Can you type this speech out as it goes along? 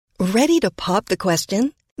Ready to pop the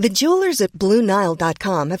question? The jewelers at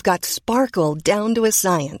BlueNile.com have got sparkle down to a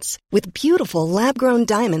science with beautiful lab-grown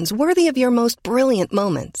diamonds worthy of your most brilliant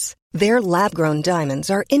moments. Their lab-grown diamonds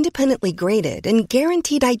are independently graded and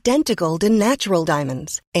guaranteed identical to natural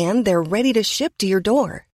diamonds, and they're ready to ship to your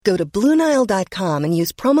door. Go to BlueNile.com and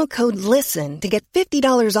use promo code LISTEN to get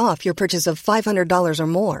 $50 off your purchase of $500 or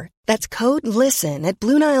more. That's code LISTEN at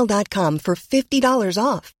BlueNile.com for $50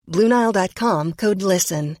 off. BlueNile.com, code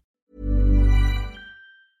LISTEN.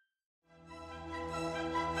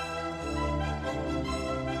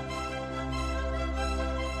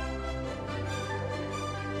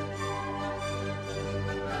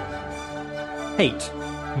 Hate.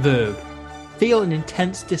 Verb. Feel an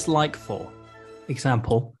intense dislike for.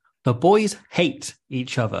 Example, the boys hate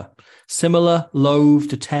each other. Similar, loathe,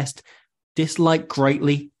 detest, dislike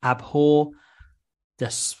greatly, abhor,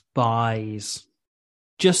 despise.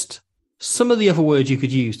 Just some of the other words you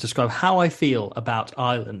could use to describe how I feel about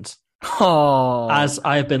Ireland. Oh. As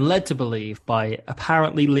I have been led to believe by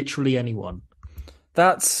apparently literally anyone.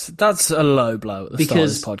 That's a low blow at the start of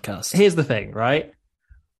this podcast. Here's the thing, right?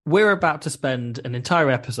 We're about to spend an entire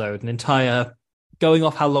episode, going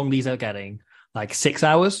off how long these are getting, like 6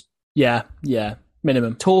 hours? Yeah,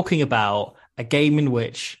 minimum. Talking about a game in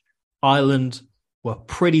which Ireland were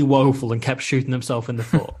pretty woeful and kept shooting themselves in the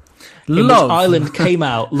foot. In which Ireland came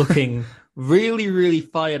out looking really, really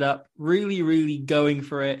fired up, really, really going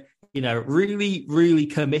for it, really, really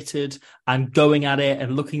committed and going at it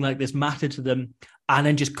and looking like this mattered to them, and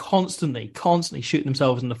then just constantly shooting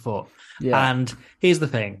themselves in the foot. Yeah. And here's the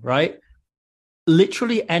thing, right?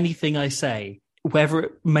 Literally anything I say, whether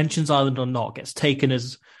it mentions Ireland or not, gets taken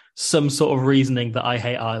as some sort of reasoning that I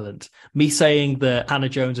hate Ireland. Me saying that Hannah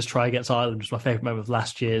Jones's try against Ireland was my favourite moment of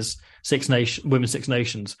last year's Women's Six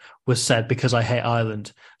Nations was said because I hate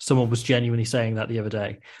Ireland. Someone was genuinely saying that the other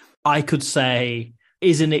day. I could say,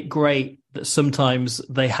 isn't it great that sometimes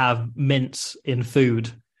they have mince in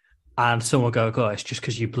food? And someone will go, it's just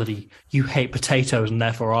because you hate potatoes and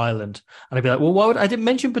therefore Ireland. And I'd be like, well, why would I didn't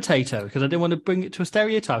mention potato? Because I didn't want to bring it to a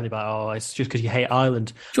stereotype. And they'd be like, it's just because you hate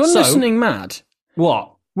Ireland. Do you want listening mad?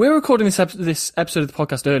 What? We're recording this episode of the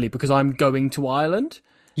podcast early because I'm going to Ireland.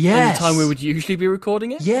 Yes. In the time we would usually be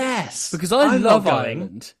recording it. Yes. Because I love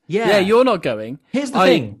Ireland. Yeah, you're not going. Here's the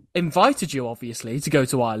thing. I invited you, obviously, to go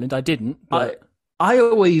to Ireland. I didn't. But I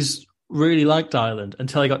always really liked Ireland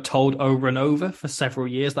until I got told over and over for several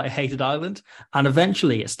years that I hated Ireland. And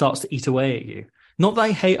eventually it starts to eat away at you. Not that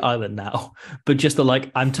I hate Ireland now, but just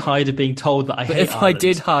that, I'm tired of being told that I hate Ireland. If I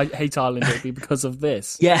did hate Ireland, it would be because of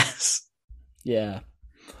this. Yes. Yeah.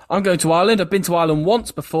 I'm going to Ireland. I've been to Ireland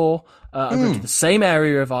once before. I'm going to the same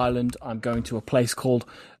area of Ireland. I'm going to a place called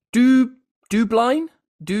Dublin.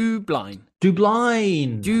 Is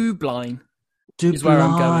where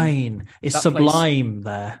I'm going. It's that sublime place.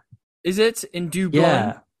 There. Is it in Dublin?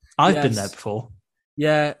 Yeah, I've been there before.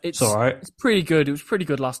 Yeah, it's all right. It's pretty good. It was pretty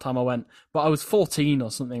good last time I went, but I was 14 or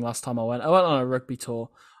something last time I went. I went on a rugby tour.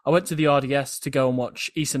 I went to the RDS to go and watch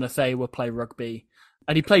Ethan Athewa play rugby,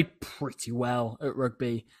 and he played pretty well at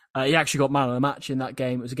rugby. He actually got man of the match in that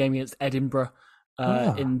game. It was a game against Edinburgh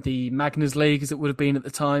in the Magners League, as it would have been at the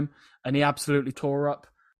time, and he absolutely tore up.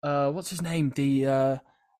 What's his name?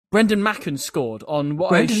 Brendan Macken scored on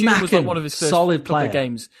what I assume was one of his first couple of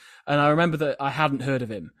games. And I remember that I hadn't heard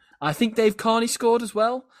of him. I think Dave Carney scored as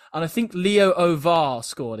well. And I think Leo Ovar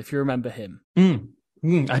scored, if you remember him.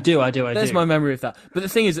 I do. There's my memory of that. But the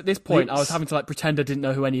thing is, at this point, I was having to pretend I didn't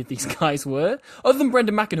know who any of these guys were. Other than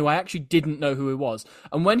Brendan Macken, who I actually didn't know who he was.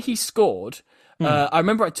 And when he scored, I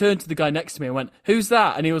remember I turned to the guy next to me and went, "Who's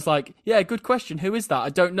that?" And he was like, "Yeah, good question. Who is that? I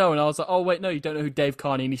don't know." And I was like, "Oh, wait, no, you don't know who Dave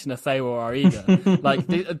Carney and Ethan Athewa are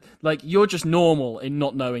either." like you're just normal in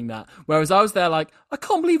not knowing that. Whereas I was there I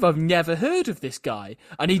can't believe I've never heard of this guy.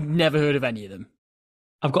 And he'd never heard of any of them.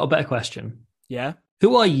 I've got a better question. Yeah?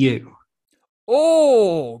 Who are you?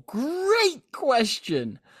 Oh, great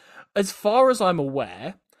question. As far as I'm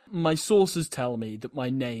aware, my sources tell me that my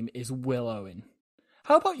name is Will Owen.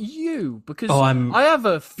 How about you? Because I have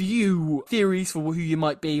a few theories for who you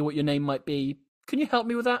might be, what your name might be. Can you help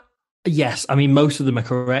me with that? Yes. I mean, most of them are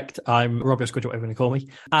correct. I'm Rob Squidge, whatever you want to call me.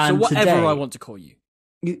 And so whatever today, I want to call you.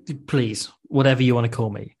 Please, whatever you want to call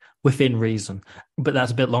me, within reason. But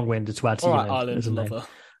that's a bit long-winded to add to your name. Ireland lover.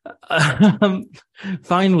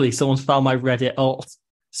 Finally, someone's found my Reddit alt.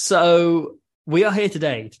 So we are here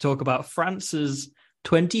today to talk about France's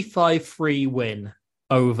 25-3 win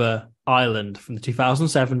over Ireland from the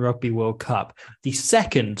 2007 Rugby World Cup, the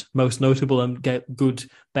second most notable and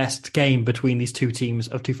best game between these two teams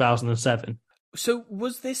of 2007. So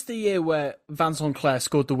was this the year where Vincent Clair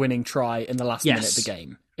scored the winning try in the last minute of the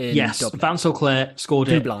game? Yes, Dublin? Vincent Clair scored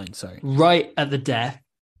it right at the death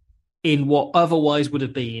in what otherwise would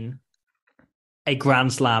have been a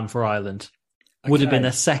Grand Slam for Ireland. Would have been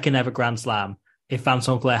their second ever Grand Slam if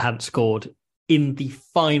Vincent Clair hadn't scored in the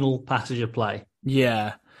final passage of play.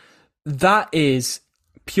 Yeah, that is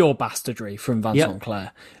pure bastardry from Vincent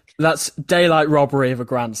Clair. That's daylight robbery of a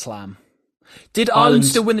Grand Slam. Did Ireland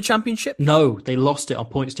still win the championship? No, they lost it on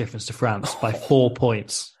points difference to France by 4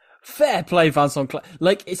 points. Fair play, Vincent Clair.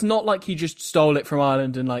 Like, it's not like he just stole it from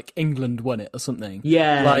Ireland and, like, England won it or something.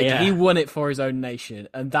 Yeah, he won it for his own nation,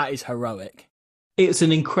 and that is heroic. It's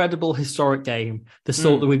an incredible historic game, the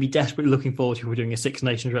sort that we'd be desperately looking forward to if we're doing a Six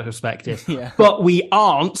Nations retrospective. But we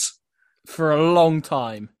aren't. For a long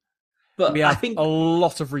time. But we have a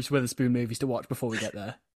lot of Reese Witherspoon movies to watch before we get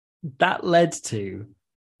there. That led to,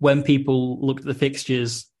 when people looked at the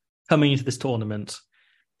fixtures coming into this tournament,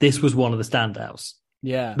 this was one of the standouts.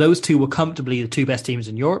 Yeah. Those two were comfortably the two best teams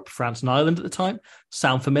in Europe, France and Ireland at the time.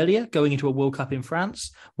 Sound familiar, going into a World Cup in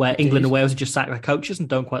France, where England and Wales had just sacked their coaches and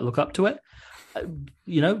don't quite look up to it.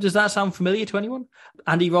 Does that sound familiar to anyone?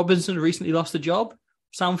 Andy Robinson recently lost a job.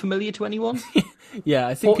 Sound familiar to anyone? Yeah,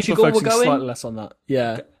 I think Portugal people focusing slightly less on that.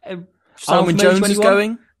 Yeah. Alan Jones is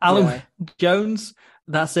going. Alan Jones,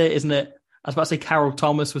 that's it, isn't it? I was about to say Carol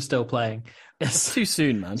Thomas was still playing. It's too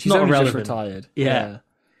soon, man. She's not only relevant. just retired. Yeah.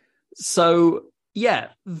 So,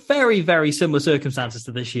 very, very similar circumstances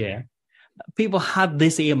to this year. People had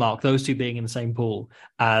this earmark, those two being in the same pool,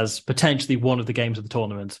 as potentially one of the games of the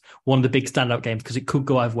tournament, one of the big standout games, because it could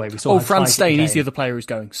go either way. We saw Frans Steyn, he's the other player who's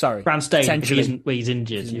going. Sorry. Frans Steyn, he's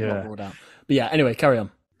injured. But yeah, anyway, carry on.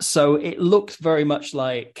 So it looked very much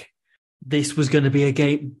like this was going to be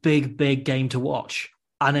a big game to watch.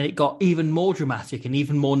 And then it got even more dramatic and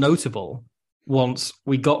even more notable once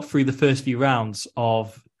we got through the first few rounds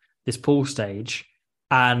of this pool stage.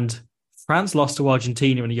 And France lost to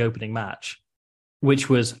Argentina in the opening match, which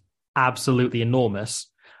was absolutely enormous.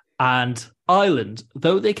 And Ireland,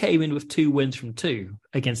 though they came in with 2 wins from 2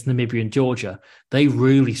 against Namibia and Georgia, they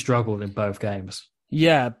really struggled in both games.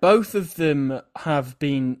 Yeah, both of them have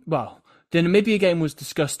been, the Namibia game was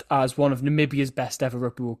discussed as one of Namibia's best ever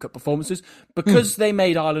Rugby World Cup performances because they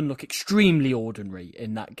made Ireland look extremely ordinary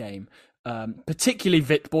in that game. Particularly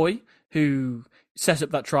Vitboy, who set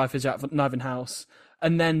up that try for Jack Nivenhouse.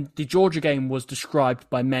 And then the Georgia game was described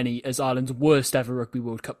by many as Ireland's worst ever Rugby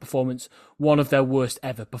World Cup performance, one of their worst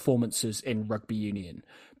ever performances in rugby union,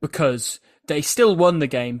 because they still won the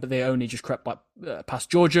game, but they only just crept past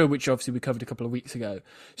Georgia, which obviously we covered a couple of weeks ago.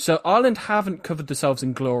 So Ireland haven't covered themselves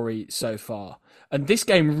in glory so far. And this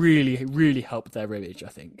game really, really helped their image, I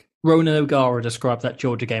think. Ronan O'Gara described that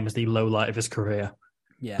Georgia game as the low light of his career.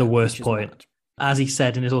 Yeah, the worst point. As he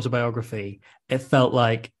said in his autobiography, it felt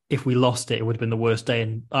like if we lost it, it would have been the worst day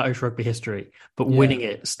in Irish rugby history. But winning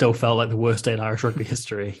it still felt like the worst day in Irish rugby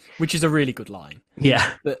history. Which is a really good line.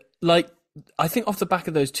 Yeah. But, I think off the back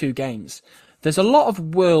of those 2 games, there's a lot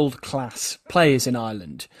of world-class players in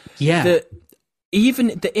Ireland. Yeah. That even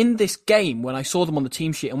in this game, when I saw them on the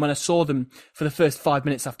team sheet and when I saw them for the first 5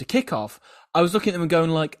 minutes after kickoff, I was looking at them and going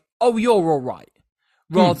like, oh, you're all right.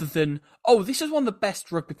 Rather than, oh, this is one of the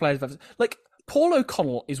best rugby players I've ever... Paul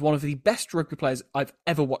O'Connell is one of the best rugby players I've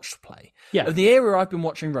ever watched play. Yeah. Of the era I've been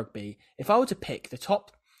watching rugby, if I were to pick the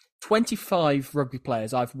top 25 rugby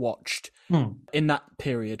players I've watched in that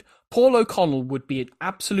period, Paul O'Connell would be an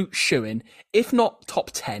absolute shoo-in, if not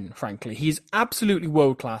top 10, frankly. He is absolutely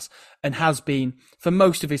world-class and has been for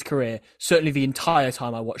most of his career, certainly the entire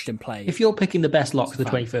time I watched him play. If you're picking the best lock of the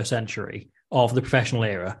 21st century of the professional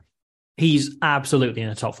era, he's absolutely in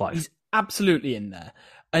the top 5. He's absolutely in there.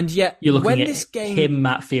 And yet, you're looking when at this game... him,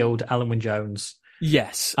 Matt Field, Alan Wynne-Jones.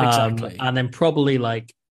 Yes, exactly. And then probably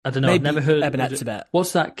I don't know, maybe I've never heard... Eben Etzebeth.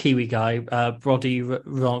 What's that Kiwi guy? Brodie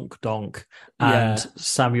Ronk-Donk and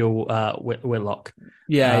Samuel Whitlock.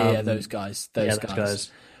 Yeah, those guys. Those guys.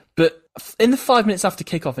 But in the 5 minutes after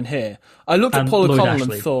kickoff in here, I looked at Paul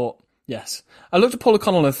O'Connell and thought... Yes. I looked at Paul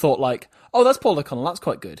O'Connell and thought oh, that's Paul O'Connell. That's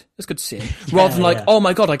quite good. It's good to see him. Rather than oh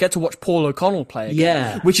my God, I get to watch Paul O'Connell play again.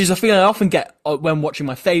 Yeah. Which is a feeling I often get when watching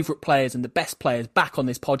my favourite players and the best players back on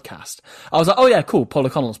this podcast. I was like, oh yeah, cool, Paul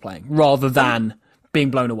O'Connell's playing. Rather than being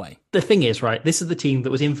blown away. The thing is, right, this is the team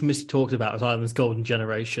that was infamously talked about as Ireland's golden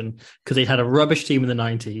generation because they had a rubbish team in the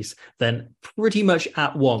 90s. Then pretty much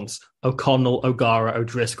at once, O'Connell, O'Gara,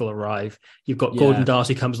 O'Driscoll arrive. You've got Gordon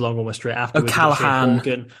Darcy comes along almost straight afterwards.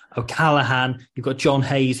 O'Callaghan. You've got John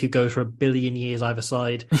Hayes who goes for 1 billion years either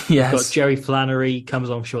side. Yes. You've got Jerry Flannery comes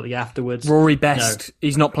along shortly afterwards. Rory Best,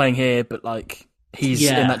 he's not playing here, but he's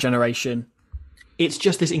in that generation. it's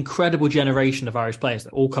just this incredible generation of Irish players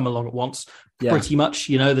that all come along at once, pretty much.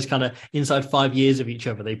 There's kind of inside 5 years of each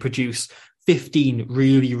other, they produce 15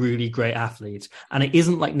 really, really great athletes. And it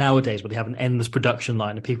isn't like nowadays where they have an endless production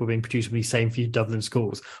line of people being produced from these same few Dublin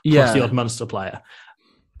schools, plus the odd Munster player.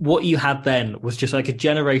 What you had then was just like a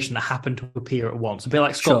generation that happened to appear at once, a bit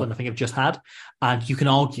like Scotland, I think, have just had. And you can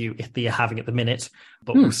argue if they are having at the minute,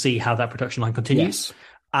 but we'll see how that production line continues. Yes.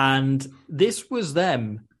 And this was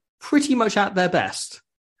them pretty much at their best.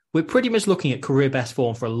 We're pretty much looking at career best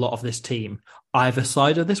form for a lot of this team, either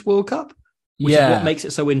side of this World Cup, which is what makes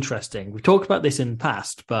it so interesting. We've talked about this in the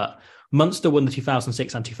past, but Munster won the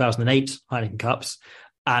 2006 and 2008 Heineken Cups,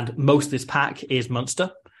 and most of this pack is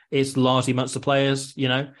Munster. It's largely Munster players.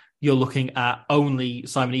 You're looking at only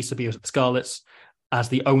Simon Easterby with the Scarlets as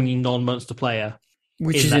the only non-Munster player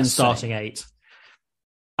in that starting 8.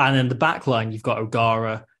 And then the back line, you've got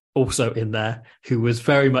O'Gara also in there, who was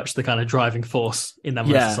very much the kind of driving force in that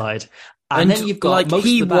Munster side. And then you've got most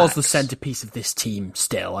he of the backs. Was the centrepiece of this team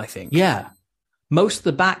still, I think. Yeah. Most of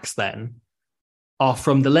the backs then are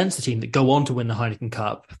from the Leinster team that go on to win the Heineken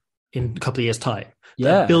Cup in a couple of years' time.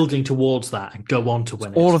 They're building towards that and go on to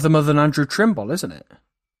win it. All of them other than Andrew Trimble, isn't it?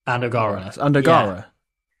 And O'Gara. Yeah.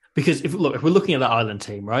 Because if we're looking at that Ireland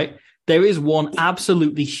team, right, there is one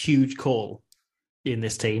absolutely huge call in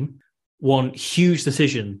this team, one huge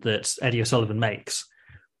decision that Eddie O'Sullivan makes,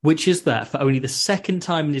 which is that for only the second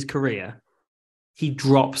time in his career, he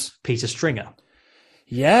drops Peter Stringer.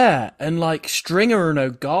 Yeah, and Stringer and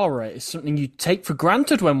O'Gara is something you take for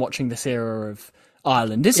granted when watching this era of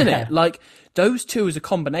Ireland, isn't it? Those two as a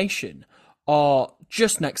combination are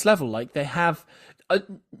just next level. They have...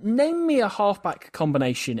 name me a halfback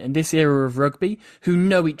combination in this era of rugby who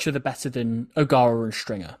know each other better than O'Gara and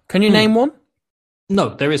Stringer. Can you name one? No,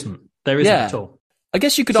 there isn't. There isn't at all. I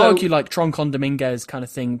guess you could argue Troncon Dominguez kind of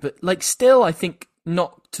thing, but still, I think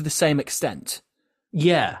not to the same extent.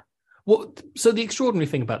 Yeah. Well, so the extraordinary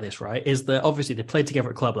thing about this, right, is that obviously they played together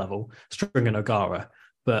at club level, Stringer and O'Gara,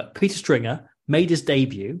 but Peter Stringer made his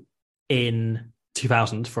debut in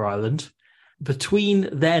 2000 for Ireland. Between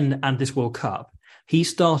then and this World Cup, he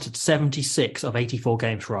started 76 of 84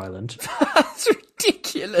 games for Ireland. That's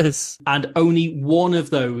ridiculous. And only one of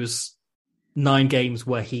those 9 games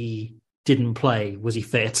where he didn't play was he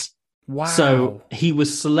fit. Wow. So he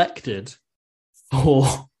was selected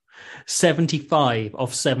for 75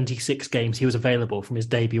 of 76 games he was available from his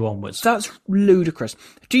debut onwards. That's ludicrous.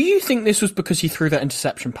 Do you think this was because he threw that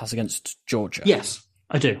interception pass against Georgia? Yes,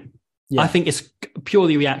 I do. Yeah. I think it's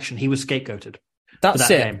purely reaction. He was scapegoated.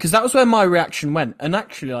 That's it, because that was where my reaction went. And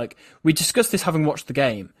actually, we discussed this having watched the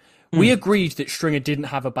game. We agreed that Stringer didn't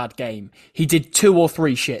have a bad game. He did 2 or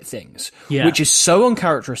 3 shit things, which is so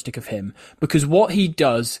uncharacteristic of him, because what he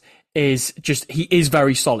does is he is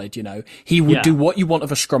very solid, He will do what you want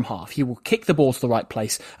of a scrum half. He will kick the ball to the right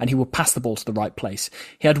place, and he will pass the ball to the right place.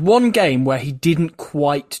 He had one game where he didn't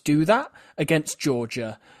quite do that against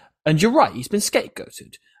Georgia, and you're right, he's been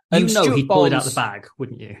scapegoated. And he'd pull it out the bag,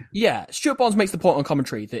 wouldn't you? Yeah, Stuart Barnes makes the point on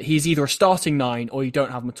commentary that he's either a starting 9 or you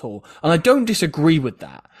don't have him at all. And I don't disagree with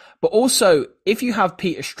that. But also, if you have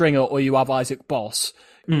Peter Stringer or you have Isaac Boss,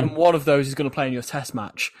 and one of those is going to play in your test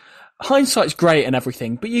match, hindsight's great and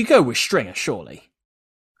everything, but you go with Stringer, surely.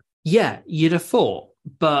 Yeah, you'd have thought,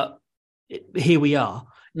 but here we are.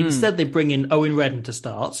 Instead, they bring in Owen Redden to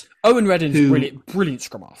start. Owen Redden's brilliant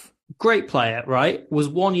scrum half. Great player, right? Was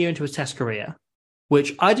 1 year into his test career,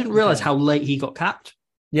 which I didn't realise how late he got capped.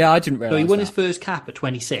 Yeah, I didn't realise. So he won his first cap at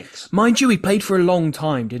 26. Mind you, he played for a long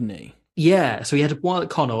time, didn't he? Yeah, so he had a while at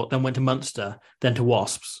Connaught, then went to Munster, then to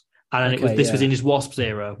Wasps. And this was in his Wasps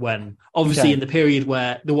era when, obviously in the period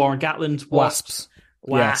where the Warren Gatland Wasps,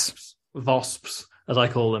 Wasps, as I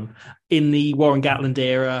call them, in the Warren Gatland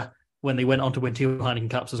era, when they went on to win 2 Heineken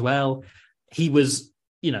Cups as well, he was,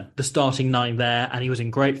 the starting 9 there, and he was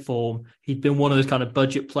in great form. He'd been one of those kind of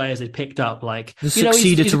budget players they picked up, the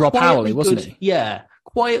succeeded to Rob Howley, wasn't he? Yeah,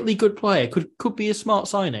 quietly good player. Could be a smart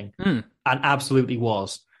signing, and absolutely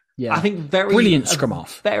was. Yeah, I think brilliant scrum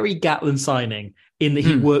off, very Gatland signing in that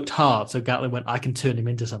he worked hard. So Gatland went, I can turn him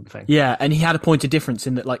into something. Yeah, and he had a point of difference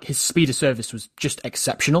in that, his speed of service was just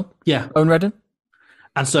exceptional. Yeah, Owen Redden,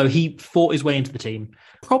 and so he fought his way into the team.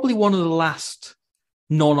 Probably one of the last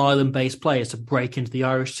non-Ireland based players to break into the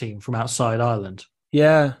Irish team from outside Ireland.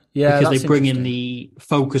 Yeah, because they bring in the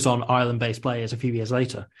focus on Ireland based players a few years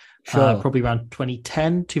later, probably around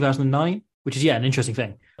 2010, 2009, which is an interesting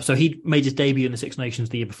thing. So he made his debut in the Six Nations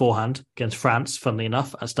the year beforehand against France, funnily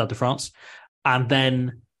enough, at Stade de France, and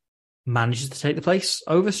then manages to take the place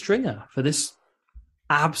over Stringer for this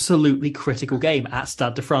absolutely critical game at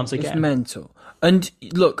Stade de France again. It's mental. And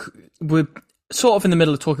look, sort of in the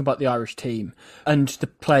middle of talking about the Irish team and the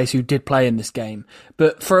players who did play in this game.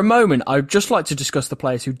 But for a moment, I'd just like to discuss the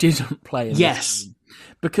players who didn't play in this game.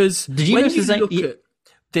 Because did you when notice you look at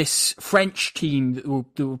this French team that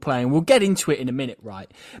were playing, we'll get into it in a minute,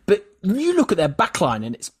 right? But you look at their backline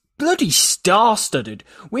and it's bloody star-studded.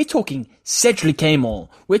 We're talking Cédric Aymon.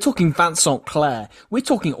 We're talking Vincent Clerc. We're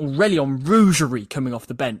talking Aurélien Rougerie coming off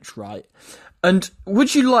the bench, right? And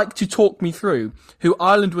would you like to talk me through who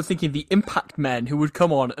Ireland were thinking the impact men who would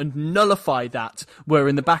come on and nullify that were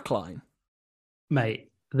in the backline?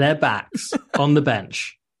 Mate, their backs on the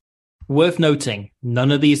bench. Worth noting,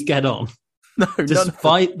 none of these get on. No,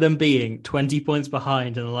 despite them being 20 points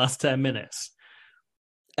behind in the last 10 minutes.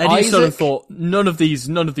 Eddie sort of thought, none of these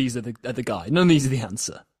are the guy. None of these are the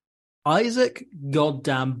answer. Isaac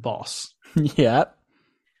goddamn Boss. Yeah.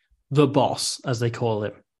 The Boss, as they call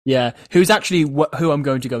him. Yeah, who's actually who I'm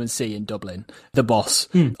going to go and see in Dublin. The Boss,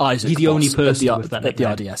 Isaac. He's the only person with at the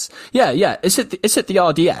RDS. Yeah. It's at the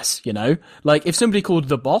RDS. You know, like if somebody called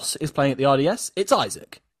the Boss is playing at the RDS, it's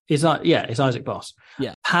Isaac. It's Isaac Boss.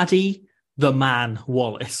 Yeah, Paddy the Man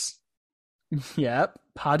Wallace. Yeah,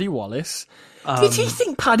 Paddy Wallace. Did he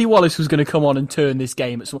think Paddy Wallace was going to come on and turn this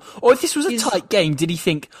game at some? Or if this was a tight game, did he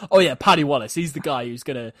think, oh yeah, Paddy Wallace, he's the guy who's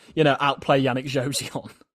going to, outplay Yannick José on?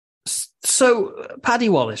 So, Paddy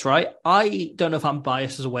Wallace, right? I don't know if I'm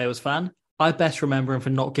biased as a Wales fan. I best remember him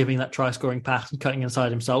for not giving that try-scoring pass and cutting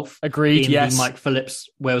inside himself. Agreed, yes. In the Mike Phillips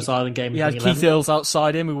Wales Ireland game. He had Keith Earls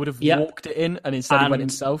outside him, who would have walked it in, and instead he went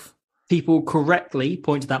himself. People correctly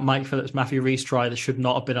pointed that Mike Phillips, Matthew Rees try that should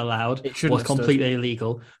not have been allowed. It was completely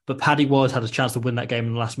illegal. But Paddy Wallace had a chance to win that game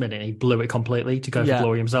in the last minute, and he blew it completely to go for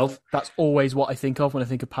glory himself. That's always what I think of when I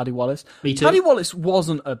think of Paddy Wallace. Me too. Paddy Wallace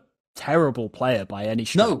wasn't a terrible player by any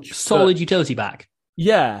stretch. No, solid utility back.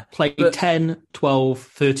 Yeah. Played 10, 12,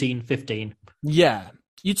 13, 15. Yeah.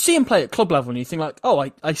 You'd see him play at club level and you think like, oh,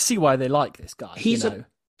 I see why they like this guy. He's a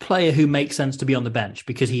player who makes sense to be on the bench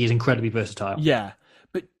because he is incredibly versatile. Yeah.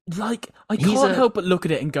 But like, I can't help but look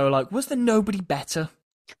at it and go like, was there nobody better?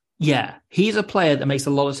 Yeah. He's a player that makes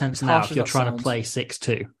a lot of sense now if you're trying to play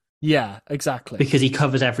 6-2. Yeah, exactly. Because he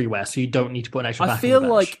covers everywhere, so you don't need to put an extra back I feel on the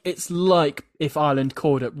bench. like it's like if Ireland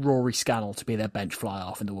called up Rory Scannell to be their bench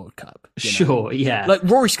fly-off in the World Cup. Sure, yeah. Like,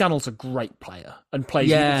 Rory Scannell's a great player and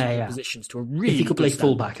plays multiple positions to a really if he could play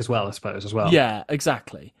fullback as well, I suppose, as well. Yeah,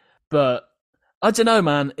 exactly. But, I don't know,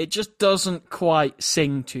 man. It just doesn't quite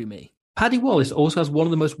sing to me. Paddy Wallace also has one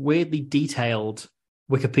of the most weirdly detailed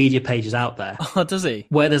Wikipedia pages out there. Oh, does he?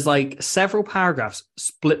 Where there's like several paragraphs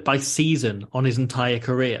split by season on his entire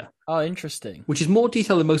career. Oh, interesting. Which is more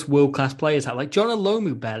detail than most world-class players have. Like John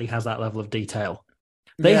Olomu barely has that level of detail.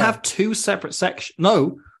 They have 2 separate sections.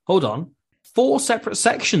 No, hold on. 4 separate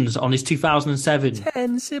sections on his 2007.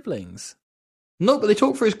 10 siblings. No, but they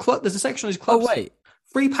talk for his club. There's a section on his club. Oh, wait.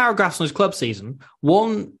 3 paragraphs on his club season.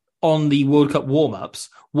 1 on the World Cup warm-ups.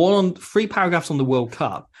 3 paragraphs on the World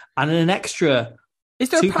Cup. And then an extra... Is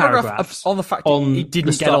there a paragraph on the fact that he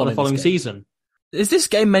didn't get on the following season? Is this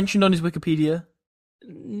game mentioned on his Wikipedia?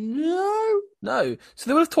 No. So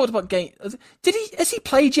they would have talked about game. Has he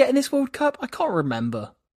played yet in this World Cup? I can't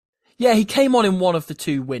remember. Yeah, he came on in one of the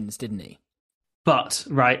 2 wins, didn't he? But,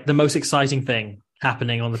 right, the most exciting thing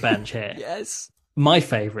happening on the bench here. Yes. My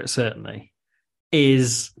favourite, certainly,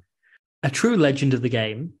 is a true legend of the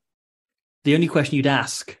game. The only question you'd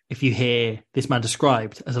ask if you hear this man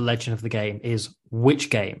described as a legend of the game is which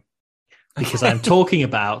game? Because I'm talking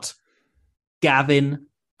about Gavin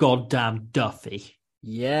goddamn Duffy.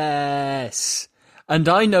 Yes. And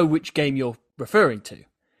I know which game you're referring to.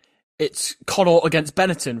 It's Connaught against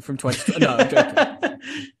Benetton from 20... No, I'm joking.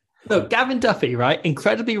 No, Gavin Duffy, right?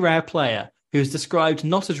 Incredibly rare player who's described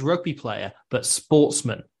not as rugby player, but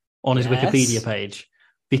sportsman on his Wikipedia page.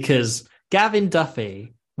 Because Gavin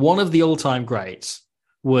Duffy... one of the all-time greats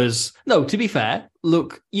was... No, to be fair,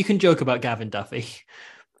 look, you can joke about Gavin Duffy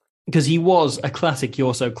because he was a classic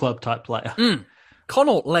Yorso club type player.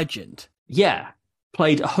 Connaught legend. Yeah.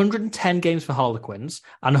 Played 110 games for Harlequins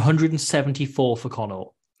and 174 for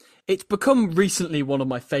Connaught. It's become recently one of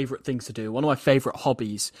my favourite things to do, one of my favourite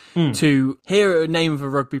hobbies, to hear a name of a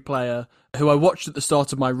rugby player who I watched at the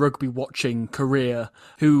start of my rugby watching career,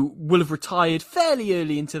 who will have retired fairly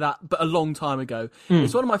early into that, but a long time ago.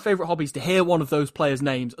 It's one of my favourite hobbies to hear one of those players'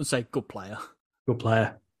 names and say, good player. Good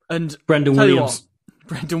player. And Brendan Williams.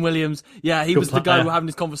 Brendan Williams. Yeah, he was the guy we were having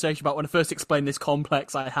this conversation about when I first explained this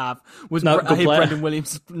complex I have. I hear Brendan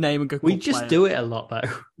Williams' name and go, we just do it a lot, though.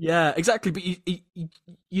 Yeah, exactly. But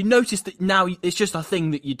you notice that now it's just a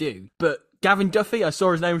thing that you do. But Gavin Duffy, I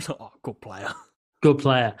saw his name and was like, oh, good player. Good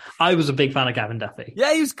player. I was a big fan of Gavin Duffy.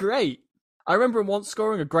 Yeah, he was great. I remember him once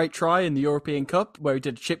scoring a great try in the European Cup where he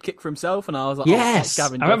did a chip kick for himself, and I was like, yes, oh,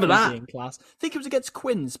 Gavin I remember Duffy that. being class. I think it was against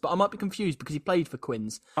Quins, but I might be confused because he played for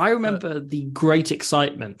Quins. I remember the great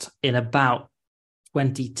excitement in about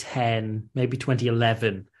 2010, maybe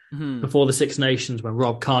 2011, before the Six Nations when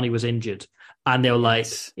Rob Kearney was injured. And they were like,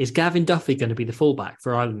 is Gavin Duffy going to be the fullback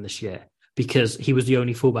for Ireland this year? Because he was the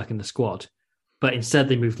only fullback in the squad. But instead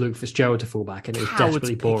they moved Luke Fitzgerald to fullback, and it was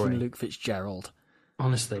desperately boring. Luke Fitzgerald.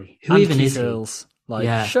 Honestly, who even is he?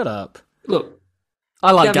 Like, shut up. Look,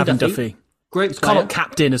 I like Gavin Duffy. Great player. Connacht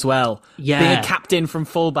captain as well. Yeah. Being a captain from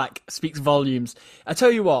fullback speaks volumes. I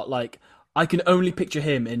tell you what, like, I can only picture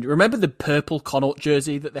him in... Remember the purple Connacht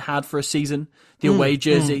jersey that they had for a season? The away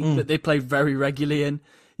jersey that they played very regularly in?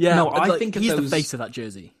 Yeah, no, I think he's the face of that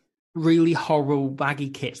jersey. Really horrible baggy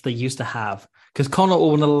kits they used to have. Because Connacht were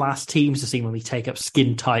one of the last teams to seemingly take up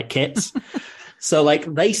skin-tight kits. So,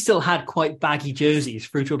 like, they still had quite baggy jerseys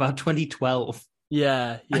through to about 2012.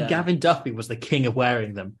 Yeah. And Gavin Duffy was the king of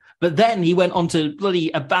wearing them. But then he went on to bloody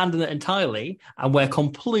abandon it entirely and wear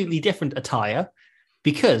completely different attire.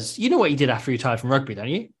 Because you know what he did after he retired from rugby, don't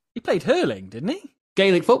you? He played hurling, didn't he?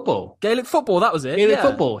 Gaelic football. Gaelic football, that was it. Gaelic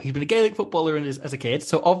football. He'd been a Gaelic footballer as a kid.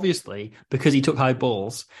 So obviously, because he took high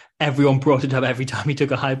balls, everyone brought it up every time he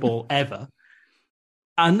took a high ball ever.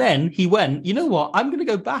 And then he went, you know what? I'm going to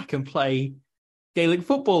go back and play Gaelic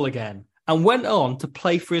football again. And went on to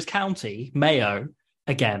play for his county, Mayo,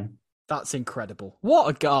 again. That's incredible. What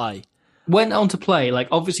a guy. Went on to play, like,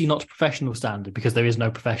 obviously not to professional standard because there is no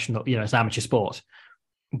professional, it's amateur sport.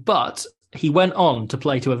 But he went on to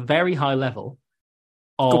play to a very high level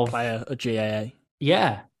of... Good player at GAA.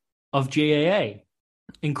 Yeah, of GAA.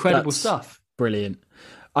 Incredible stuff. Brilliant.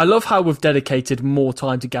 I love how we've dedicated more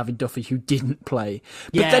time to Gavin Duffy, who didn't play.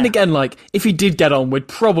 But then again, like, if he did get on, we'd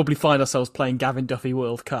probably find ourselves playing Gavin Duffy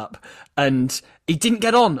World Cup. And he didn't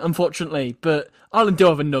get on, unfortunately. But Ireland do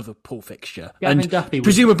have another pool fixture. Gavin Duffy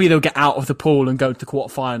presumably they'll get out of the pool and go to the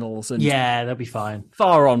quarterfinals. And yeah, they'll be fine.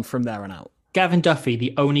 Far on from there and out. Gavin Duffy,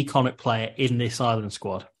 the only Connacht player in this Ireland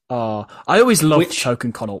squad. Oh, I always loved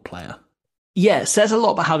token Connacht player. Yeah, it says a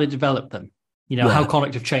lot about how they developed them. How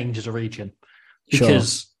Connacht have changed as a region.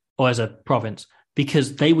 Or as a province,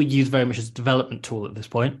 because they were used very much as a development tool at this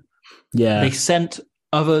point. Yeah. They sent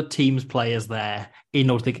other teams' players there in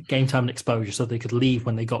order to get game time and exposure so they could leave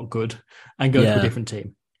when they got good and go to a different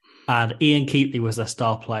team. And Ian Keatley was their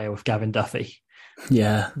star player with Gavin Duffy.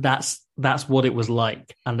 Yeah. That's what it was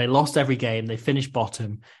like. And they lost every game. They finished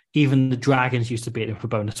bottom. Even the Dragons used to beat them for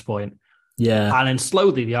bonus point. Yeah. And then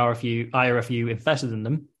slowly the IRFU invested in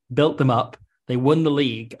them, built them up. They won the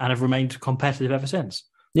league and have remained competitive ever since.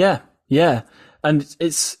 Yeah. And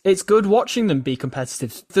it's good watching them be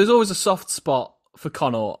competitive. There's always a soft spot for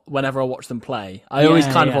Connacht whenever I watch them play. I always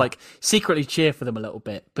kind of like secretly cheer for them a little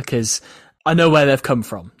bit because I know where they've come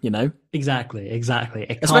from, Exactly.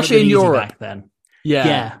 Especially in Europe. Back then.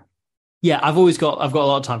 Yeah. I've got a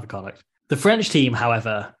lot of time for Connacht. The French team,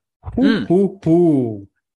 however,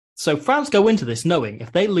 So France go into this knowing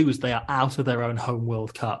if they lose, they are out of their own home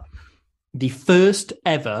World Cup. The first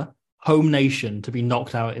ever home nation to be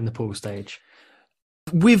knocked out in the pool stage.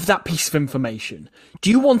 With that piece of information, do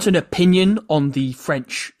you want an opinion on the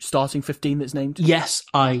French starting 15 that's named? Yes,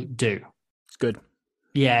 I do. It's good.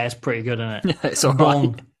 Yeah, it's pretty good, isn't it? It's all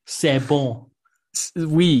right. C'est bon.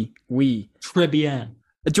 Oui. Très bien.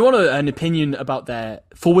 Do you want an opinion about their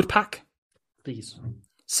forward pack? Please.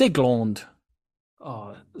 C'est grand.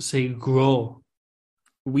 Oh, c'est gros.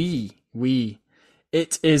 Oui.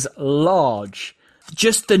 It is large.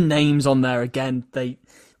 Just the names on there again, they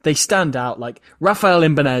stand out. Like Rafael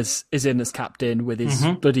Ibanez is in as captain with his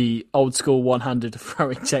bloody old school one-handed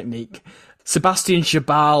throwing technique. Sebastian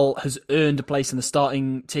Chabal has earned a place in the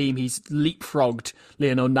starting team. He's leapfrogged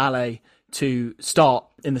Lionel Nallet to start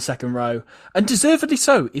in the second row, and deservedly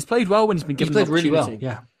so. He's played well when he's been given the opportunity. Really well,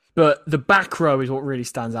 yeah. But the back row is what really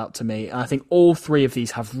stands out to me. And I think all three of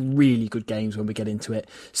these have really good games when we get into it.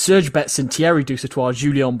 Serge Betson, Thierry Dusautoir,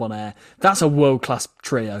 Julien Bonner. That's a world-class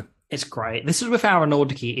trio. It's great. This is with Aaron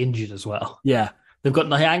Nordicky injured as well. Yeah. They've got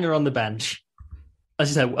Nyanga on the bench, as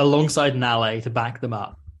you said, alongside Nallet to back them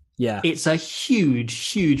up. Yeah. It's a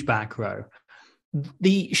huge back row.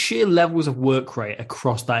 The sheer levels of work rate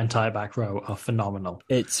across that entire back row are phenomenal.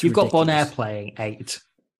 You've got Bonner playing 8.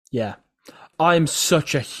 Yeah. I'm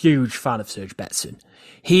such a huge fan of Serge Betson.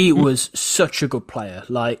 He was such a good player.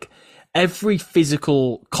 Like, every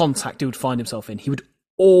physical contact he would find himself in, he would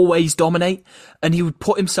always dominate, and he would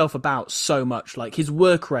put himself about so much. Like, his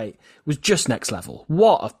work rate was just next level.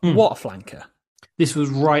 What a flanker. This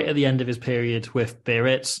was right at the end of his period with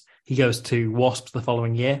Biarritz. He goes to Wasps the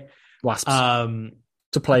following year. Wasps.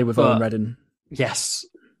 to play with Owen Redden. Yes,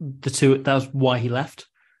 that was why he left,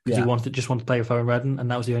 because he just wanted to play with Owen Redden, and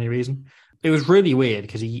that was the only reason. It was really weird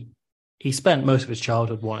because he spent most of his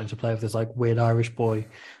childhood wanting to play with this like weird Irish boy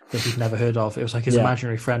that he'd never heard of. It was like his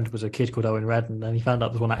imaginary friend was a kid called Owen Redden, and he found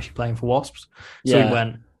out there's one actually playing for Wasps. So he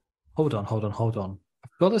went, hold on.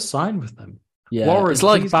 I've got to sign with them. Yeah, Warren, it's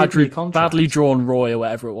like badly drawn Roy or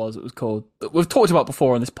whatever it was called. That we've talked about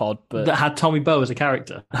before on this pod. But that had Tommy Bowe as a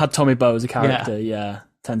character. Yeah.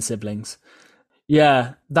 10 siblings.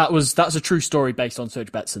 Yeah, that's a true story based on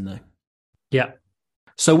Serge Betsen, though. Yeah.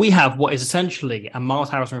 So we have what is essentially, and Miles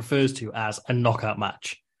Harrison refers to as a knockout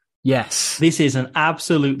match. Yes. This is an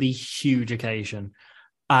absolutely huge occasion.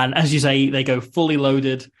 And as you say, they go fully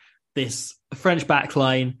loaded. This French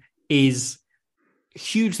backline is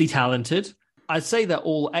hugely talented. I'd say they're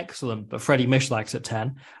all excellent, but Freddie Mishlak's at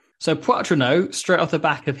 10. So Poitrenaud, straight off the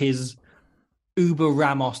back of his Uber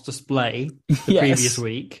Ramos display the previous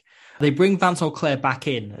week, they bring Vincent Clerc back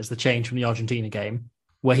in as the change from the Argentina game,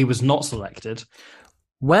 where he was not selected.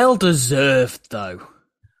 Well deserved, though.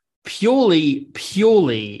 Purely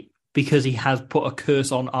because he has put a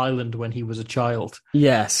curse on Ireland when he was a child.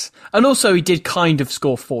 Yes. And also he did kind of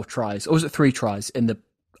score 4 tries, or was it 3 tries in the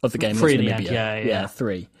other game? 3 in the end, yeah.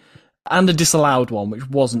 3. And a disallowed one, which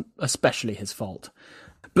wasn't especially his fault.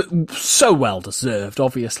 But so well deserved,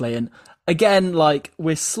 obviously. And again, like,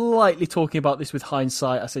 we're slightly talking about this with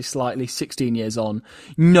hindsight, I say slightly, 16 years on,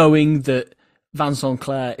 knowing that Vincent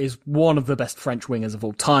Clerc is one of the best French wingers of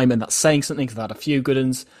all time, and that's saying something because they've had a few good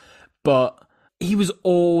ones, but he was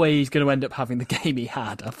always going to end up having the game he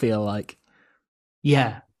had, I feel like.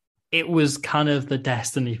 Yeah, it was kind of the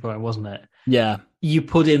destiny for him, wasn't it? Yeah. You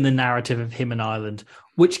put in the narrative of him and Ireland,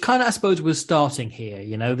 which kind of, I suppose, was starting here,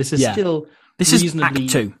 you know? This is still This reasonably...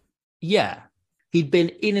 is Act 2. Yeah. He'd been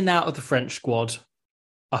in and out of the French squad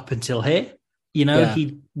up until here. You know,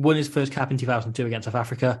 He'd won his first cap in 2002 against South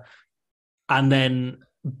Africa, and then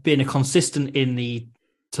been a consistent in the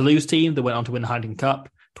Toulouse team that went on to win the Heineken Cup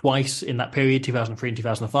twice in that period, 2003 and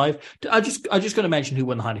 2005. I just going to mention who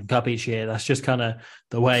won the Heineken Cup each year. That's just kind of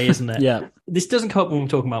the way, isn't it? Yeah. This doesn't come up when we're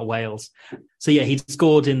talking about Wales. So yeah, he'd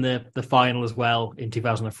scored in the final as well in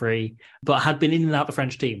 2003, but had been in and out the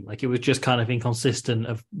French team. Like, it was just kind of inconsistent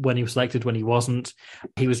of when he was selected, when he wasn't.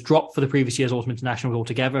 He was dropped for the previous year's Autumn Internationals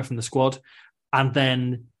altogether from the squad, and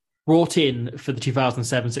then brought in for the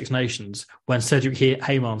 2007 Six Nations when Cedric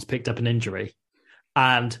Heymans picked up an injury.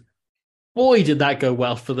 And boy, did that go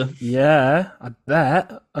well for them. Yeah, I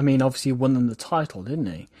bet. I mean, obviously he won them the title, didn't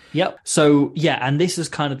he? Yep. So, yeah, and this is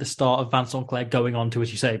kind of the start of Vincent Clerc going on to,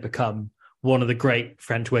 as you say, become one of the great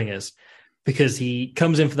French wingers, because he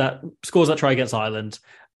comes in for that, scores that try against Ireland,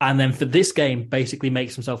 and then for this game basically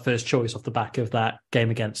makes himself first choice off the back of that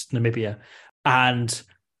game against Namibia, and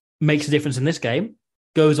makes a difference in this game.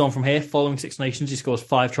 Goes on from here, following Six Nations, he scores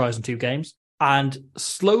 5 tries in 2 games, and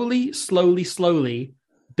slowly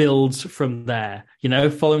builds from there. You know,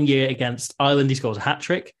 following year against Ireland, he scores a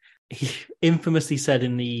hat-trick. He infamously said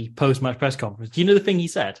in the post-match press conference, do you know the thing he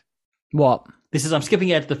said? What? I'm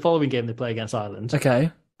skipping ahead to the following game they play against Ireland.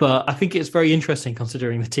 Okay. But I think it's very interesting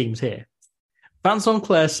considering the teams here. Vincent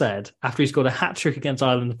Clerc said, after he scored a hat-trick against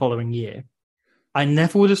Ireland the following year, I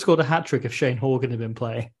never would have scored a hat-trick if Shane Horgan had been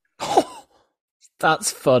playing.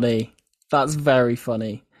 That's funny. That's very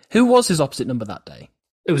funny. Who was his opposite number that day?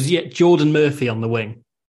 It was Jordan Murphy on the wing.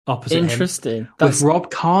 Opposite Interesting. him. With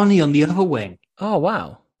Rob Kearney on the other wing. Oh,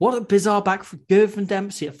 wow. What a bizarre back for Gervin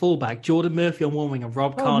Dempsey at fullback, Jordan Murphy on one wing and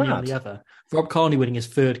Rob Kearney on the other. Rob Kearney winning his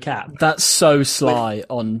 3rd cap. That's so sly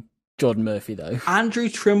on Jordan Murphy, though. Andrew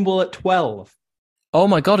Trimble at 12. Oh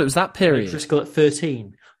my God, it was that period. Driscoll at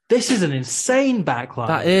 13. This is an insane backline.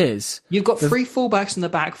 That is. You've got 3 fullbacks in the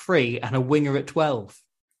back 3 and a winger at 12.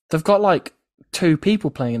 They've got like 2 people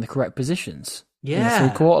playing in the correct positions. Yeah. In the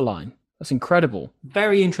 3-quarter line. That's incredible.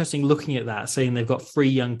 Very interesting looking at that, seeing they've got 3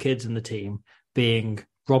 young kids in the team, being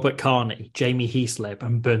Robert Kearney, Jamie Heaslip,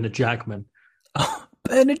 and Bernard Jackman. Oh,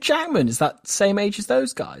 Bernard Jackman, is that same age as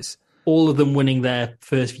those guys? All of them winning their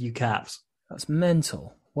first few caps. That's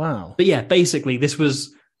mental. Wow. But yeah, basically, this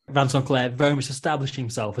was Vincent Clerc very much establishing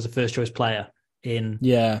himself as a first-choice player in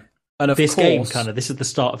and of this course, game. Kind of, this is the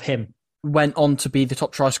start of him. Went on to be the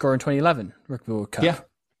top try scorer in 2011 Rugby World Cup. Yeah.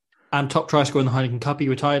 And top try scorer in the Heineken Cup he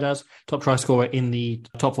retired as. Top try scorer in the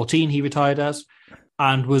top 14 he retired as.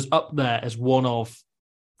 And was up there as one of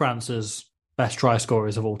France's best try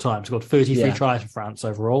scorers of all time. Scored 33 tries for France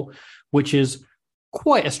overall, which is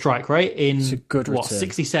quite a strike rate in, it's a good return.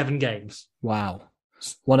 67 games. Wow.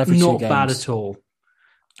 One every 2 games. Not bad at all.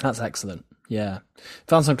 That's excellent. Yeah.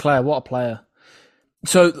 Vincent Clerc, what a player.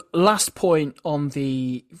 So last point on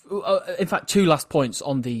in fact, two last points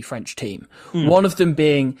on the French team. One of them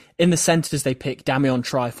being in the centres they pick Damien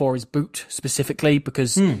Traoré for his boot specifically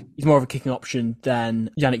because he's more of a kicking option than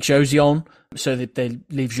Yannick Jauzion. So they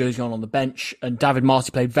leave Jauzion on the bench, and David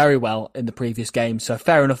Marty played very well in the previous game. So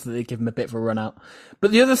fair enough that they give him a bit of a run out.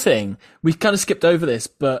 But the other thing, we've kind of skipped over this,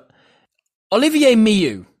 but Olivier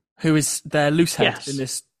Miu, who is their loose head in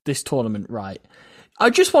this tournament, right? I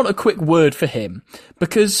just want a quick word for him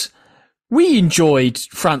because we enjoyed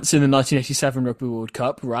France in the 1987 Rugby World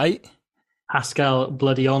Cup, right? Pascal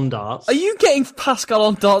bloody Ondarts. Are you getting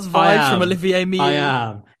Pascal Ondarts vibes from Olivier Miu? I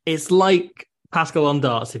am. It's like Pascal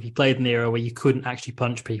Ondarts if he played in the era where you couldn't actually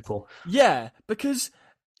punch people. Yeah, because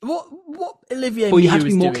what Olivier Miu is doing... Well, you have to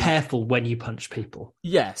be more careful when you punch people.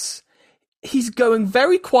 Yes. He's going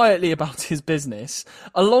very quietly about his business,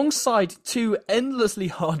 alongside two endlessly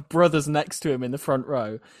hard brothers next to him in the front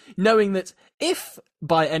row, knowing that if,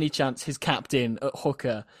 by any chance, his captain at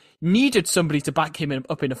hooker needed somebody to back him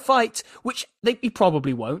up in a fight, which he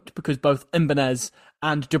probably won't, because both Ibanez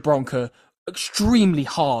and De Bronck are extremely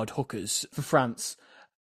hard hookers for France.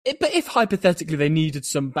 But if, hypothetically, they needed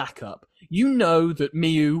some backup, you know that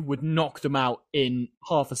Miu would knock them out in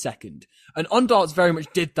half a second. And Ondarts very much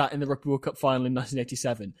did that in the Rugby World Cup final in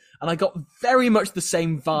 1987. And I got very much the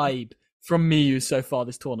same vibe from Miu so far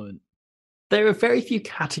this tournament. There are very few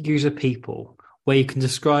categories of people where you can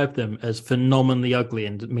describe them as phenomenally ugly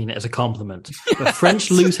and mean it as a compliment. Yes. But French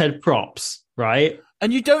loosehead props, right?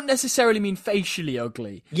 And you don't necessarily mean facially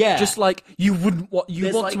ugly. Yeah. Just like you want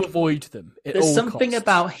to avoid them at all There's something costs.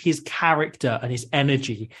 about his character and his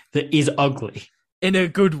energy that is ugly. In a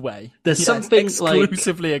good way. There's something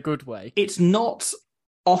exclusively a good way. It's not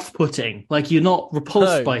off-putting. Like, you're not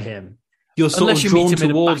repulsed by him. You're sort of drawn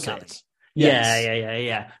towards it. Yes.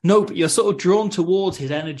 Yeah. No, but you're sort of drawn towards his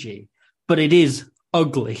energy, but it is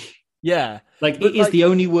ugly. Yeah. It is the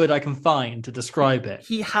only word I can find to describe it.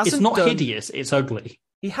 It's not hideous, it's ugly.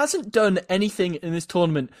 He hasn't done anything in this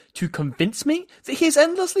tournament to convince me that he is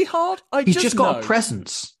endlessly hard. He's just got a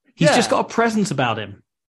presence. He's just got a presence about him.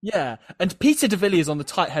 Yeah. And Peter de Villiers on the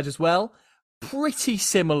tight head as well. Pretty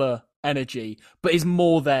similar energy, but is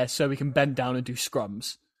more there so we can bend down and do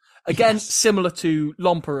scrums. Again, similar to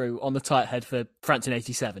Lemperou on the tight head for France in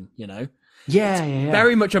 87, you know? Yeah.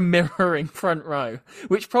 Very much a mirroring front row,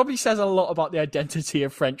 which probably says a lot about the identity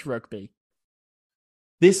of French rugby.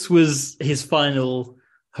 This was his final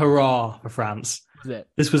hurrah for France.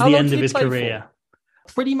 This was How the long end did of he his play career.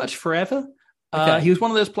 Pretty much forever. Okay. He was one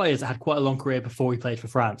of those players that had quite a long career before he played for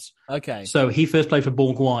France. Okay. So he first played for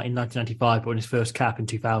Bourgoin in 1995, but won his first cap in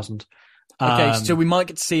 2000. Okay, so we might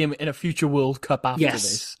get to see him in a future World Cup after this.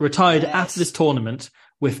 Yes, retired after this tournament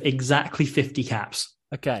with exactly 50 caps.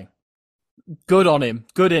 Okay. Good on him.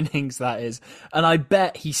 Good innings, that is. And I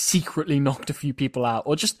bet he secretly knocked a few people out,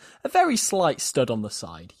 or just a very slight stud on the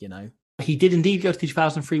side, you know? He did indeed go to the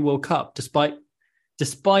 2003 World Cup, despite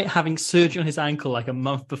having surgery on his ankle like a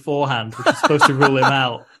month beforehand, which was supposed to rule him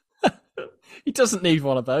out. He doesn't need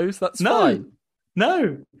one of those. That's fine.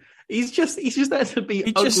 No. He's just there to be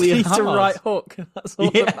he ugly just needs and hard. a right hook. That's all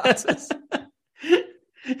that matters.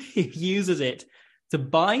 He uses it to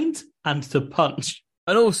bind and to punch.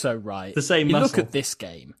 And also, right, the same you muscle. Look at this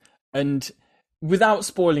game, and without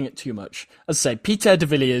spoiling it too much, as I say, Peter de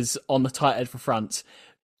Villiers on the tight head for France,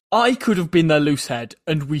 I could have been their loose head,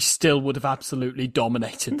 and we still would have absolutely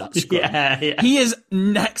dominated that scrum. Yeah. He is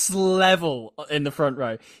next level in the front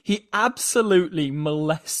row. He absolutely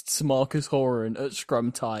molests Marcus Horan at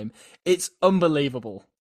scrum time. It's unbelievable.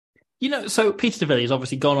 You know, so Peter de Villiers has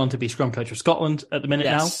obviously gone on to be scrum coach of Scotland at the minute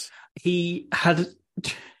now. He had...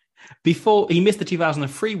 Before he missed the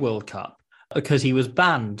 2003 World Cup because he was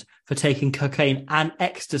banned for taking cocaine and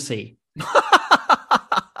ecstasy.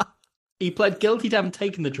 He pled guilty to having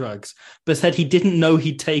taken the drugs, but said he didn't know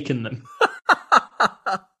he'd taken them.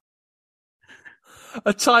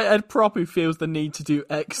 A tight head prop who feels the need to do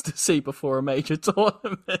ecstasy before a major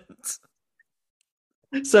tournament.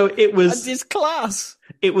 So it was... And his class.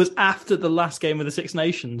 It was after the last game of the Six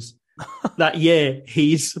Nations. That year,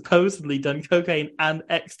 he's supposedly done cocaine and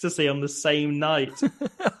ecstasy on the same night.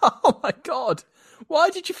 Oh my God. Why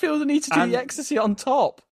did you feel the need to do the ecstasy on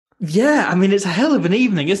top? Yeah, I mean, it's a hell of an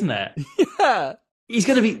evening, isn't it? Yeah. He's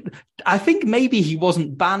going to be... I think maybe he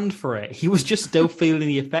wasn't banned for it. He was just still feeling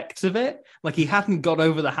the effects of it. Like he hadn't got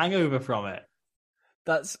over the hangover from it.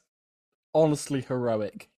 That's honestly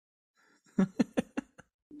heroic.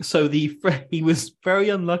 So he was very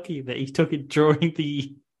unlucky that he took it during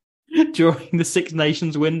the during the Six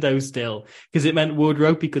Nations window still, because it meant World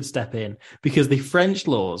Rugby could step in, because the French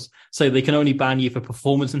laws say they can only ban you for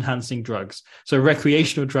performance-enhancing drugs. So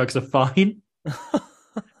recreational drugs are fine.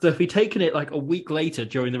 So if he'd taken it like a week later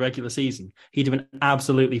during the regular season, he'd have been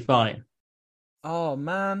absolutely fine. Oh,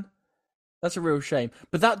 man. That's a real shame.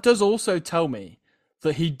 But that does also tell me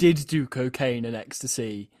that he did do cocaine and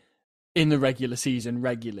ecstasy in the regular season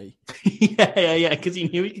regularly. Yeah, because he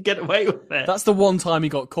knew he could get away with it. That's the one time he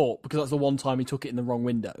got caught, because that's the one time he took it in the wrong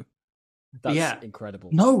window. That's incredible.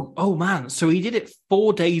 No, oh man, so he did it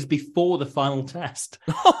 4 days before the final test.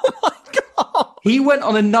 Oh my God! He went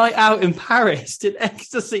on a night out in Paris, did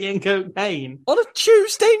ecstasy and cocaine. On a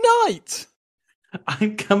Tuesday night!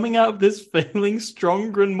 I'm coming out of this feeling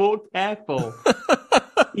stronger and more careful,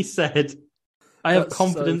 he said. I have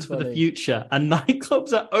confidence for the future, and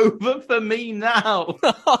nightclubs are over for me now.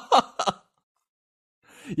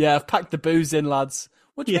 Yeah, I've packed the booze in, lads.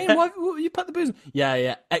 What do you mean? Why you packed the booze in?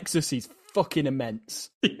 Yeah. Ecstasy's fucking immense.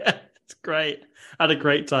 Yeah, it's great. I had a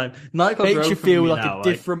great time. Nightclubs makes you feel like a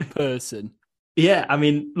different person. Yeah, I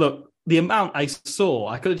mean, look, the amount I saw,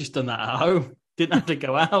 I could have just done that at home. Didn't have to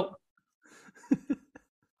go out.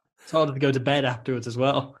 It's harder to go to bed afterwards as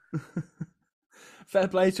well. Fair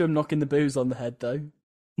play to him knocking the booze on the head, though.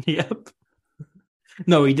 Yep.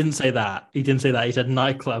 No, he didn't say that. He said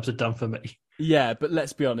nightclubs are done for me. Yeah, but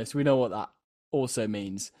let's be honest. We know what that also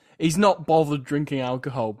means. He's not bothered drinking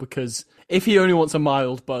alcohol because if he only wants a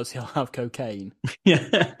mild buzz, he'll have cocaine.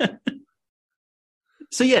 Yeah.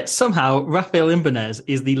 So yeah, somehow Rafael Ibanez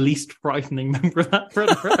is the least frightening member of that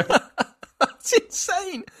front row. That's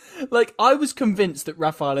insane. Like, I was convinced that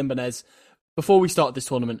Rafael Ibanez, before we started this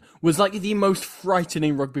tournament, was like the most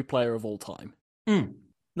frightening rugby player of all time.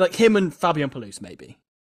 Like him and Fabien Palouse, maybe.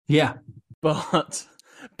 Yeah. But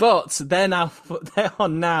they are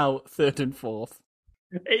now third and fourth.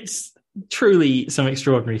 It's truly some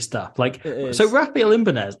extraordinary stuff. Like, so Rafael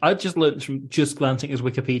Ibanez, I just learned from just glancing at his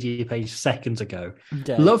Wikipedia page seconds ago,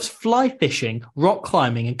 loves fly fishing, rock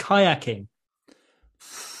climbing, and kayaking.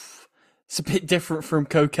 It's a bit different from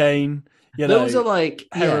cocaine. Those are like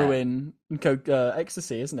heroin and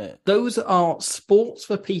ecstasy, isn't it? Those are sports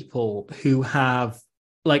for people who have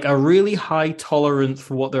like a really high tolerance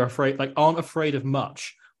for what they're afraid, like aren't afraid of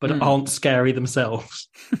much, but aren't scary themselves.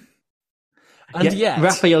 And yet,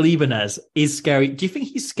 Rafael Ibanez is scary. Do you think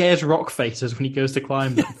he scares rock faces when he goes to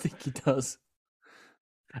climb them? I think he does.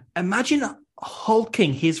 Imagine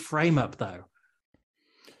hulking his frame up, though.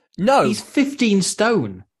 No. He's 15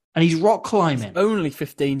 stone, and he's rock climbing. He's only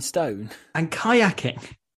 15 stone. And kayaking.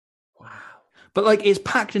 Wow. But, like, it's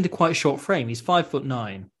packed into quite a short frame. He's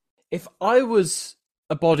 5'9". If I was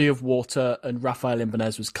a body of water and Rafael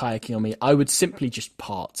Ibanez was kayaking on me, I would simply just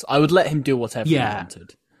part. I would let him do whatever he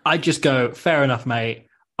wanted. I'd just go, fair enough, mate.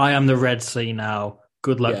 I am the Red Sea now.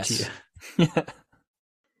 Good luck to you.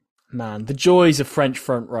 Man, the joys of French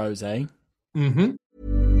front rows, eh? Mm-hmm.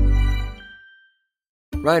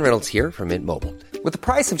 Ryan Reynolds here from Mint Mobile. With the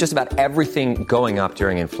price of just about everything going up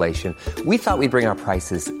during inflation, we thought we'd bring our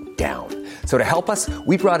prices down. So to help us,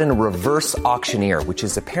 we brought in a reverse auctioneer, which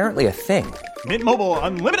is apparently a thing. Mint Mobile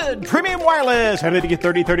Unlimited Premium Wireless. How to get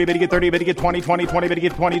 30, 30, bit to get 30, bit to get 20, 20, 20, bit to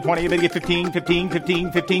get 20, 20, bit to get 15, 15,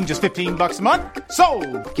 15, 15, just $15 a month?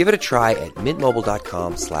 Sold! Give it a try at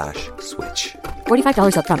mintmobile.com/switch.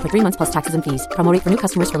 $45 up front for 3 months plus taxes and fees. Promo rate for new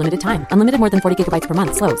customers for limited time. Unlimited more than 40 gigabytes per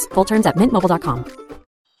month. Slows full terms at mintmobile.com.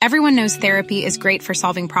 Everyone knows therapy is great for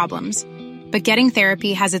solving problems. But getting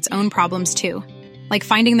therapy has its own problems too. Like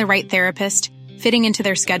finding the right therapist, fitting into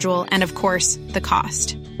their schedule, and of course, the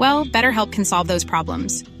cost. Well, BetterHelp can solve those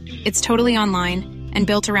problems. It's totally online and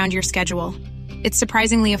built around your schedule. It's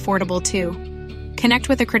surprisingly affordable too. Connect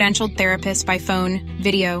with a credentialed therapist by phone,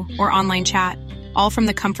 video, or online chat, all from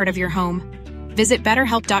the comfort of your home. Visit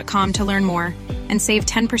BetterHelp.com to learn more and save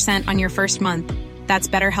 10% on your first month. That's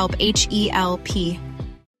BetterHelp, H-E-L-P.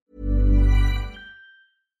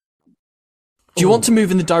 Do you want to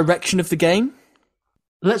move in the direction of the game?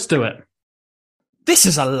 Let's do it. This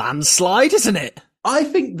is a landslide, isn't it? I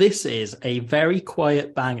think this is a very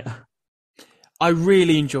quiet banger. I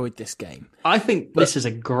really enjoyed this game. I think this is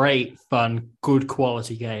a great, fun, good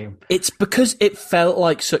quality game. It's because it felt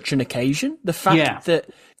like such an occasion. The fact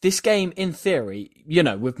that this game, in theory,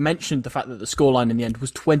 we've mentioned the fact that the scoreline in the end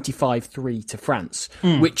was 25-3 to France,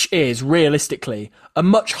 which is realistically a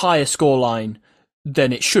much higher scoreline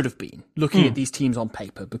than it should have been, looking at these teams on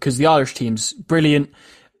paper, because the Irish team's brilliant,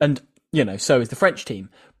 and, so is the French team.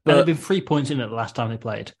 But there'd been 3 points in it the last time they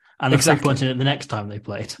played, and 3 points in it the next time they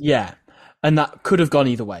played. Yeah, and that could have gone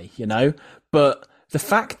either way, But the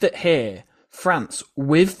fact that here, France,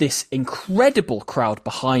 with this incredible crowd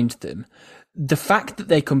behind them, the fact that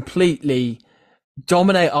they completely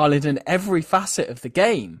dominate Ireland in every facet of the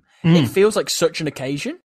game, it feels like such an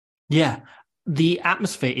occasion. Yeah, the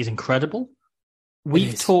atmosphere is incredible.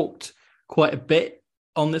 We've talked quite a bit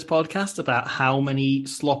on this podcast about how many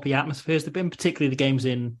sloppy atmospheres there have been, particularly the games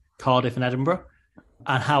in Cardiff and Edinburgh,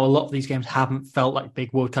 and how a lot of these games haven't felt like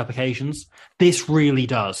big World Cup occasions. This really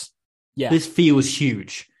does. Yeah. This feels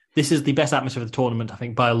huge. This is the best atmosphere of the tournament, I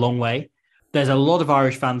think, by a long way. There's a lot of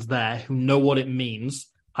Irish fans there who know what it means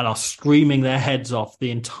and are screaming their heads off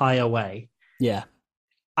the entire way. Yeah.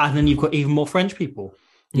 And then you've got even more French people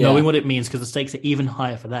knowing what it means because the stakes are even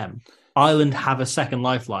higher for them. Ireland have a second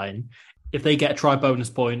lifeline. If they get a try bonus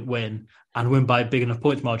point win and win by a big enough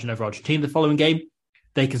points margin over Argentina the following game,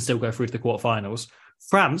 they can still go through to the quarterfinals.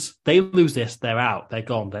 France, they lose this, they're out, they're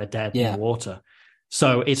gone, they're dead in the water.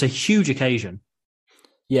 So it's a huge occasion.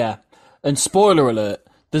 Yeah. And spoiler alert,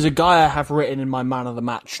 there's a guy I have written in my Man of the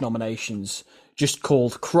Match nominations just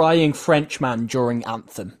called Crying Frenchman During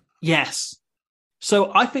Anthem. Yes.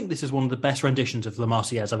 So I think this is one of the best renditions of La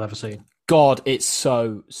Marseillaise I've ever seen. God, it's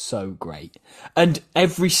so, so great. And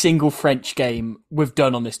every single French game we've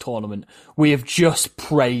done on this tournament, we have just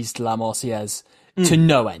praised La Marseillaise to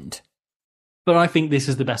no end. But I think this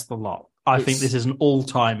is the best of the lot. I think this is an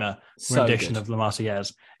all-timer rendition of La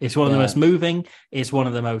Marseillaise. It's one of the most moving. It's one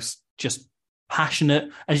of the most just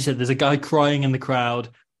passionate. As you said, there's a guy crying in the crowd,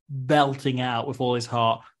 belting out with all his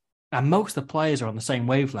heart. And most of the players are on the same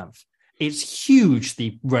wavelength. It's huge,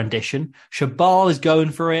 the rendition. Chabal is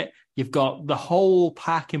going for it. You've got the whole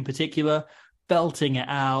pack in particular belting it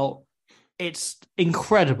out. It's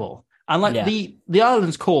incredible. And the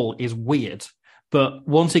Ireland's call is weird. But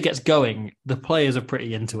once it gets going, the players are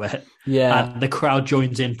pretty into it. Yeah. And the crowd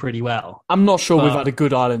joins in pretty well. I'm not sure we've had a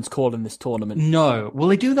good Ireland's call in this tournament. No. Will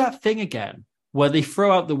they do that thing again where they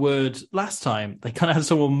throw out the word last time? They kind of had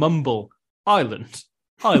someone mumble, Ireland,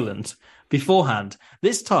 beforehand.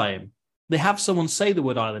 This time, they have someone say the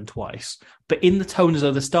word Ireland twice, but in the tone as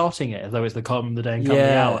though they're starting it, as though it's the come, the day, and come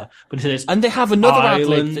the hour. But instead it's and they have another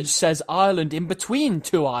Ireland, ad-lib that says Ireland in between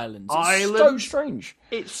two islands. It's Ireland. so strange.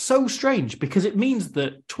 It's so strange because it means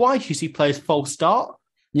that twice you see players false start.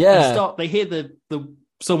 Yeah. They hear the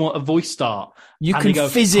somewhat a voice start. You can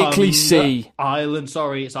physically see Ireland.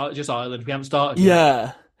 Sorry, it's just Ireland. We haven't started yet.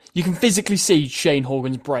 Yeah. You can physically see Shane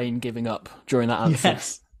Horgan's brain giving up during that answer.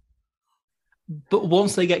 Yes. But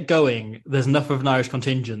once they get going, there's enough of an Irish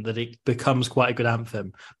contingent that it becomes quite a good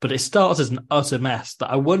anthem. But it starts as an utter mess that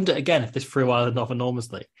I wonder, again, if this threw Ireland off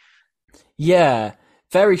enormously. Yeah,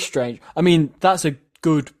 very strange. I mean, that's a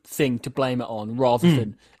good thing to blame it on rather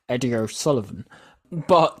than Eddie O'Sullivan.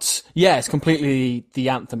 But, yeah, it's completely the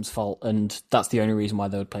anthem's fault, and that's the only reason why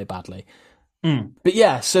they would play badly. But,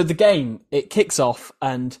 yeah, so the game, it kicks off,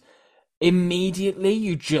 and immediately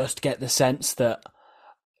you just get the sense that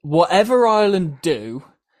whatever Ireland do,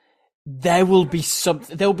 there will be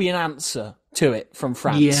an answer to it from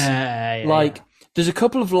France. Yeah. There's a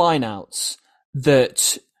couple of lineouts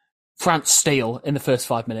that France steal in the first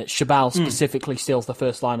 5 minutes. Chabal specifically steals the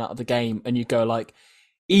first line out of the game, and you go like,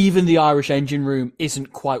 even the Irish engine room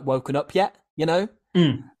isn't quite woken up yet, you know?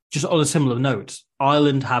 Just on a similar note,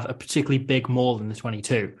 Ireland have a particularly big maul in the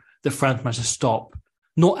 22 that France managed to stop.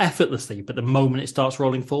 Not effortlessly, but the moment it starts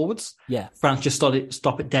rolling forwards, France just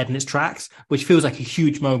stop it dead in its tracks, which feels like a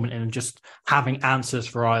huge moment in just having answers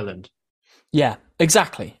for Ireland. Yeah,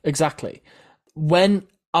 exactly. When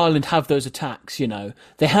Ireland have those attacks, you know,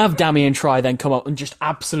 they have Damien Try then come up and just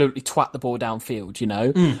absolutely twat the ball downfield, you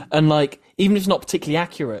know? And even if it's not particularly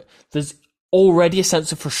accurate, there's already a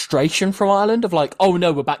sense of frustration from Ireland of like, oh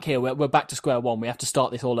no, we're back here, we're back to square one, we have to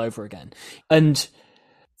start this all over again. And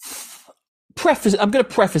I'm going to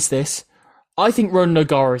preface this. I think Ronan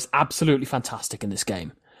O'Gara is absolutely fantastic in this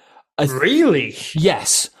game. Really?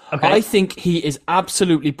 Yes. Okay. I think he is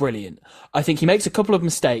absolutely brilliant. I think he makes a couple of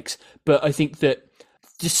mistakes, but I think that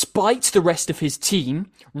despite the rest of his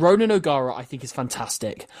team, Ronan O'Gara, I think, is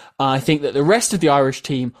fantastic. I think that the rest of the Irish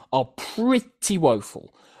team are pretty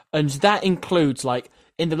woeful. And that includes,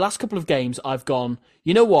 in the last couple of games, I've gone,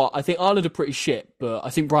 you know what, I think Ireland are pretty shit, but I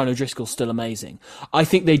think Brian O'Driscoll's still amazing. I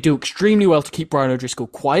think they do extremely well to keep Brian O'Driscoll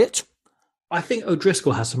quiet. I think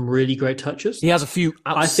O'Driscoll has some really great touches. He has a few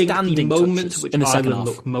outstanding I think the moments touches which in the second Ireland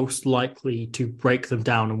half look most likely to break them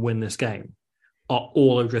down and win this game are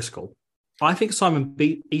all O'Driscoll. I think Simon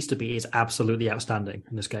Easterby is absolutely outstanding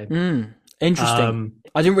in this game. Interesting.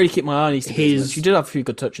 I didn't really keep my eye on Easterby. He did have a few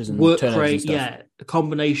good touches and work turnovers rate, and stuff. yeah, a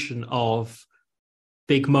combination of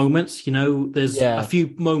big moments. There's a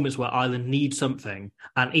few moments where Ireland needs something,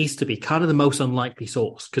 and Easterby, kind of the most unlikely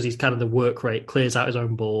source, because he's kind of the work rate, clears out his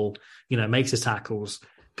own ball, makes his tackles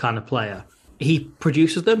kind of player. He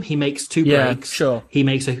produces them. He makes 2 breaks. Sure. He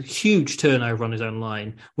makes a huge turnover on his own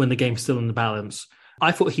line when the game's still in the balance.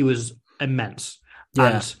 I thought he was immense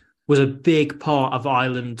and was a big part of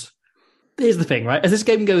Ireland. Here's the thing, right? As this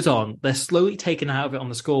game goes on, they're slowly taken out of it on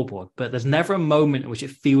the scoreboard, but there's never a moment in which it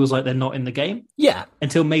feels like they're not in the game. Yeah.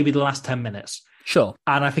 Until maybe the last 10 minutes. Sure.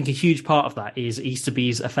 And I think a huge part of that is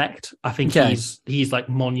Easterby's effect. I think he's like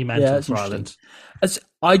monumental for Ireland.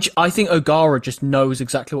 I think O'Gara just knows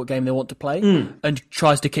exactly what game they want to play and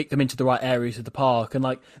tries to kick them into the right areas of the park.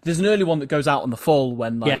 And there's an early one that goes out on the full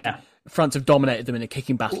when France have dominated them in a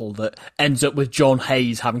kicking battle that ends up with John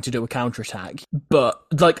Hayes having to do a counter-attack. But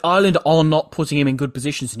Ireland are not putting him in good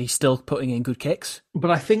positions and he's still putting in good kicks. But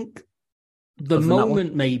I think the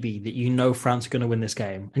moment maybe that France are going to win this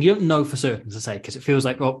game, and you don't know for certain, as I say, because it feels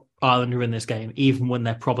like, Ireland are in this game, even when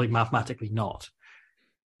they're probably mathematically not,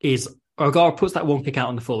 is O'Gara puts that one kick out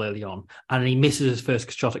on the full early on, and he misses his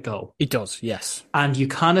first shot at goal. He does, yes. And you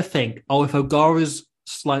kind of think, if O'Gara's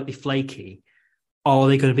slightly flaky, are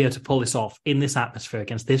they going to be able to pull this off in this atmosphere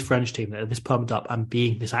against this French team that are this pumped up and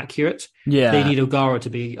being this accurate? Yeah. They need O'Gara to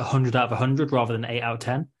be 100 out of 100 rather than 8 out of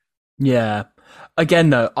 10. Yeah.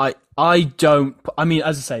 Again, though, I don't. I mean,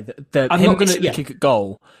 as I say, I'm not going to kick at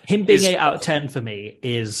goal. Him being 8 out of 10 for me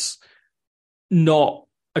is not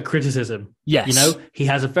a criticism. Yes. He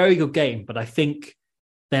has a very good game, but I think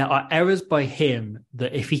there are errors by him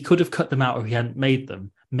that if he could have cut them out or he hadn't made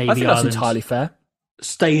them, maybe I think that's entirely fair.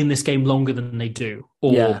 Stay in this game longer than they do,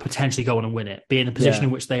 or potentially go on and win it, be in a position in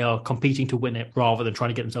which they are competing to win it rather than trying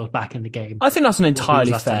to get themselves back in the game. I think that's an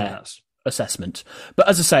entirely fair assessment. But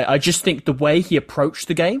as I say, I just think the way he approached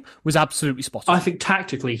the game was absolutely spot on. I think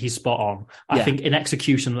tactically he's spot on. I think in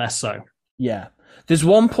execution less so. Yeah. There's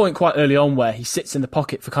one point quite early on where he sits in the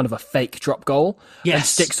pocket for kind of a fake drop goal. Yes. And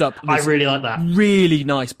sticks up. I really like that. Really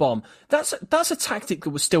nice bomb. That's a tactic that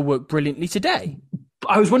would still work brilliantly today.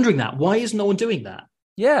 I was wondering that. Why is no one doing that?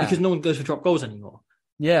 Yeah. Because no one goes for drop goals anymore.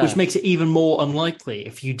 Yeah. Which makes it even more unlikely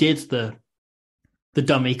if you did the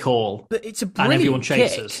dummy call. But it's a and brilliant everyone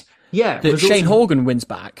chases. Kick yeah. That Shane Horgan wins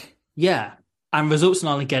back. Yeah. And results in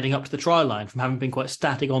Ireland getting up to the try line from having been quite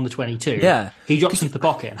static on the 22. Yeah. He drops into the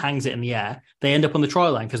pocket and hangs it in the air. They end up on the try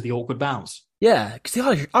line because of the awkward bounce. Yeah, because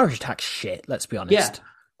the Irish attack's shit, let's be honest. Yeah.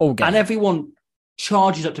 All game. And everyone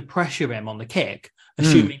charges up to pressure him on the kick,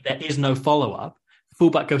 assuming there is no follow-up.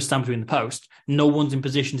 Fullback goes stand between the post. No one's in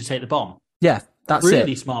position to take the bomb. Yeah, that's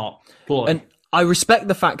really it. Smart ploy. And I respect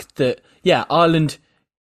the fact that, Ireland,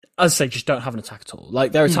 as I say, just don't have an attack at all.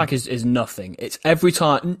 Their attack is nothing. It's every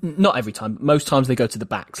time, not every time, but most times they go to the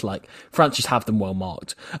backs. France just have them well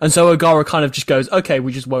marked. And so O'Gara kind of just goes, okay,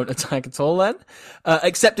 we just won't attack at all then.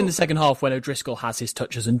 Except in the second half when O'Driscoll has his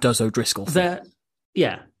touches and does O'Driscoll. Their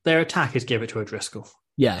attack is give it to O'Driscoll.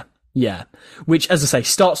 Yeah. Yeah, which, as I say,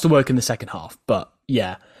 starts to work in the second half. But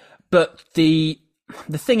the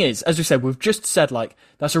thing is, as we said, we've just said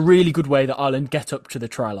that's a really good way that Ireland get up to the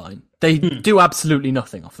try line. They do absolutely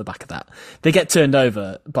nothing off the back of that. They get turned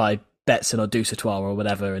over by Betson or Dusatoir or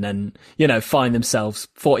whatever, and then find themselves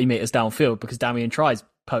 40 metres downfield because Damien Tries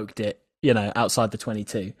poked it, outside the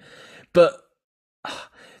 22. But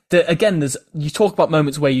again, you talk about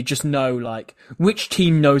moments where you just know, which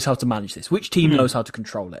team knows how to manage this? Which team knows how to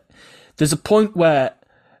control it? There's a point where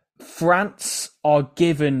France are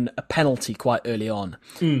given a penalty quite early on,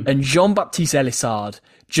 and Jean-Baptiste Elissard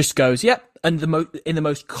just goes, yep, and in the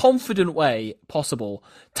most confident way possible,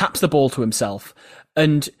 taps the ball to himself.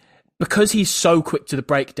 And because he's so quick to the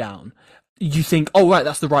breakdown, you think, oh, right,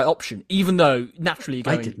 that's the right option, even though naturally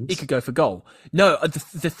he could go for goal. No,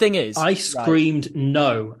 the thing is... I screamed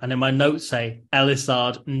no, and in my notes say,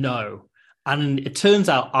 Elissard, no. And it turns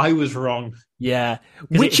out I was wrong. Yeah.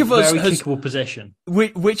 Which of us has... has... kickable position.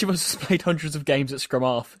 Which of us has played hundreds of games at scrum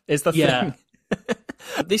half is the thing.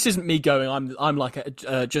 This isn't me going, I'm like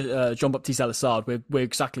Jean-Baptiste Elissard, we're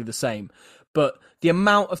exactly the same. But the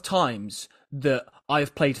amount of times that I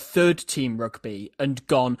have played third team rugby and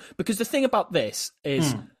gone, because the thing about this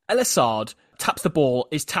is Elissard taps the ball,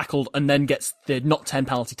 is tackled, and then gets the not 10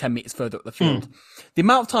 penalty 10 metres further up the field. The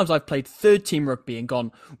amount of times I've played third team rugby and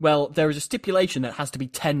gone, well, there is a stipulation that it has to be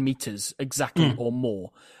 10 metres exactly or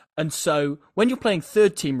more. And so when you're playing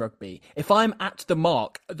third team rugby, if I'm at the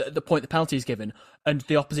mark at the point the penalty is given and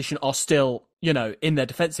the opposition are still, in their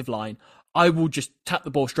defensive line, I will just tap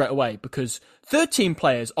the ball straight away because 13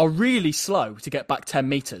 players are really slow to get back 10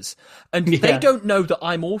 metres. And they don't know that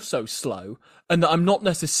I'm also slow and that I'm not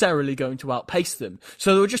necessarily going to outpace them.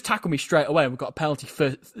 So they'll just tackle me straight away and we've got a penalty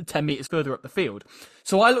for 10 metres further up the field.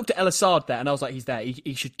 So I looked at El Assad there and I was like, he's there.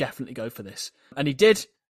 He should definitely go for this. And he did.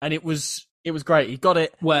 And it was great. He got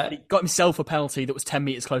it. He got himself a penalty that was 10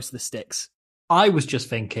 metres close to the sticks. I was just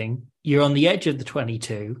thinking, you're on the edge of the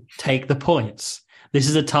 22, take the points. This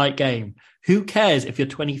is a tight game. Who cares if you're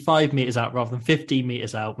 25 metres out rather than 15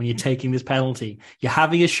 metres out when you're taking this penalty? You're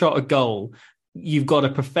having a shot at goal. You've got a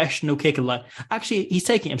professional kicker. Actually, he's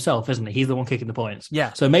taking it himself, isn't he? He's the one kicking the points.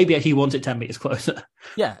 Yeah. So maybe he wants it 10 metres closer.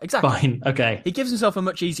 Yeah, exactly. Fine. Okay. He gives himself a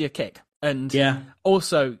much easier kick. And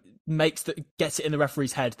also gets it in the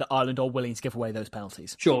referee's head that Ireland are willing to give away those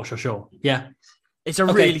penalties. Sure. Yeah. It's a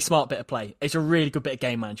really smart bit of play. It's a really good bit of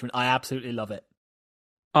game management. I absolutely love it.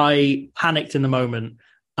 I panicked in the moment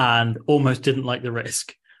and almost didn't like the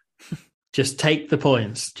risk. Just take the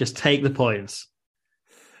points.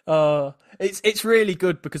 It's really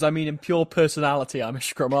good because, I mean, in pure personality, I'm a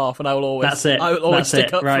scrum half and I will always stick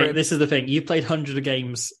up for him. This is the thing. You played hundreds of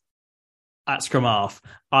games at scrum half.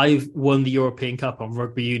 I've won the European Cup on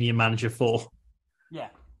Rugby Union Manager 4. Yeah.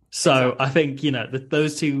 So exactly. I think,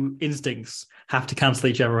 those two instincts have to cancel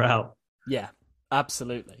each other out. Yeah,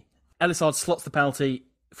 absolutely. El Assad slots the penalty.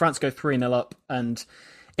 France go 3-0 up, and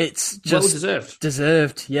it's just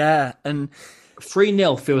deserved, yeah. And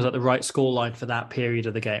 3-0 feels like the right scoreline for that period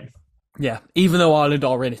of the game. Yeah, even though Ireland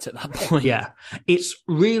are in it at that point. Yeah, it's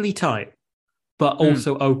really tight, but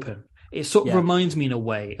also open. It sort of reminds me in a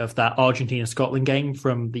way of that Argentina-Scotland game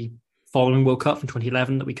from the following World Cup from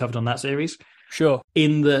 2011 that we covered on that series. Sure.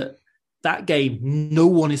 In that game, no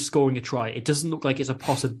one is scoring a try. It doesn't look like it's a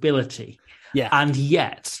possibility. Yeah. And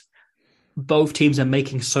yet, both teams are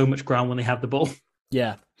making so much ground when they have the ball.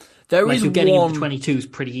 Yeah. You're getting into 22s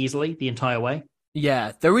pretty easily the entire way.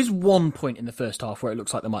 Yeah. There is one point in the first half where it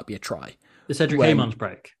looks like there might be a try. The Cedric Haymans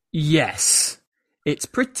break. Yes. It's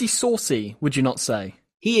pretty saucy, would you not say?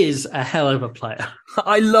 He is a hell of a player.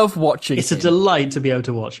 I love watching him. It's a delight to be able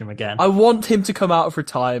to watch him again. I want him to come out of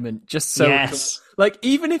retirement just so... Yes.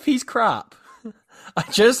 Even if he's crap, I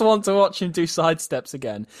just want to watch him do sidesteps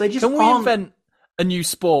again. Can we invent a new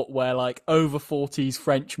sport where, over 40s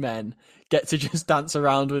French men get to just dance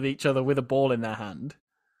around with each other with a ball in their hand?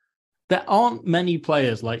 There aren't many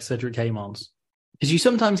players like Cedric Haymans. Because you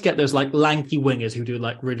sometimes get those, lanky wingers who do,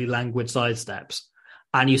 really languid sidesteps.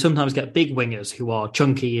 And you sometimes get big wingers who are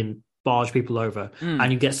chunky and barge people over.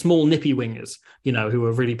 And you get small, nippy wingers, who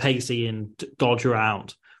are really pacey and dodge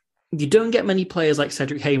around. You don't get many players like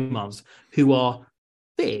Cedric Haymans who are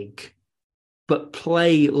big, but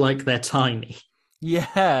play like they're tiny.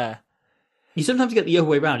 Yeah. You sometimes get the other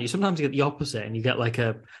way around. You sometimes get the opposite, and you get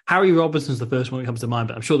Harry Robinson's the first one that comes to mind,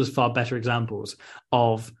 but I'm sure there's far better examples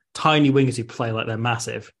of tiny wingers who play like they're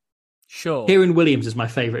massive. Sure. Kieran Williams is my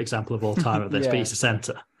favourite example of all time of this, but he's a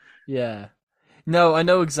centre. Yeah. No, I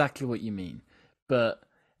know exactly what you mean, but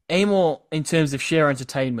Amor, in terms of sheer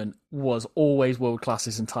entertainment, was always world-class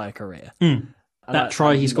his entire career. That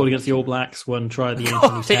try he scored against the All Blacks, one try at the end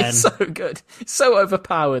of 2010. It's so good. So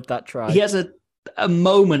overpowered, that try. He has a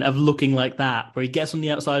moment of looking like that, where he gets on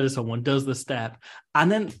the outside of someone, does the step,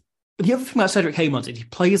 and then the other thing about Cedric Haymans is he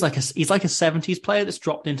plays he's like a 70s player that's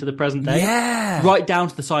dropped into the present day. Yeah. Right down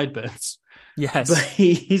to the sideburns. Yes. But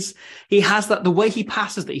he has that, the way he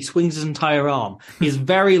passes that he swings his entire arm is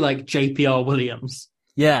very like JPR Williams.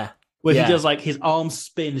 Yeah. Where he does his arms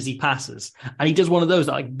spin as he passes. And he does one of those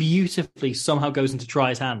that beautifully somehow goes into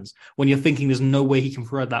Try's hands when you're thinking there's no way he can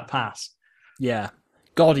thread that pass. Yeah.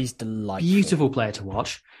 God, he's delightful. Beautiful player to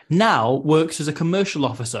watch. Now works as a commercial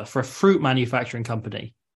officer for a fruit manufacturing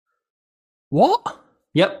company. What?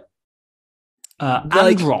 Yep.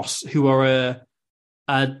 Andros, who are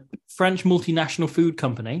a French multinational food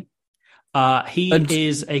company. He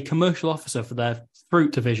is a commercial officer for their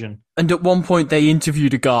fruit division. And at one point they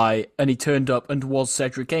interviewed a guy and he turned up and was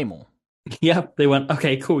Cedric Amor. Yeah, they went,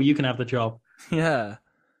 okay, cool, you can have the job. Yeah.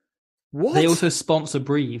 What? They also sponsor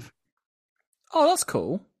Brive. Oh, that's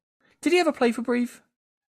cool. Did he ever play for Brive?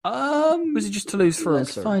 Was it just Toulouse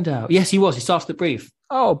France? Let's find out. Yes, he was. He started at Brive.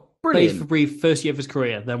 Oh, brilliant. Played for Brive first year of his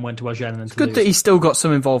career, then went to Agen and It's Toulouse. good that he's still got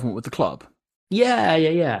some involvement with the club.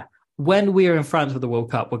 Yeah. When we're in France for the World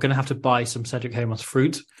Cup, we're going to have to buy some Cedric Haymans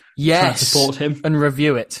fruit. Yes. To support him. And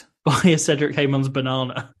review it. Buy a Cedric Haymans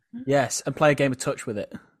banana. Yes, and play a game of touch with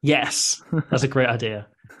it. Yes, that's a great idea.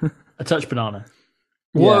 A touch banana.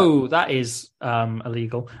 Whoa, that is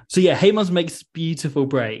illegal. So yeah, Haymans makes beautiful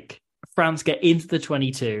break. France get into the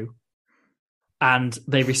 22 and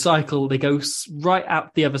they recycle. They go right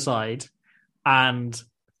out the other side And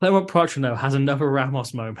Clement Prochnow has another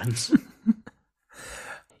Ramos moment.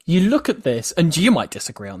 You look at this, and you might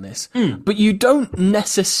disagree on this, but you don't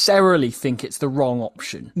necessarily think it's the wrong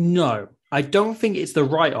option. No, I don't think it's the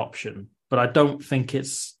right option, but I don't think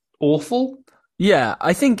it's awful. Yeah,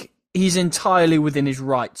 I think he's entirely within his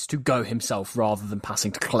rights to go himself rather than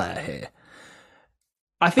passing to Claire here.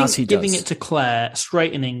 I think giving it to Claire,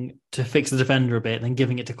 straightening to fix the defender a bit, and then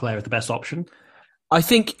giving it to Claire is the best option. I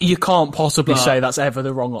think you can't possibly say that's ever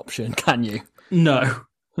the wrong option, can you? No.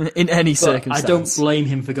 In any circumstance. I don't blame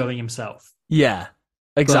him for going himself. Yeah,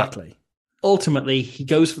 exactly. But ultimately, he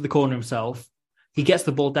goes for the corner himself. He gets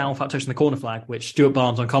the ball down without touching the corner flag, which Stuart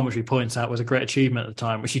Barnes on commentary points out was a great achievement at the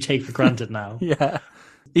time, which you take for granted now. Yeah.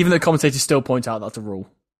 Even though commentators still point out that's a rule.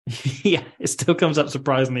 Yeah, it still comes up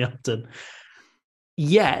surprisingly often.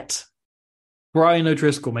 Yet, Brian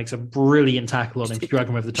O'Driscoll makes a brilliant tackle on him to drag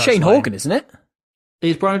him over the touchline. Shane Horgan, isn't it?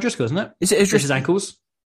 It's Brian O'Driscoll, isn't it? Is it O'Driscoll? His ankles.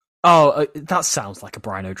 Oh, that sounds like a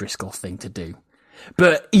Brian O'Driscoll thing to do.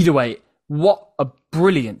 But either way, what a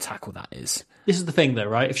brilliant tackle that is. This is the thing, though,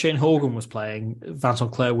 right? If Shane Horgan was playing,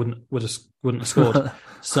 Vincent Clair wouldn't have scored.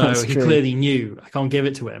 So he clearly knew, I can't give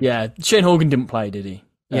it to him. Yeah, Shane Horgan didn't play, did he?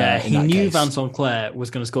 Yeah, he knew Vincent Clair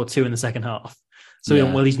was going to score 2 in the second half. So,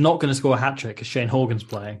 he's not going to score a hat-trick because Shane Horgan's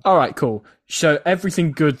playing. All right, cool. So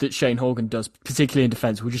everything good that Shane Horgan does, particularly in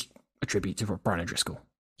defence, we'll just attribute to Brian O'Driscoll.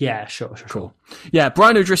 Yeah, sure. Cool. Yeah,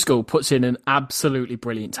 Brian O'Driscoll puts in an absolutely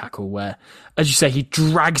brilliant tackle where, as you say, he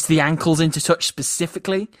drags the ankles into touch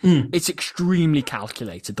specifically. It's extremely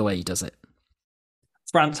calculated the way he does it.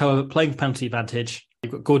 France, however, playing penalty advantage.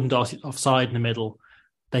 You've got Gordon Darcy offside in the middle.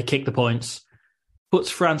 They kick the points. Puts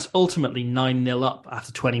France ultimately 9-0 up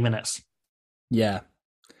after 20 minutes. Yeah.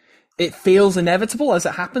 It feels inevitable as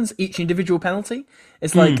it happens, each individual penalty.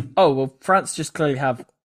 It's like, oh, well, France just clearly have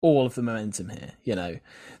all of the momentum here, you know.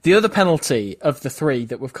 The other penalty of the 3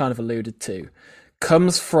 that we've kind of alluded to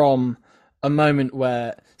comes from a moment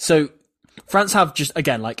where... So France have just,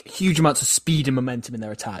 again, like huge amounts of speed and momentum in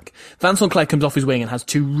their attack. Vincent Clair comes off his wing and has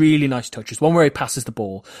 2 really nice touches. One where he passes the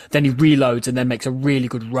ball, then he reloads and then makes a really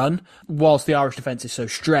good run. Whilst the Irish defence is so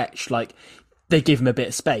stretched, like, they give him a bit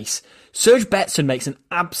of space. Serge Betson makes an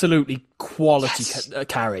absolutely quality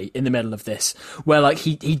carry in the middle of this, where like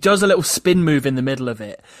he does a little spin move in the middle of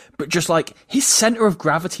it, but just like his centre of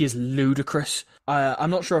gravity is ludicrous. I'm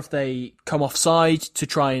not sure if they come offside to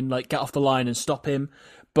try and like get off the line and stop him,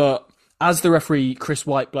 but as the referee Chris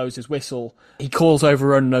White blows his whistle, he calls over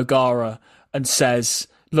Ronan O'Gara and says,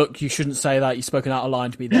 "Look, you shouldn't say that. You've spoken out of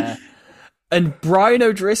line to be there." And Brian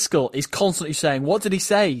O'Driscoll is constantly saying, "What did he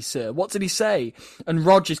say, sir? What did he say?" And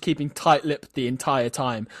Roger's keeping tight-lipped the entire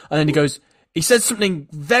time. And then he goes, "He said something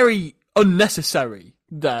very unnecessary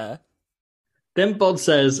there." Then Bod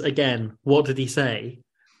says again, "What did he say?"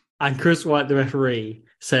 And Chris White, the referee,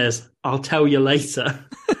 says, "I'll tell you later."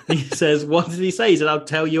 He says, "What did he say?" He said, "I'll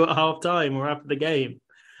tell you at half-time or after the game."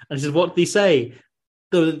 And he says, "What did he say?"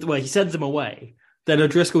 Well, he sends him away. Then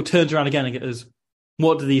O'Driscoll turns around again and goes,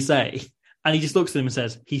 "What did he say?" And he just looks at him and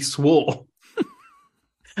says, "He swore."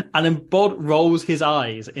 And then Bod rolls his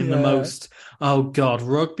eyes in the most, oh God,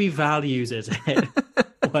 rugby values it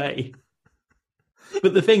way.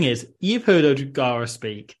 But the thing is, you've heard O'Gara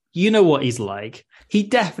speak. You know what he's like. He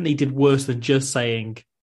definitely did worse than just saying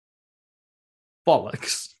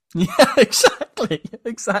bollocks. Yeah,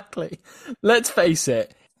 exactly. Let's face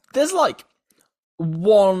it. There's like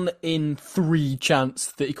 1 in 3 chance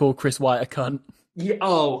that he called Chris White a cunt. Yeah,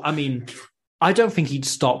 I mean, I don't think he'd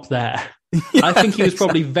stop there. Yeah, I think he was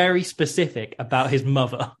probably very specific about his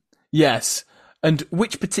mother. Yes. And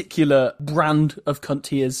which particular brand of cunt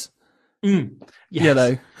he is. Yes. You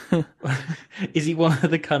know. Is he one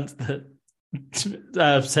of the cunts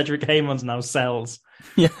that Cedric Haymans now sells?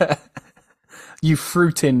 Yeah. You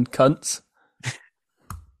fruiting cunts.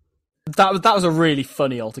 That was a really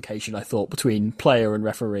funny altercation, I thought, between player and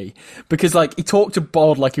referee. Because, like, he talked to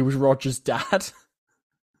Bod like he was Roger's dad.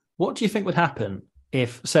 What do you think would happen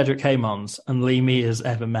if Cedric Haymans and Lee Mears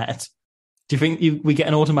ever met? Do you think we get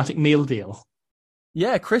an automatic meal deal?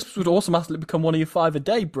 Yeah, crisps would automatically become one of your 5 a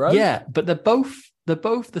day, bro. Yeah, but they're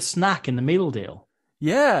both the snack in the meal deal.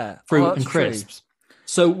 Yeah. Fruit and crisps. True.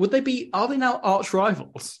 So are they now arch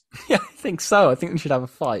rivals? Yeah, I think so. I think we should have a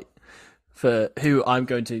fight for who I'm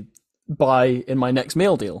going to buy in my next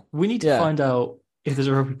meal deal. We need to find out if there's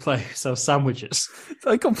a rugby player who sells sandwiches.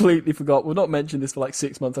 I completely forgot. We've not mentioned this for like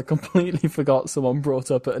 6 months. I completely forgot someone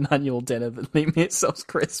brought up at an annual dinner that Lee Mears sells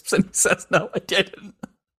crisps, and he says, "No, I didn't."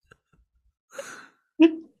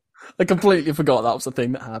 I completely forgot that was the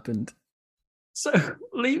thing that happened. So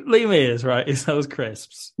Lee Mears, right? He sells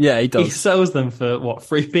crisps. Yeah, he does. He sells them for what?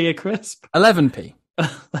 3p a crisp? 11p.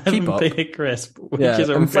 11p a crisp, which Yeah, is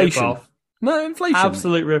a inflation. rip-off. No, inflation.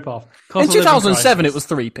 Absolute rip-off. In Cost of living 2007, it crisis.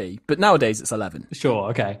 was 3p, but nowadays it's 11. Sure,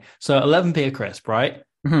 okay. So 11p a crisp, right?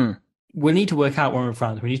 Mm-hmm. We need to work out when we're in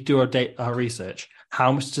France. We need to do our research.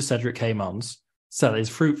 How much does Cedric Caymans sell his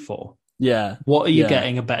fruit for? Yeah. What are you Yeah.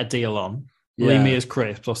 getting a better deal on? Yeah. Lee Mears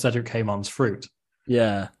crisps or Cedric Caymans fruit?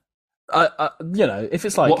 Yeah. If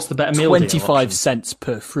it's like What's the better meal deal 25 option? cents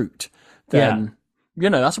per fruit, then,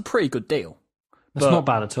 that's a pretty good deal. That's But not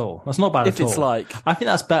bad at all. That's not bad if at all. it's like, I think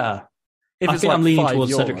that's better. if I it's think like I'm leaning €5,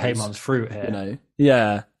 towards Cedric Caymans fruit here.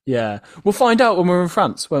 Yeah. We'll find out when we're in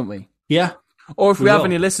France, won't we? Yeah. Or if we We have will.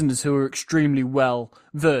 any listeners who are extremely well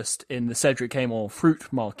versed in the Cedric Caymans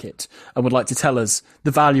fruit market and would like to tell us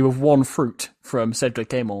the value of one fruit from Cedric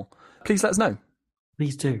Caymans, please let us know.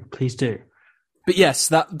 Please do. Please do. But yes,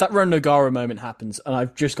 that Ron Nogara moment happens, and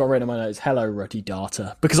I've just got written in my notes, hello, Ruddy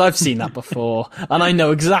Data, because I've seen that before, and I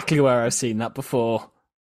know exactly where I've seen that before.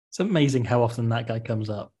 It's amazing how often that guy comes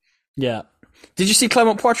up. Yeah. Did you see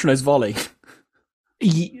Clement Poitrenaud's volley?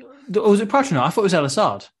 Was it Poitrenaud? I thought it was El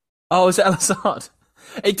Assad. Oh, is it El Assad?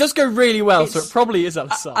 It does go really well, so It's it probably is El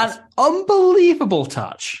Assad. An unbelievable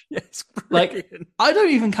touch. It's Like, brilliant. I don't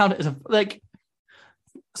even count it as a like.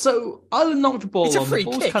 So Ireland knocked the ball It's a on. free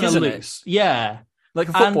The ball's kick, kind of isn't it? loose. Yeah. Like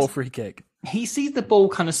a football and- free kick. He sees the ball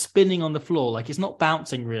kind of spinning on the floor, like it's not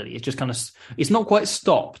bouncing really. It's just kind of, it's not quite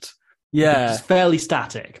stopped. Yeah. It's fairly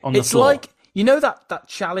static on the It's floor. like, you know that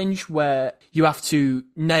challenge where you have to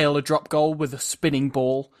nail a drop goal with a spinning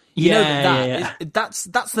ball? You know Yeah. that's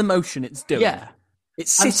the motion it's doing. Yeah.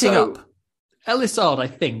 It's And sitting so, up. El Assad, I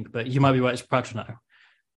think, but you might be right, it's Poitrenaud.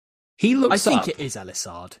 He I looks think up, it is El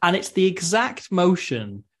Assad. and it's the exact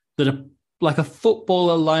motion that a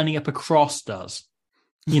footballer lining up a cross does.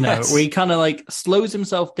 You know, Yes. where he kind of like slows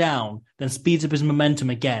himself down, then speeds up his momentum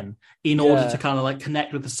again in order Yeah. to kind of like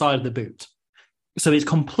connect with the side of the boot. So it's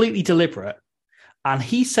completely deliberate. And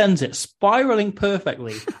he sends it spiraling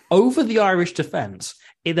perfectly over the Irish defence.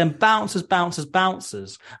 It then bounces,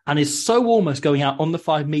 and is so almost going out on the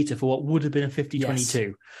 5 metre for what would have been a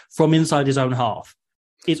 50-22 from inside his own half.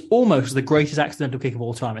 It's almost the greatest accidental kick of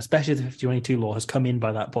all time, especially if the 50-22 law has come in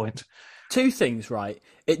by that point. Two things, right?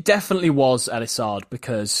 It definitely was El Assad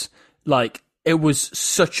because, like, it was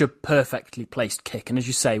such a perfectly placed kick. And as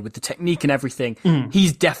you say, with the technique and everything,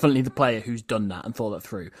 he's definitely the player who's done that and thought that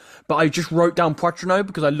through. But I just wrote down Poitrenaud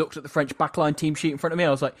because I looked at the French backline team sheet in front of me.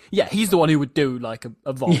 I was like, yeah, he's the one who would do, like,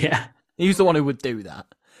 a volley. Yeah. He's the one who would do that.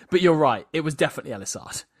 But you're right. It was definitely El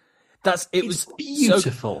Assad. It was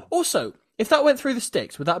beautiful. So... Also, if that went through the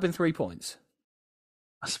sticks, would that have been 3 points?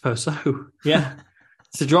 I suppose so. Yeah.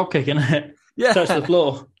 It's a drop kick, isn't it? Yeah. Touch the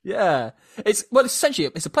floor. Yeah. Essentially,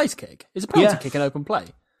 it's a place kick. It's a penalty kick in open play.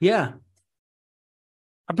 Yeah.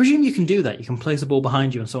 I presume you can do that. You can place the ball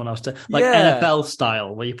behind you and someone else to, like Yeah. NFL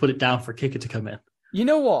style, where you put it down for a kicker to come in. You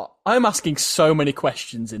know what? I'm asking so many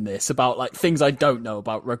questions in this about like things I don't know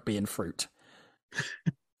about rugby and fruit.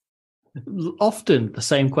 Often the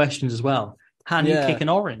same questions as well. Can you Yeah. kick an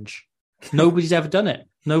orange? Nobody's ever done it.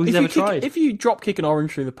 Nobody's ever tried. If you drop kick an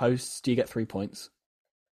orange through the posts, do you get 3 points?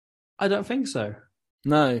 I don't think so.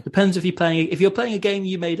 No. Depends if you're playing a game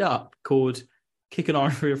you made up called kick an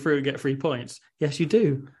orange through and get 3 points. Yes, you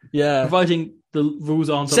do. Yeah. Providing the rules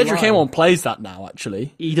aren't Cedric online. Caymans plays that now,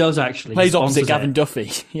 actually. He does actually. Plays He opposite sponsors Gavin it.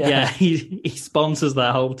 Duffy. Yeah, he sponsors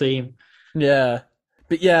that whole team. Yeah.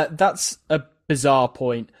 But yeah, that's a bizarre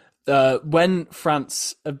point. When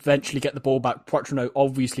France eventually get the ball back, Poitrenaud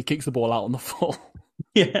obviously kicks the ball out on the floor.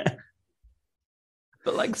 Yeah.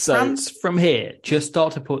 But like So- France from here just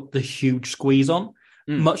start to put the huge squeeze on,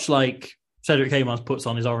 much like Cedric Caymans puts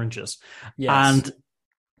on his oranges. Yes. And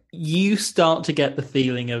you start to get the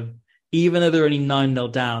feeling of, even though they're only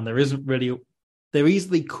 9-0 down, there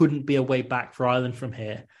easily couldn't be a way back for Ireland from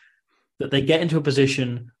here. That they get into a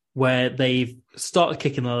position where they've started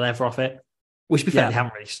kicking the leather off it, which, to be fair, they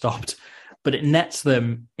haven't really stopped. But it nets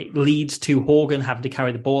them. It leads to Horgan having to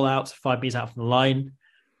carry the ball out 5 meters out from the line.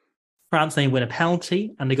 France then win a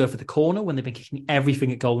penalty and they go for the corner when they've been kicking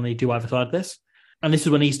everything at goal and they do either side of this. And this is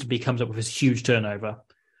when Easterby comes up with his huge turnover,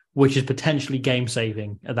 which is potentially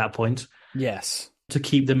game-saving at that point Yes. to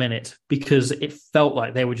keep them in it, because it felt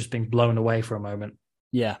like they were just being blown away for a moment.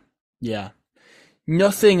 Yeah. Yeah.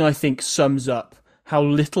 Nothing, I think, sums up how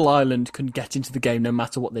little Ireland can get into the game no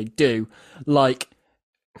matter what they do. Like,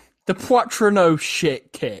 the Poitrenaud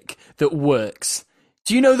shit kick that works.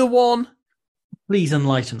 Do you know the one? Please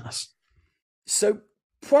enlighten us. So,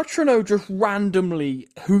 Poitrenaud just randomly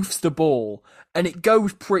hoofs the ball, and it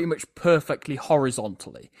goes pretty much perfectly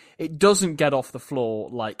horizontally. It doesn't get off the floor,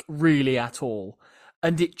 like, really at all.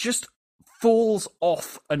 And it just falls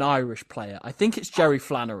off an Irish player. I think it's Jerry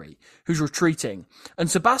Flannery, who's retreating. And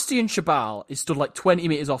Sebastian Chabal is stood like 20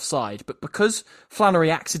 metres offside, but because Flannery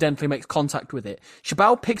accidentally makes contact with it,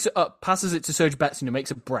 Chabal picks it up, passes it to Serge Betsen, who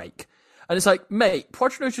makes a break. And it's like, mate,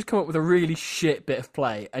 Poitrenaud's just come up with a really shit bit of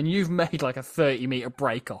play, and you've made like a 30-metre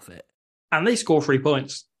break off it. And they score 3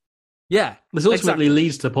 points. Yeah. This ultimately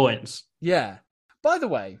leads to points. Yeah. By the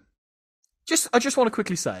way, I just want to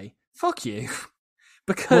quickly say, fuck you.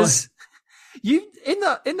 Because you in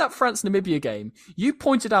that France-Namibia game, you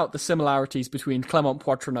pointed out the similarities between Clement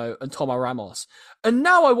Poitrenaud and Thomas Ramos. And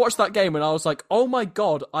now I watched that game and I was like, oh my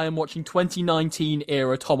God, I am watching 2019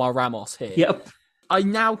 era Thomas Ramos here. Yep. I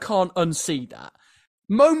now can't unsee that.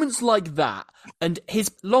 Moments like that, and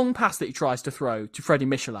his long pass that he tries to throw to Freddie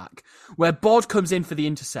Michalak, where Bod comes in for the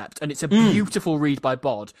intercept, and it's a beautiful read by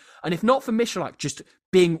Bod. And if not for Michalak just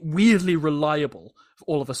being weirdly reliable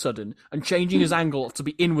all of a sudden, and changing his angle to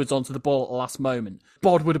be inwards onto the ball at the last moment,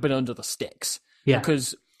 Bod would have been under the sticks. Yeah.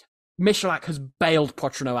 Because Michalak has bailed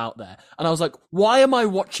Poitrenaud out there. And I was like, why am I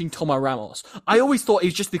watching Thomas Ramos? I always thought he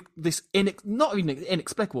was just not even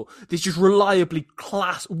inexplicable, this just reliably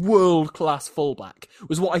world-class fullback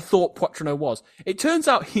was what I thought Poitrenaud was. It turns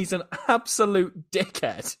out he's an absolute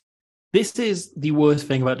dickhead. This is the worst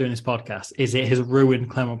thing about doing this podcast, is it has ruined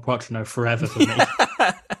Clement Poitrenaud forever for me.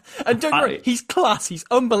 And don't worry, he's class, he's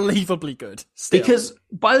unbelievably good. Still. Because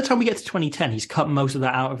by the time we get to 2010, he's cut most of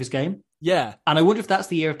that out of his game. Yeah. And I wonder if that's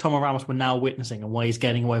the year of Thomas Ramos we're now witnessing and why he's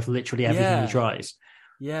getting away with literally everything he tries.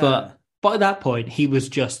 Yeah. But by that point, he was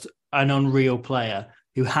just an unreal player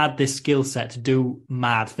who had this skill set to do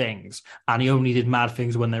mad things. And he only did mad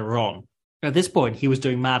things when they were on. At this point, he was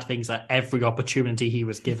doing mad things at every opportunity he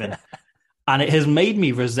was given. And it has made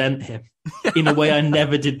me resent him in a way I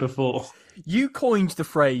never did before. You coined the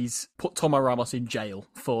phrase, put Thomas Ramos in jail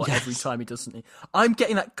for every time he does something. I'm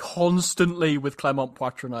getting that constantly with Clement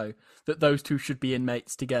Poitrenaud, that those two should be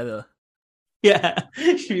inmates together. Yeah.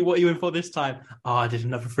 What are you in for this time? Oh, I did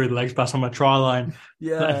another through the legs pass on my try line.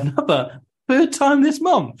 Yeah. Another third time this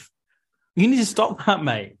month. You need to stop that,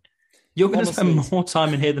 mate. You're going to spend more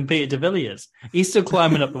time in here than Peter de Villiers. He's still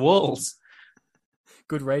climbing up the walls.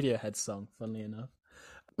 Good Radiohead song, funnily enough.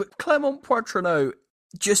 But Clement Poitrenaud,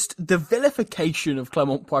 just the vilification of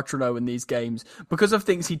Clement Poitrenaud in these games because of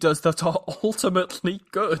things he does that are ultimately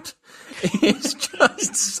good. It's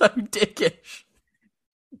just so dickish.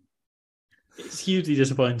 It's hugely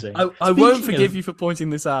disappointing. I won't forgive you for pointing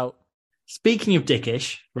this out. Speaking of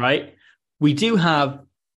dickish, right? We do have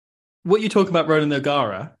what you talk about Ronan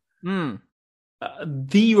O'Gara.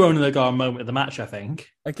 The Ronan O'Gara moment of the match, I think.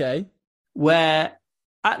 Okay. Where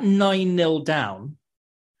at 9-0 down,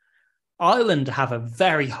 Ireland have a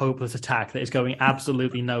very hopeless attack that is going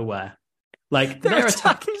absolutely nowhere. Like their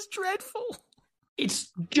attack is dreadful.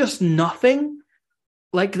 It's just nothing.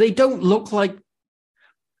 Like they look like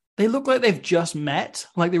they've just met.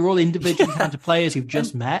 Like they're all individual kind of players who've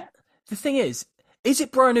just met. The thing is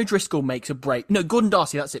it Brian O'Driscoll makes a break? No, Gordon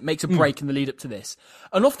Darcy, that's it, makes a break in the lead up to this.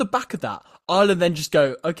 And off the back of that, Ireland then just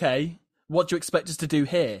go, okay, what do you expect us to do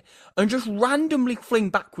here? And just randomly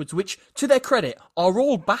fling backwards, which, to their credit, are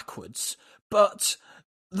all backwards, but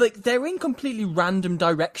like they're in completely random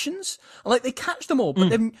directions. Like they catch them all,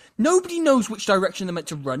 but then nobody knows which direction they're meant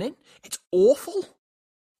to run in. It's awful.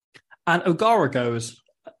 And O'Gara goes,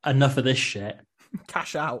 enough of this shit.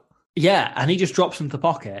 Cash out. Yeah, and he just drops into the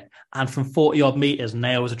pocket and from 40-odd metres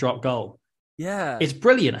nails a drop goal. Yeah. It's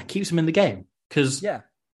brilliant. It keeps him in the game because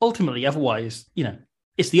ultimately, otherwise,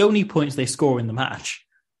 it's the only points they score in the match.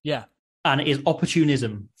 Yeah. And it is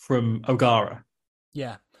opportunism from O'Gara.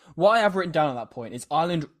 Yeah. What I have written down at that point is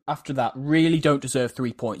Ireland, after that, really don't deserve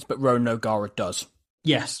 3 points, but Ronan O'Gara does.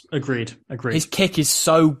 Yes, agreed. His kick is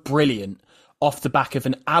so brilliant off the back of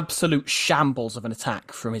an absolute shambles of an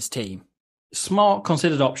attack from his team. Smart,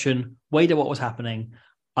 considered option, weighed at what was happening.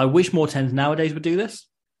 I wish more 10s nowadays would do this,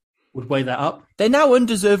 would weigh that up. They're now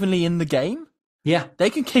undeservingly in the game. Yeah. They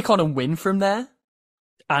can kick on and win from there.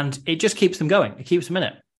 And it just keeps them going. It keeps them in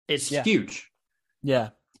it. It's huge. Yeah.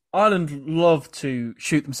 Ireland love to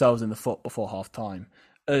shoot themselves in the foot before half-time.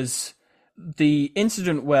 As the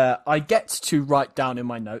incident where I get to write down in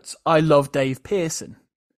my notes, I love Dave Pearson.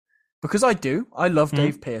 Because I do. I love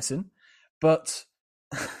Dave Pearson. But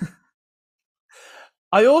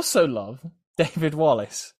I also love David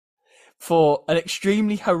Wallace for an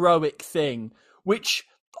extremely heroic thing, which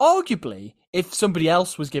arguably, if somebody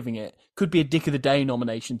else was giving it, could be a Dick of the Day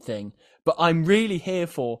nomination thing. But I'm really here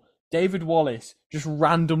for David Wallace just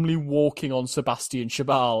randomly walking on Sebastian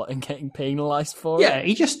Chabal and getting penalised for it. Yeah,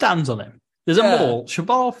 he just stands on him. There's a maul,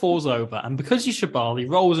 Chabal falls over, and because he's Chabal, he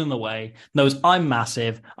rolls in the way, knows I'm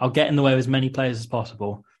massive, I'll get in the way of as many players as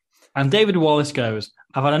possible. And David Wallace goes,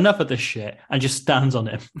 I've had enough of this shit, and just stands on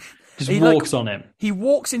him. Just walks on him. He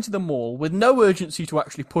walks into the maul with no urgency to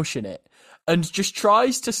actually push in it, and just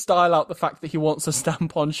tries to style out the fact that he wants to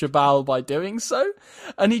stamp on Chabal by doing so.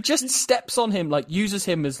 And he just steps on him, like uses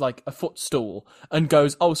him as like a footstool, and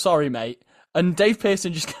goes, oh, sorry, mate. And Dave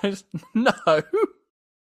Pearson just goes, no.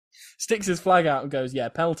 Sticks his flag out and goes, yeah,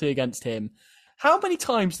 penalty against him. How many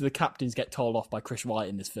times do the captains get told off by Chris White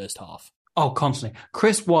in this first half? Oh, constantly.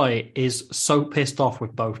 Chris White is so pissed off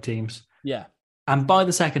with both teams. Yeah. And by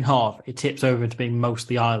the second half, it tips over into being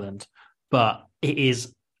mostly Ireland. But it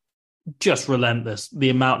is just relentless, the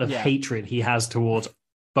amount of hatred he has towards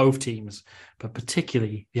both teams, but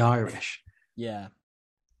particularly the Irish. Yeah.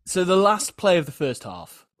 So the last play of the first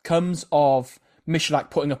half comes of Michalak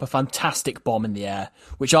putting up a fantastic bomb in the air,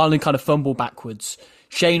 which Ireland kind of fumble backwards.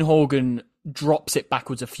 Shane Horgan drops it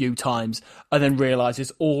backwards a few times and then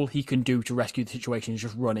realises all he can do to rescue the situation is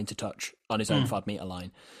just run into touch on his own 5 metre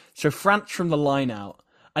line. So France from the line out,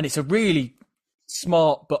 and it's a really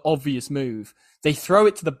smart but obvious move. They throw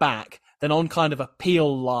it to the back, then on kind of a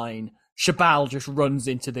peel line, Chabal just runs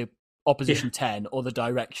into the opposition 10 or the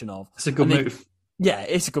direction of. It's a good move. Yeah,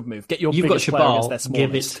 it's a good move. Get your You've biggest got player against Chabal, their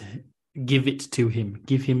smallest. give it to him.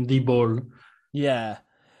 Give him the ball. Yeah.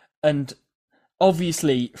 And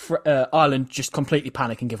obviously, Ireland just completely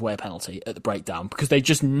panic and give away a penalty at the breakdown because they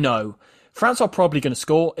just know France are probably going to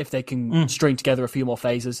score if they can string together a few more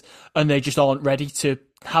phases, and they just aren't ready to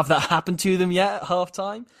have that happen to them yet at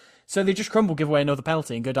half-time. So they just crumble, give away another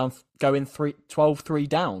penalty, and go in 12-3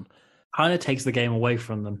 down. Kind of takes the game away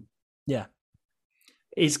from them. Yeah.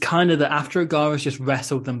 It's kind of that after O'Gara's just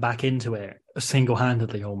wrestled them back into it,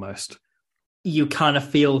 single-handedly almost, you kind of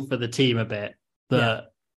feel for the team a bit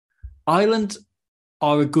that Ireland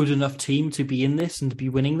are a good enough team to be in this and to be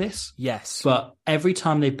winning this. Yes. But every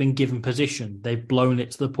time they've been given position, they've blown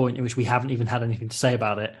it to the point in which we haven't even had anything to say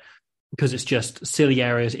about it because it's just silly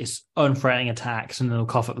areas, it's unthreatening attacks, and they'll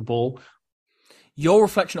cough at the ball. Your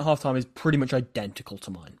reflection at halftime is pretty much identical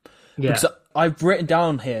to mine. Yeah. Because I've written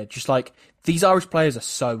down here, just like, these Irish players are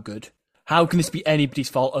so good. How can this be anybody's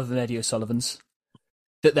fault other than Eddie O'Sullivan's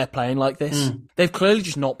that they're playing like this? They've clearly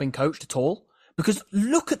just not been coached at all. Because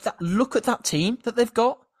look at that team that they've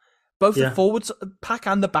got. Both the forwards pack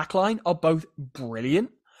and the back line are both brilliant,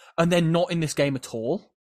 and they're not in this game at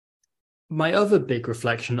all. My other big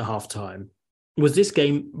reflection at halftime was this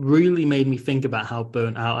game really made me think about how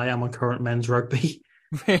burnt out I am on current men's rugby.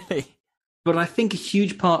 Really? But I think a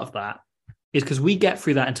huge part of that is because we get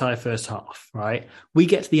through that entire first half, right? We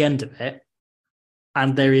get to the end of it,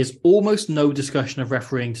 and there is almost no discussion of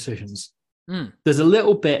refereeing decisions. There's a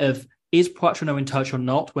little bit of, is Poitras in touch or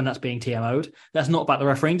not when that's being TMO'd? That's not about the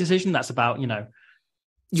refereeing decision. That's about,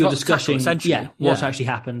 you're discussing what actually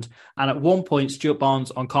happened. And at one point, Stuart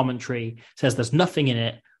Barnes on commentary says there's nothing in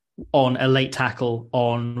it on a late tackle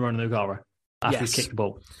on Ronan O'Gara after he's kicked the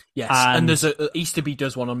ball. Yes, and there's Easterby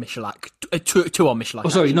does one on Michalak, two on Michalak. Oh,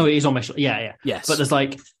 sorry, no, it is on Michalak. Yeah. Yes. But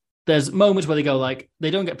there's moments where they go like,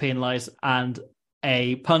 they don't get penalised, and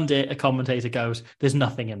a pundit, a commentator goes, there's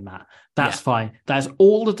nothing in that. That's fine. That's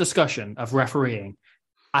all the discussion of refereeing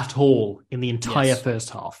at all in the entire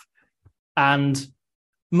first half. And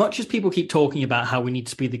much as people keep talking about how we need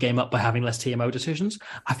to speed the game up by having less TMO decisions,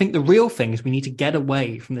 I think the real thing is we need to get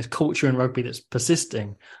away from this culture in rugby that's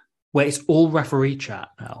persisting, where it's all referee chat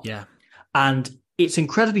now. Yeah. And it's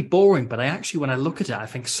incredibly boring, but when I look at it, I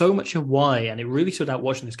think so much of why, and it really stood out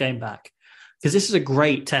watching this game back, because this is a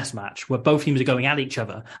great test match where both teams are going at each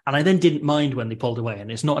other. And I then didn't mind when they pulled away.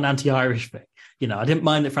 And it's not an anti-Irish thing. I didn't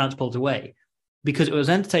mind that France pulled away because it was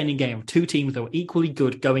an entertaining game of two teams that were equally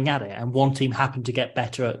good going at it. And one team happened to get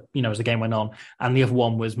better, as the game went on. And the other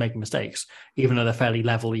one was making mistakes, even though they're fairly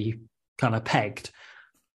levelly kind of pegged.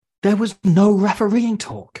 There was no refereeing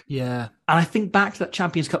talk. Yeah. And I think back to that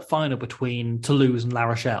Champions Cup final between Toulouse and La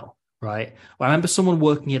Rochelle, right? Where I remember someone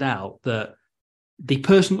working it out that the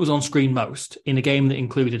person that was on screen most in a game that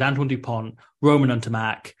included Antoine Dupont, Roman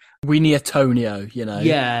Untermack, Winnie Antonio,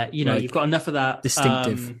 Yeah, you've got enough of that.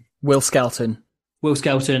 Distinctive. Will Skelton,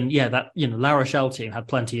 yeah, that, La Rochelle team had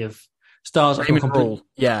plenty of stars.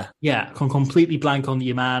 Yeah, can completely blank on the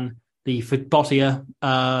Yaman, the Fotbotia,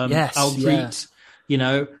 Aldrit,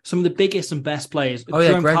 some of the biggest and best players.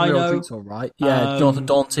 Gregory Aldrit's all right. Yeah, Jonathan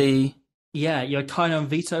Danty. Yeah, you had Kaino and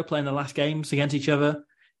Vito playing the last games against each other.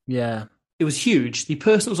 Yeah. It was huge. The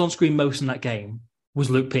person that was on screen most in that game was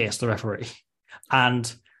Luke Pearce, the referee.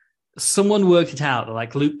 And someone worked it out that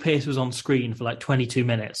like Luke Pearce was on screen for like 22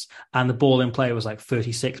 minutes and the ball in play was like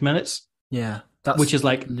 36 minutes. Yeah. Which is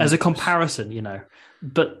like, as a comparison, you know.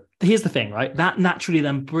 But here's the thing, right? That naturally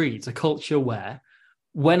then breeds a culture where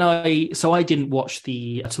I didn't watch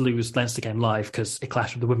the Toulouse-Leinster game live because it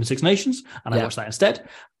clashed with the Women's Six Nations, and I watched that instead.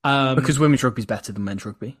 Because women's rugby is better than men's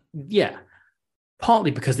rugby. Yeah.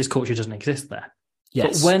 Partly because this culture doesn't exist there.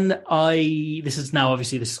 Yes. But this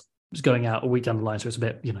is going out a week down the line, so it's a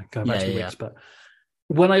bit, you know, going back 2 weeks. But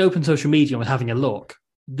when I opened social media and was having a look,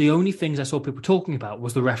 the only things I saw people talking about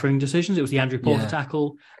was the refereeing decisions. It was the Andrew Porter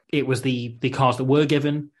tackle. It was the cards that were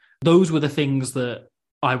given. Those were the things that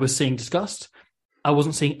I was seeing discussed. I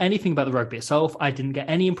wasn't seeing anything about the rugby itself. I didn't get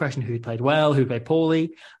any impression who played well, who played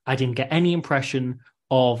poorly. I didn't get any impression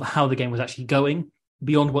of how the game was actually going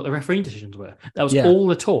beyond what the refereeing decisions were. That was all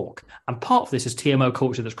the talk. And part of this is TMO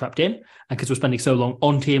culture that's crept in. And because we're spending so long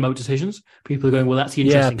on TMO decisions, people are going, well, that's the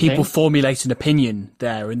interesting thing. Yeah, people formulate an opinion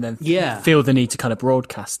there and then feel the need to kind of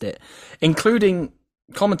broadcast it, including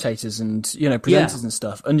commentators and, you know, presenters and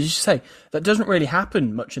stuff. And as you say, that doesn't really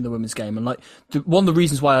happen much in the women's game. And like one of the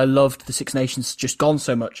reasons why I loved the Six Nations Just Gone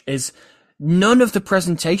so much is none of the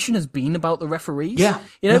presentation has been about the referees. Yeah.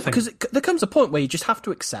 You know, because there comes a point where you just have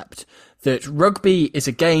to accept that rugby is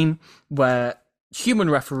a game where human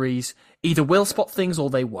referees either will spot things or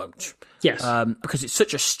they won't. Yes. Because it's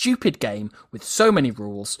such a stupid game with so many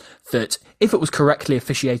rules that if it was correctly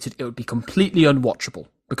officiated, it would be completely unwatchable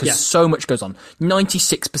because so much goes on.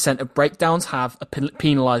 96% of breakdowns have a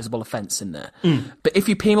penalisable offence in there. But if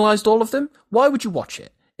you penalised all of them, why would you watch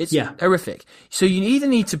it? It's horrific. So you either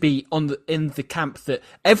need to be in the camp that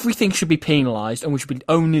everything should be penalised and we should be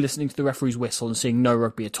only listening to the referee's whistle and seeing no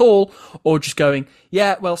rugby at all, or just going,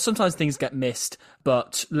 yeah, well, sometimes things get missed,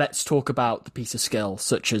 but let's talk about the piece of skill,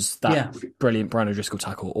 such as that brilliant Brian O'Driscoll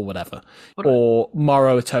tackle or whatever. Or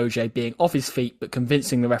Maro Itoje being off his feet but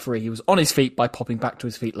convincing the referee he was on his feet by popping back to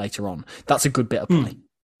his feet later on. That's a good bit of play.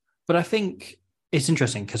 But I think it's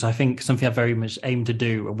interesting because I think something I've very much aimed to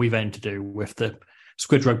do, and we've aimed to do with the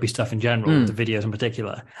Squid Rugby stuff in general, the videos in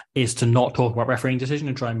particular, is to not talk about refereeing decision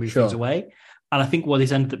and try and move things away. And I think what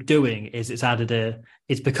it's ended up doing is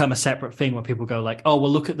it's become a separate thing where people go like, oh, well,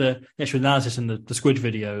 look at the actual analysis in the Squid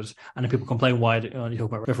videos, and then people complain, why you talk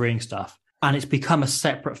about refereeing stuff? And it's become a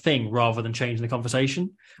separate thing rather than changing the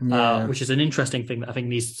conversation, which is an interesting thing that I think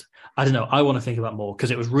needs, I don't know, I want to think about more, because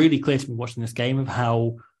it was really clear to me watching this game of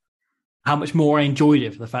how much more I enjoyed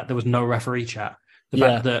it for the fact there was no referee chat. The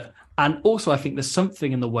fact that, and also I think there's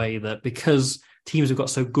something in the way that because teams have got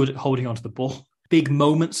so good at holding onto the ball, big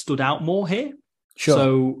moments stood out more here. Sure.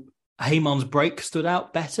 So Heyman's break stood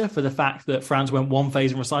out better for the fact that France went one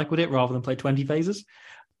phase and recycled it rather than play 20 phases.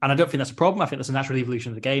 And I don't think that's a problem. I think that's a natural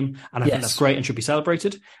evolution of the game. And I think that's great and should be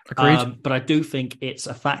celebrated. Agreed. But I do think it's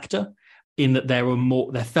a factor in that there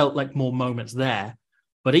felt like more moments there.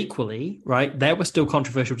 But equally, right, there were still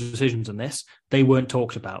controversial decisions in this. They weren't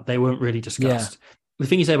talked about. They weren't really discussed. The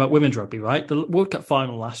thing you say about women's rugby, right? The World Cup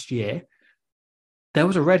final last year, there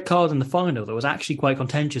was a red card in the final that was actually quite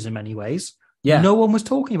contentious in many ways. Yeah. No one was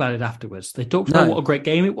talking about it afterwards. They talked about what a great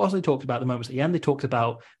game it was. They talked about the moments at the end. They talked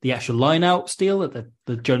about the actual line-out steal at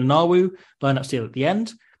the Jonah Nawu line-out steal at the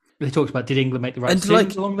end. They talked about, did England make the right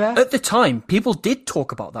decisions along there? At the time, people did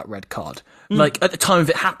talk about that red card. Like, at the time of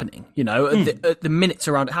it happening, you know, at the minutes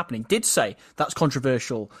around it happening, did say, that's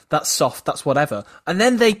controversial, that's soft, that's whatever. And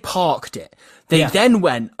then they parked it. They then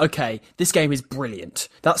went, okay, this game is brilliant.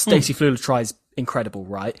 That Stacey Flula tries incredible,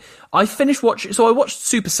 right? I watched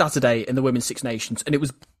Super Saturday in the Women's Six Nations, and it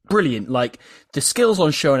was brilliant. Like, the skills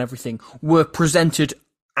on show and everything were presented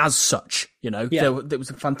as such, you know. There was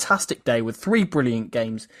a fantastic day with 3 brilliant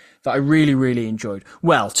games that I really, really enjoyed.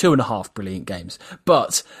 Well, 2.5 brilliant games.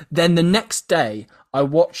 But then the next day, I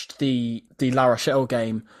watched the La Rochelle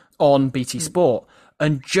game on BT Sport,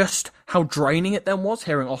 and just how draining it then was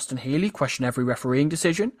hearing Austin Healey question every refereeing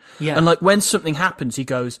decision. Yeah. And like when something happens, he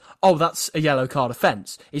goes, oh, that's a yellow card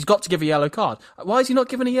offence. He's got to give a yellow card. Why is he not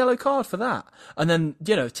giving a yellow card for that? And then,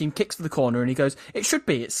 you know, the team kicks to the corner and he goes, it should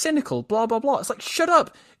be, it's cynical, blah, blah, blah. It's like, shut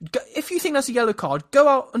up. If you think that's a yellow card, go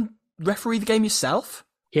out and referee the game yourself.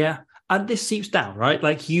 Yeah. And this seeps down, right?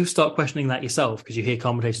 Like you start questioning that yourself because you hear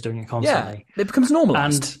commentators doing it constantly. Yeah, it becomes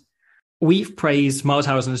normalised. And we've praised Miles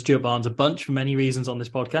Harrison and Stuart Barnes a bunch for many reasons on this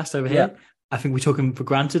podcast over here. I think we took him for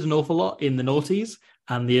granted an awful lot in the noughties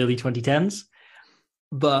and the early 2010s.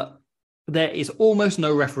 But there is almost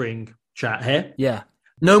no refereeing chat here. Yeah.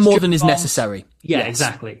 No more than is necessary. Yeah,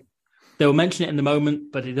 exactly. They'll mention it in the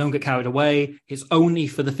moment, but they don't get carried away. It's only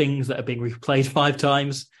for the things that are being replayed 5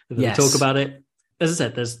 times that they talk about it. As I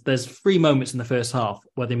said, there's 3 moments in the first half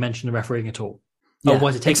where they mention the refereeing at all.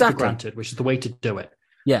 Otherwise, it takes it for exactly. granted, which is the way to do it.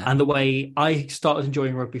 Yeah. And the way I started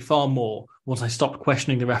enjoying rugby far more once I stopped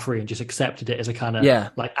questioning the referee and just accepted it as a kind of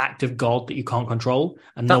like act of God that you can't control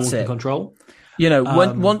and no one can control. You know,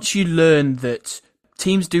 once you learn that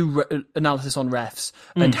teams do analysis on refs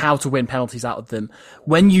and how to win penalties out of them,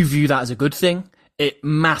 when you view that as a good thing, it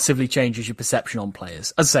massively changes your perception on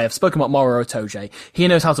players. As I say, I've spoken about Moro Itoje. He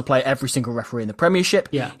knows how to play every single referee in the Premiership.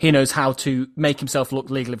 Yeah. He knows how to make himself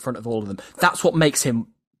look legal in front of all of them. That's what makes him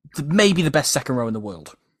maybe the best second row in the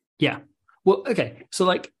world. Yeah. Well, okay. So,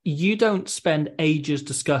 like, you don't spend ages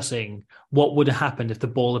discussing what would have happened if the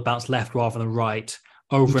ball had bounced left rather than right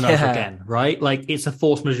over and over again, right? Like, it's a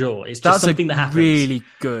force majeure. It's just something that happens. Really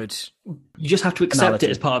good. You just have to accept it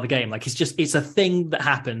as part of the game. Like, it's a thing that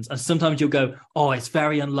happens. And sometimes you'll go, oh, it's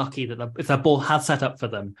very unlucky that if that ball had set up for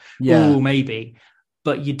them, maybe.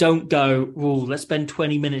 But you don't go, oh, let's spend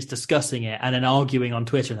 20 minutes discussing it and then arguing on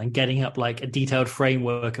Twitter and then getting up like a detailed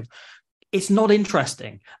framework of. It's not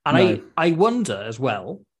interesting. And I wonder as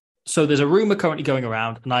well. So there's a rumor currently going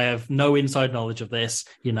around, and I have no inside knowledge of this.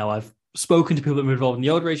 You know, I've spoken to people that were involved in the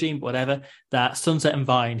old regime, whatever, that Sunset and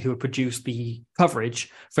Vine, who have produced the coverage,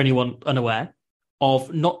 for anyone unaware,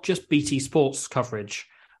 of not just BT Sports coverage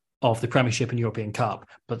of the Premiership and European Cup,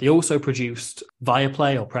 but they also produced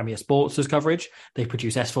Viaplay or Premier Sports' coverage. They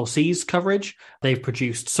produced S4C's coverage. They've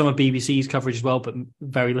produced some of BBC's coverage as well, but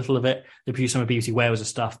very little of it. They produced some of BBC Wales'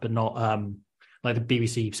 stuff, but not like the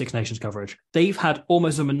BBC Six Nations coverage. They've had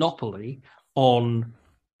almost a monopoly on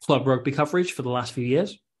club rugby coverage for the last few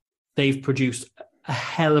years. They've produced a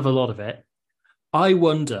hell of a lot of it. I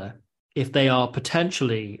wonder if they are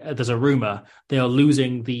potentially, there's a rumour, they are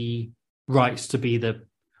losing the rights to be the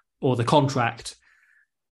contract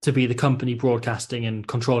to be the company broadcasting and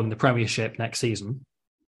controlling the Premiership next season.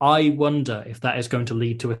 I wonder if that is going to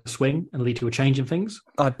lead to a swing and lead to a change in things.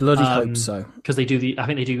 I bloody hope so. Because I think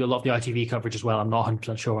they do a lot of the ITV coverage as well. I'm not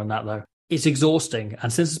 100% sure on that, though. It's exhausting.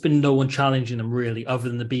 And since there's been no one challenging them, really, other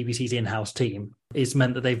than the BBC's in-house team, it's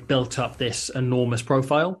meant that they've built up this enormous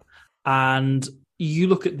profile. And you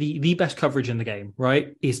look at the best coverage in the game,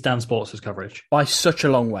 right, is Dan Sports' coverage. By such a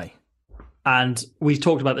long way. And we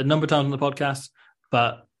talked about the number of times on the podcast,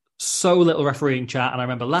 but so little refereeing chat. And I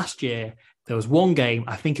remember last year, there was one game,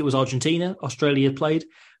 I think it was Argentina, Australia had played,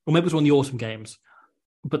 or maybe it was one of the autumn games.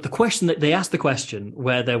 But the question that they asked the question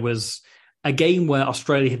where there was a game where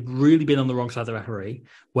Australia had really been on the wrong side of the referee,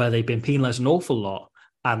 where they'd been penalised an awful lot.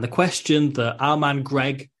 And the question that our man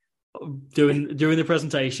Greg, during the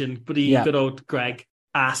presentation, good old Greg,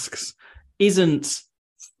 asks, is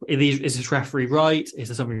this referee right? Is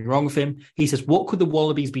there something wrong with him? He says, what could the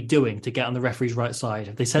Wallabies be doing to get on the referee's right side?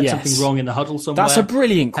 Have they said something wrong in the huddle somewhere? That's a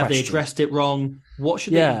brilliant question. Have they addressed it wrong? What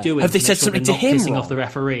should they be doing? Have they said something to him pissing wrong? Off the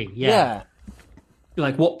referee? Yeah.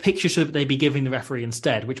 Like, what picture should they be giving the referee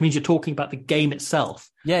instead? Which means you're talking about the game itself.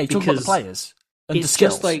 Yeah, you're talking about the players and the it's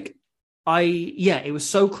skills. Just like, it was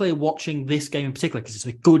so clear watching this game in particular because it's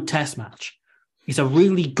a good test match. It's a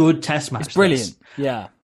really good test match. It's brilliant. Yeah.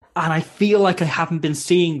 And I feel like I haven't been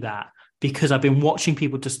seeing that because I've been watching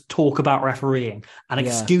people just talk about refereeing and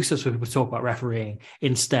excuses for people to talk about refereeing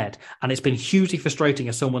instead. And it's been hugely frustrating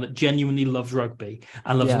as someone that genuinely loves rugby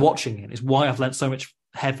and loves watching it. It's why I've lent so much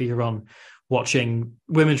heavier on watching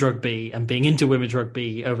women's rugby and being into women's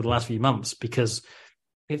rugby over the last few months because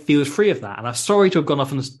it feels free of that. And I'm sorry to have gone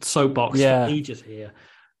off on the soapbox for ages here,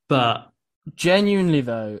 but... Genuinely,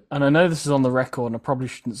 though, and I know this is on the record and I probably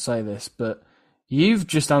shouldn't say this, but you've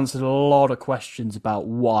just answered a lot of questions about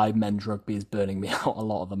why men's rugby is burning me out a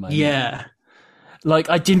lot of the moment. Yeah. Like,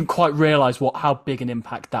 I didn't quite realise how big an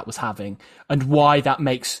impact that was having and why that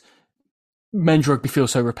makes men's rugby feel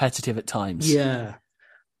so repetitive at times. Yeah.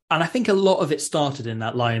 And I think a lot of it started in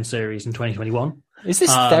that Lion series in 2021. Is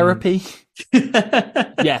this therapy?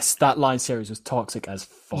 Yes, that Lion series was toxic as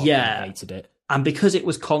fuck. Yeah. I hated it. And because it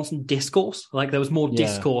was constant discourse, like there was more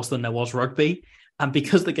discourse than there was rugby. And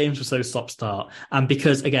because the games were so stop-start, and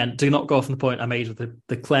because, again, do not go off on the point I made with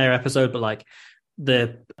the Claire episode, but like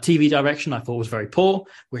the TV direction I thought was very poor,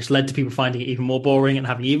 which led to people finding it even more boring and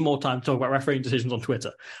having even more time to talk about refereeing decisions on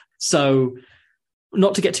Twitter. So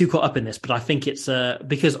not to get too caught up in this, but I think it's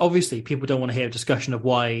because obviously people don't want to hear a discussion of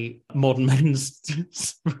why modern men's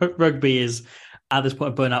rugby is at this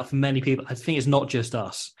point of burnout for many people. I think it's not just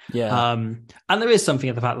us. Yeah. And there is something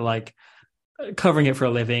at the fact that, like, covering it for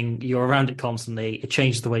a living, you're around it constantly, it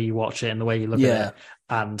changes the way you watch it and the way you look at it.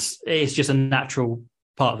 And it's just a natural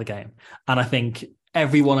part of the game. And I think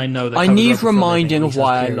everyone I know that I need reminding of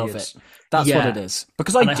why I love it. That's what it is.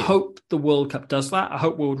 Because I hope the World Cup does that. I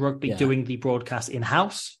hope World Rugby doing the broadcast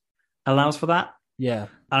in-house allows for that. Yeah.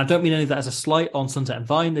 And I don't mean any of that as a slight on Sunset and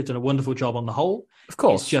Vine. They've done a wonderful job on the whole. Of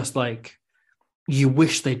course. It's just like, you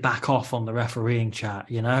wish they'd back off on the refereeing chat,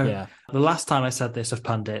 you know? Yeah. The last time I said this of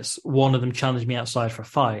pundits, one of them challenged me outside for a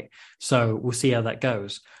fight. So we'll see how that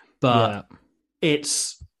goes. But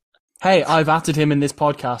it's... Hey, I've added him in this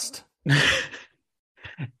podcast.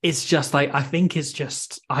 It's just like, I think it's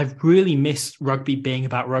just, I've really missed rugby being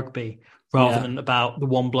about rugby rather than about the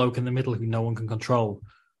one bloke in the middle who no one can control.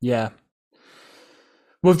 Yeah.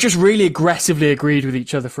 We've just really aggressively agreed with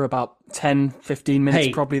each other for about 10, 15 minutes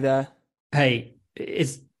probably there. Hey,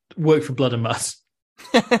 it's work for blood and mud.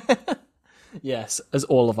 Yes, as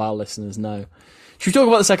all of our listeners know. Should we talk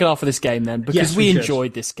about the second half of this game then? Because we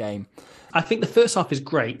enjoyed this game. I think the first half is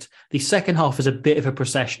great. The second half is a bit of a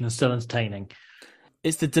procession and still entertaining.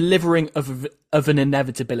 It's the delivering of an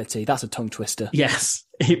inevitability. That's a tongue twister. Yes,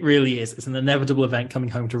 it really is. It's an inevitable event coming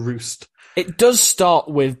home to roost. It does start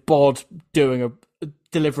with Bod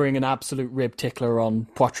delivering an absolute rib tickler on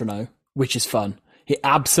Poitrenaud, which is fun. He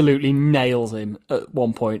absolutely nails him at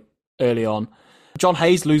one point early on. John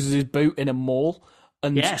Hayes loses his boot in a maul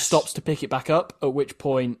and stops to pick it back up, at which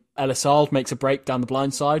point Elisard makes a break down the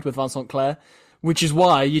blind side with Vincent Clerc, which is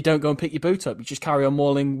why you don't go and pick your boot up. You just carry on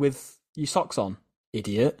mauling with your socks on.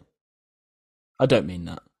 Idiot. I don't mean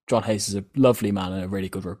that. John Hayes is a lovely man and a really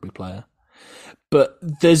good rugby player. But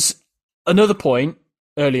there's another point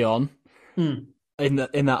early on in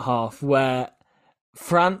that half where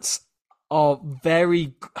France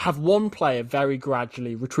have one player very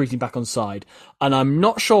gradually retreating back on side, and I'm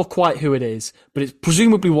not sure quite who it is, but it's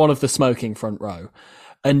presumably one of the smoking front row.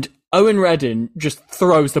 And Owen Redden just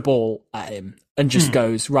throws the ball at him and just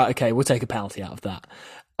goes, right, okay, we'll take a penalty out of that.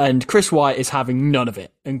 And Chris White is having none of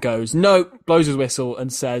it and goes, no, blows his whistle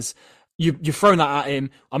and says, you've thrown that at him.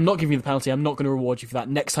 I'm not giving you the penalty. I'm not going to reward you for that.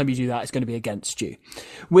 Next time you do that, it's going to be against you.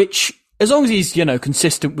 Which, as long as he's,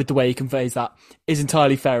 consistent with the way he conveys that, is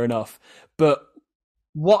entirely fair enough. But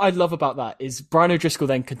what I love about that is Brian O'Driscoll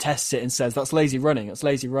then contests it and says, that's lazy running. That's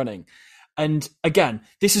lazy running. And again,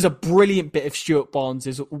 this is a brilliant bit of Stuart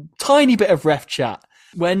Barnes' a tiny bit of ref chat.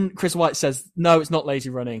 When Chris White says, no, it's not lazy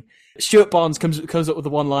running, Stuart Barnes comes up with the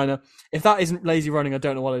one-liner, if that isn't lazy running, I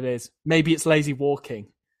don't know what it is. Maybe it's lazy walking.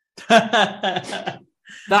 That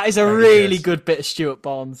is a really good bit of Stuart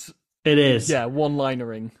Barnes. It is. Yeah,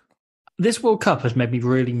 one-linering. This World Cup has made me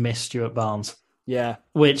really miss Stuart Barnes. Yeah.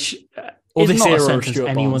 Which or is this not era a of sentence Stuart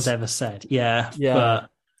anyone's Barnes. ever said. Yeah. But,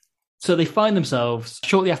 so they find themselves,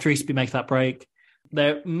 shortly after Easterby makes that break,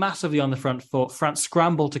 they're massively on the front foot. France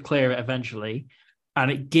scramble to clear it eventually, and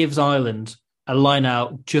it gives Ireland a line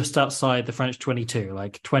out just outside the French 22,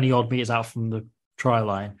 like 20-odd metres out from the try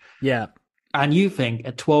line. Yeah. And you think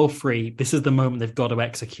at 12-3, this is the moment they've got to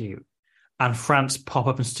execute. And France pop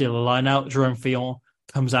up and steal a line out. Jerome Fillon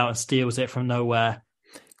comes out and steals it from nowhere.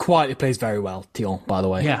 Quietly plays very well, Fillon, by the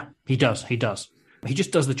way. Yeah, he does. He just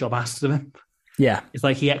does the job asked of him. Yeah. It's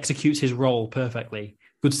like he executes his role perfectly.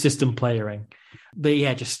 Good system playering. But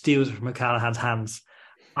yeah, just steals it from O'Callaghan's hands.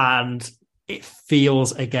 And it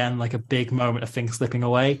feels, again, like a big moment of things slipping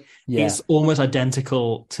away. Yeah. It's almost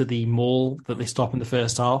identical to the maul that they stop in the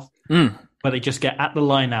first half, where they just get at the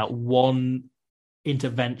line out, one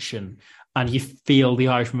intervention, and you feel the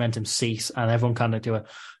Irish momentum cease, and everyone kind of do a,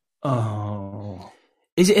 oh.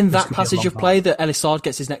 Is it in that passage of play that Elisard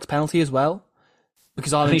gets his next penalty as well?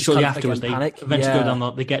 Because I think shortly afterwards they panic. Eventually go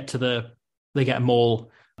down. They get a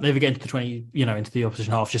maul. They get into the 20, into the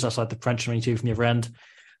opposition half, just outside the French 22 from the other end.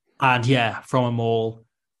 And yeah, from a maul,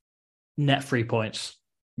 net 3 points.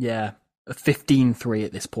 Yeah, 15-3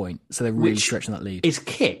 at this point. So they're really stretching that lead. It's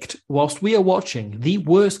kicked whilst we are watching the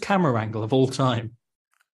worst camera angle of all time.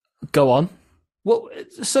 Go on. Well,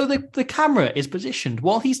 so the camera is positioned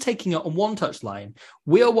while he's taking it on one touchline.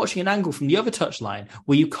 We are watching an angle from the other touchline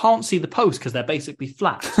where you can't see the post because they're basically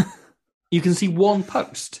flat. You can see one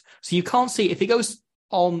post. So you can't see if it goes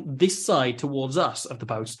on this side towards us of the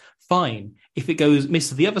post, fine. If it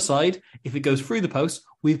misses the other side, if it goes through the post,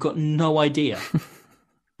 we've got no idea.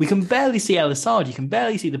 We can barely see Elisard. You can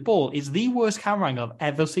barely see the ball. It's the worst camera angle I've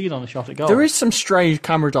ever seen on a shot at goal. There is some strange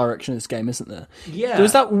camera direction in this game, isn't there? Yeah.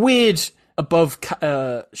 There's that weird above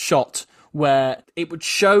shot where it would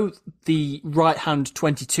show the right-hand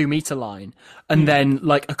 22-metre line and then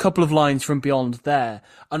like a couple of lines from beyond there.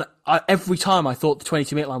 And every time I thought the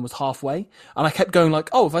 22-metre line was halfway. And I kept going like,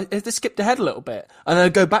 oh, if they skipped ahead a little bit. And then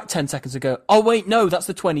I'd go back 10 seconds and go, oh, wait, no, that's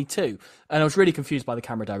the 22. And I was really confused by the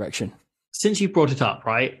camera direction. Since you brought it up,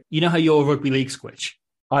 right, you know how you're a rugby league squitch?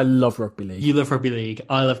 I love rugby league. You love rugby league.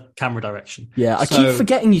 I love camera direction. Yeah, I keep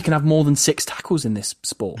forgetting you can have more than 6 tackles in this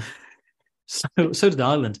sport. So did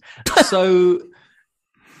Ireland. So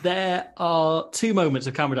There are two moments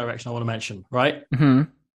of camera direction I want to mention, right? Mm-hmm.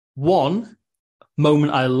 One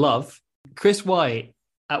moment I love, Chris White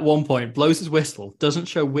at one point blows his whistle, doesn't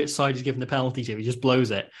show which side he's given the penalty to, he just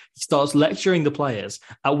blows it. He starts lecturing the players,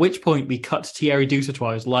 at which point we cut to Thierry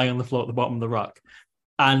Dusautois, who's lying on the floor at the bottom of the ruck.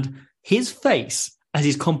 And his face, as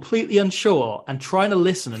he's completely unsure and trying to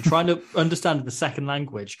listen and trying to understand the second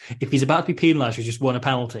language, if he's about to be penalised, he's just won a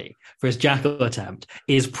penalty for his jackal attempt,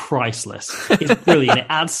 is priceless. It's brilliant. It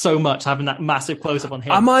adds so much having that massive close-up on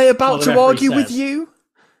him. Am I about to argue with you?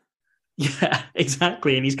 Yeah,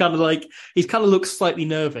 exactly. And he's kind of looks slightly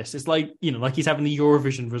nervous. It's like, like he's having the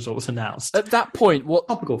Eurovision results announced. At that point, what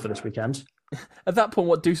topical for this weekend? At that point,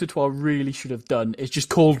 what Dusautois really should have done is just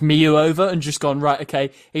called Miu over and just gone, right,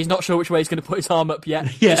 okay, he's not sure which way he's going to put his arm up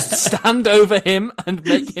yet. Yeah. Just stand over him and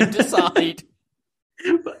make him decide.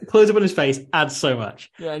 Close up on his face adds so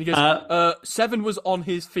much. Yeah, and he goes, Seven was on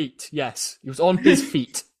his feet. Yes, he was on his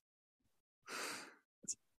feet.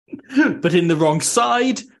 But in the wrong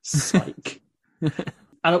side, psych. And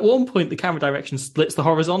at one point, the camera direction splits the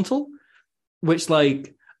horizontal, which,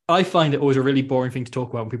 I find it always a really boring thing to talk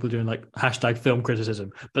about when people are doing, hashtag film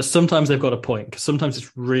criticism. But sometimes they've got a point, because sometimes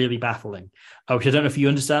it's really baffling. Which I don't know if you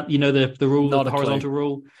understand. You know the rule, the horizontal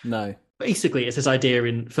rule? No. Basically, it's this idea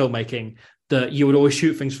in filmmaking that you would always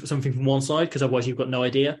shoot something from one side, because otherwise you've got no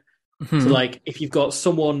idea. Mm-hmm. So, if you've got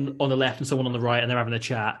someone on the left and someone on the right and they're having a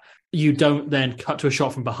chat, you don't then cut to a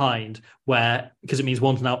shot from behind because it means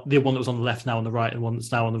one's now, the one that was on the left is now on the right, and the one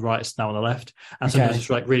that's now on the right is now on the left. And sometimes it's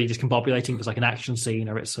really discombobulating because an action scene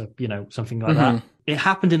or it's something like that. It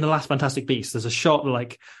happened in The Last Fantastic Beasts. There's a shot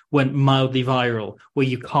that went mildly viral where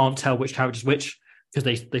you can't tell which character's which because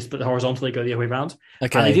they split the horizontal, they go the other way around.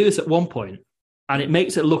 Okay. And they do this at one point, and it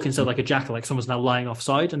makes it look instead like a jackal, like someone's now lying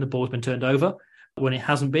offside and the ball's been turned over. When it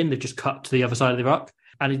hasn't been, they've just cut to the other side of the ruck.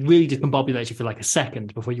 And it really discombobulates you for a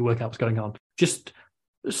second before you work out what's going on. Just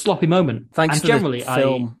a sloppy moment. Thanks and for generally, the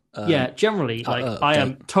film. I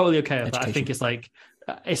am totally okay with that. I think it's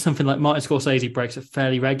something like Martin Scorsese breaks it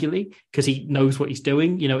fairly regularly because he knows what he's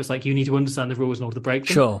doing. It's you need to understand the rules in order to break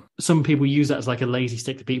them. Sure. Some people use that as a lazy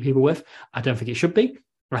stick to beat people with. I don't think it should be.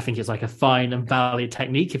 I think it's a fine and valid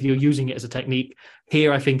technique. If you're using it as a technique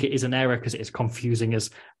here, I think it is an error because it is confusing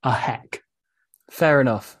as a heck. Fair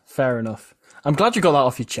enough. I'm glad you got that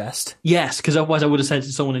off your chest. Yes, because otherwise I would have said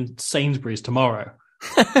to someone in Sainsbury's tomorrow.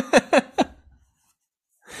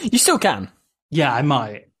 You still can. Yeah, I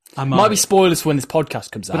might. Might be spoilers for when this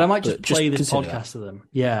podcast comes out. But I might just play this podcast to them.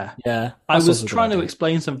 Yeah. Yeah. I was trying to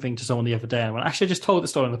explain something to someone the other day, and I went, actually, I just told the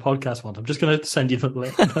story on the podcast once. I'm just going to send you the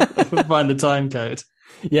link. Find the time code.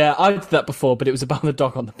 Yeah, I did that before, but it was about the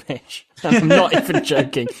dog on the pitch. I'm not even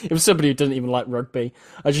joking. It was somebody who didn't even like rugby.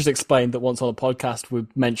 I just explained that once on a podcast we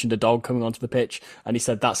mentioned a dog coming onto the pitch, and he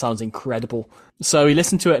said, that sounds incredible. So he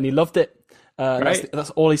listened to it and he loved it. That's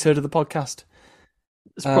all he's heard of the podcast.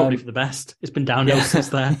 It's probably for the best. It's been downhill since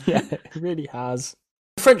then. Yeah, it really has.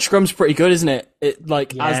 French scrum's pretty good, isn't it? As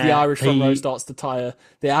the Irish front row starts to tire,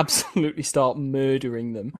 they absolutely start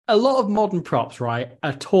murdering them. A lot of modern props, right,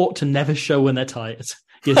 are taught to never show when they're tired.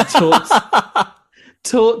 You're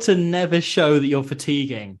taught to never show that you're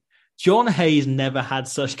fatiguing. John Hayes never had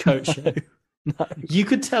such coaching. No. You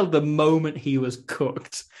could tell the moment he was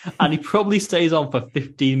cooked, and he probably stays on for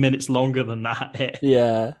 15 minutes longer than that.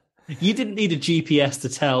 Yeah. You didn't need a GPS to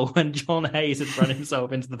tell when John Hayes had run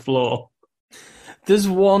himself into the floor. There's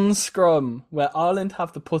one scrum where Ireland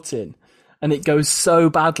have the put-in, and it goes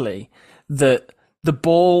so badly that the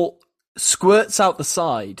ball squirts out the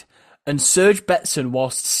side, and Serge Betson,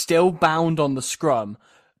 whilst still bound on the scrum,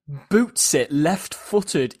 boots it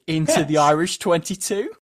left-footed into the Irish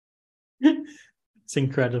 22. It's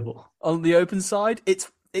incredible. On the open side,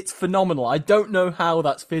 it's phenomenal. I don't know how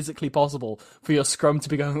that's physically possible for your scrum to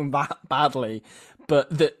be going badly, but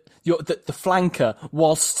the flanker,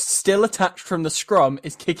 whilst still attached from the scrum,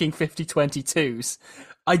 is kicking 50-22s.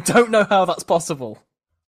 I don't know how that's possible.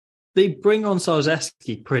 They bring on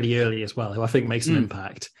Sarzeski pretty early as well, who I think makes an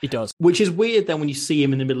impact. He does. Which is weird then when you see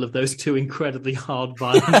him in the middle of those two incredibly hard,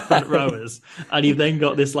 violent front rowers, and you've then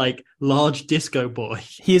got this large disco boy.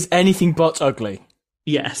 He is anything but ugly.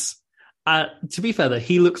 Yes. To be fair, though,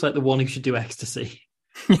 he looks like the one who should do ecstasy.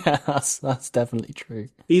 Yeah, that's definitely true.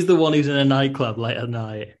 He's the one who's in a nightclub late at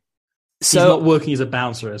night. So, he's not working as a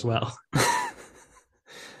bouncer as well.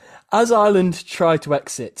 As Ireland try to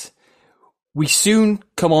exit, we soon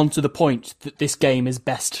come on to the point that this game is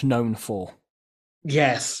best known for.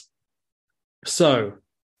 Yes. So,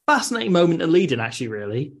 fascinating moment at lead-in, actually,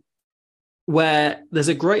 really, where there's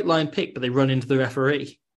a great line pick, but they run into the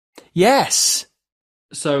referee. Yes.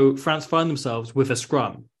 So France find themselves with a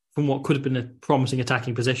scrum. from what could have been a promising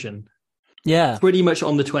attacking position. Yeah. Pretty much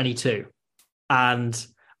on the 22. And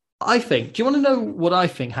I think, do you want to know what I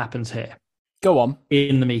think happens here? Go on.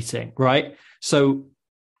 In the meeting, right? So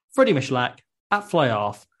Freddie Michalak at fly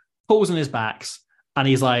half pulls on his backs and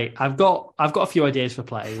he's like, I've got a few ideas for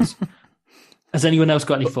plays. Has anyone else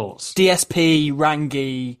got any thoughts? DSP,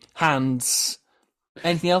 Rangi, hands.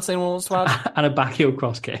 Anything else anyone wants to add? And a backheel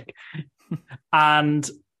cross kick. And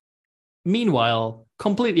meanwhile,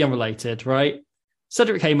 completely unrelated, right?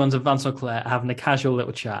 Cedric Haymans and Vincent Clerc are having a casual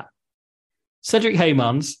little chat. Cedric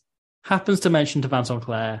Haymans happens to mention to Vincent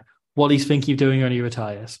Clerc what he's thinking of doing when he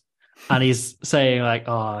retires. And he's saying, like,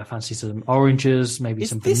 oh, I fancy some oranges, maybe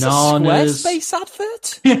some bananas. Is this a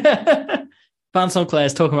Squarespace advert? Vincent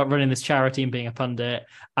Clerc's talking about running this charity and being a pundit.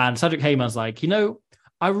 And Cedric Hayman's like,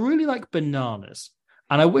 I really like bananas.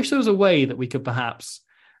 And I wish there was a way that we could perhaps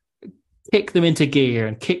kick them into gear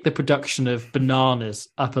and kick the production of bananas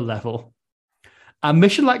up a level. And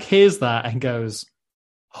Michalak hears that and goes,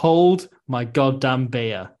 hold my goddamn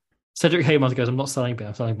beer. Cedric Haymans goes, I'm not selling beer,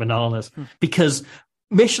 I'm selling bananas. Because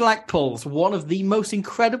Michalak pulls one of the most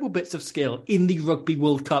incredible bits of skill in the Rugby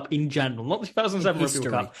World Cup in general, not the 2007 Rugby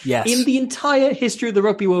World Cup. Yes. In the entire history of the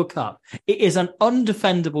Rugby World Cup, it is an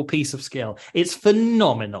undefendable piece of skill. It's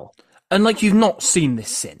phenomenal. And you've not seen this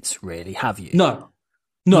since, really, have you? No.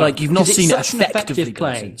 You've not seen it such an effectively effective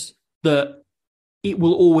play since. that it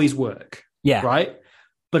will always work. Yeah. Right?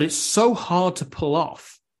 But it's so hard to pull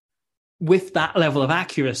off with that level of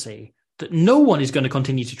accuracy that no one is going to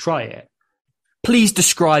continue to try it. Please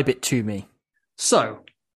describe it to me. So,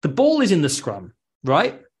 the ball is in the scrum,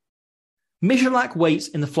 right? Michalak waits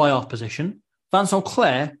in the fly-off position. Vincent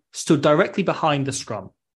Clerc stood directly behind the scrum.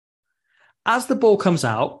 As the ball comes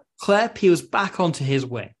out, Clerc peels back onto his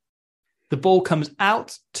wing. The ball comes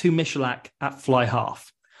out to Michalak at fly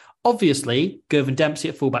half. Obviously, Gervin Dempsey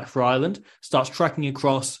at fullback for Ireland starts tracking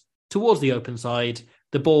across towards the open side.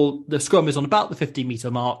 The scrum is on about the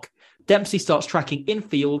 50-metre mark. Dempsey starts tracking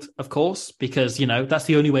infield, of course, because, that's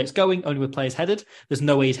the only way it's going, only with players headed. There's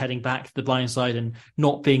no way he's heading back to the blind side and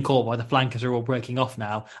not being caught by the flankers who are all breaking off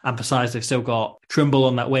now. And besides, they've still got Trimble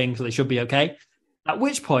on that wing, so they should be okay. At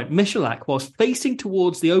which point, Michalak, whilst facing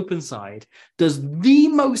towards the open side, does the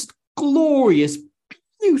most glorious,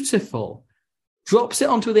 beautiful, drops it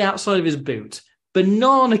onto the outside of his boot,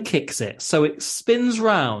 banana kicks it so it spins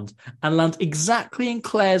round and lands exactly in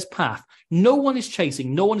Clerc's path. No one is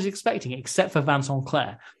chasing, no one is expecting it except for Vincent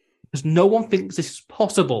Clerc, because no one thinks this is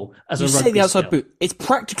possible as a rugby say the outside skill. boot. It's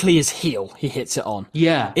practically his heel he hits it on.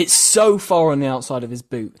 Yeah. It's so far on the outside of his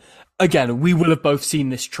boot. Again, we will have both seen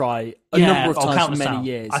this try a number of times for many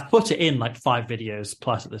years. I put it in 5 videos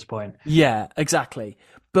plus at this point. Yeah, exactly.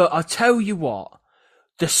 But I tell you what,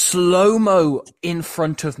 the slow-mo in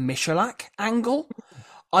front of Michalak angle,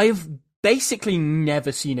 I've basically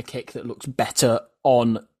never seen a kick that looks better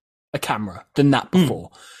on a camera than that before.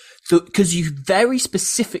 So, because you very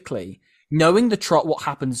specifically, knowing the trot, what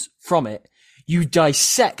happens from it, you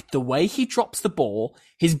dissect the way he drops the ball,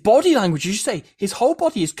 his body language, as you say, his whole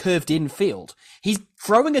body is curved infield. He's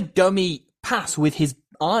throwing a dummy pass with his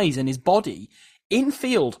eyes and his body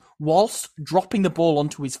infield whilst dropping the ball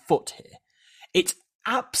onto his foot here. It's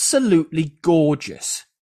absolutely gorgeous.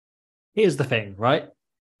 Here's the thing, right?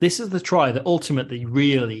 This is the try that ultimately,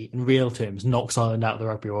 really, in real terms, knocks Ireland out of the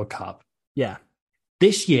Rugby World Cup. Yeah.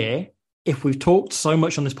 This year, if we've talked so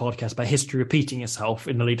much on this podcast about history repeating itself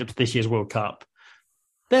in the lead up to this year's World Cup,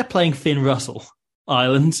 they're playing Finn Russell,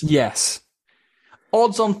 Ireland. Yes.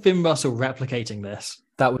 Odds on Finn Russell replicating this.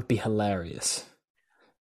 That would be hilarious.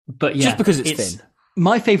 But yeah, just because it's Finn.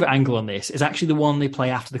 My favourite angle on this is actually the one they play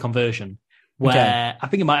after the conversion, where I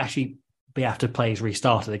think it might actually be after plays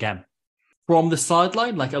restarted again. From the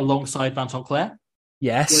sideline, alongside Vincent Clerc.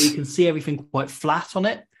 Yes. Where you can see everything quite flat on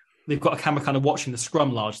it. They've got a camera kind of watching the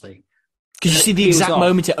scrum largely. Because you see the exact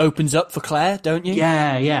moment it opens up for Clerc, don't you?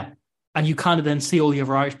 Yeah, yeah. And you kind of then see all the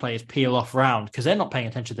other Irish players peel off round because they're not paying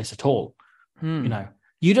attention to this at all.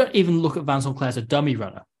 You don't even look at Vincent Clerc as a dummy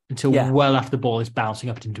runner until well after the ball is bouncing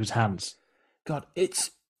up into his hands. God,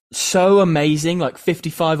 it's so amazing,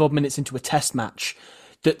 55 odd minutes into a test match,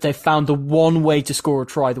 that they've found the one way to score a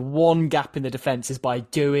try, the one gap in the defence is by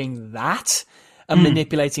doing that and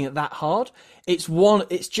manipulating it that hard.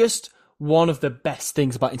 It's just one of the best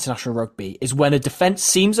things about international rugby is when a defence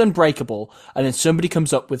seems unbreakable and then somebody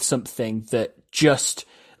comes up with something that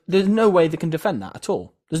there's no way they can defend that at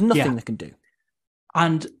all. There's nothing they can do.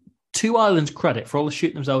 And to Ireland's credit, for all the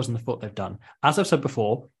shooting themselves in the foot they've done, as I've said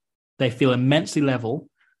before, they feel immensely level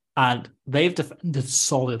and they've defended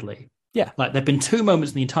solidly. Yeah. There've been 2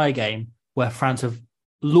 moments in the entire game where France have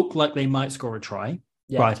looked like they might score a try.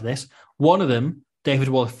 prior to this. One of them, David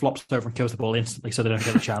Wallace flops over and kills the ball instantly so they don't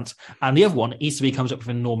get a chance. And the other one, Easterby comes up with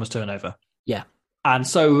an enormous turnover. Yeah. And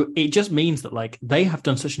so it just means that like they have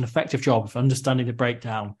done such an effective job of understanding the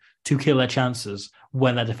breakdown to kill their chances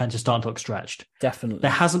when their defense is starting to look stretched. Definitely.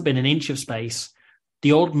 There hasn't been an inch of space.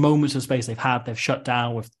 The odd moments of space they've shut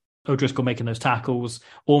down with O'Driscoll making those tackles,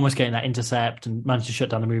 almost getting that intercept and managed to shut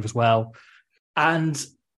down the move as well. And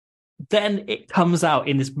then it comes out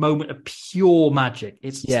in this moment of pure magic.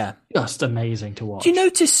 It's just amazing to watch. Do you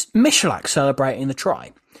notice Michalak celebrating the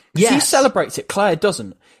try? Yes. He celebrates it, Claire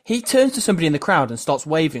doesn't. He turns to somebody in the crowd and starts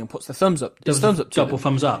waving and puts the thumbs up. His thumbs up to double them.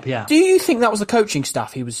 thumbs up, yeah. Do you think that was the coaching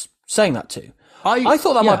staff he was saying that to? I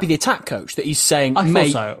thought that might be the attack coach, that he's saying,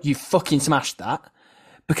 mate, you fucking smashed that.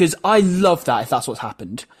 Because I love that if that's what's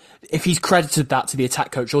happened. If he's credited that to the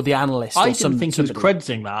attack coach or the analyst or something. I didn't think he was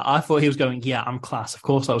crediting that. I thought he was going, yeah, I'm class. Of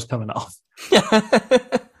course I was coming off.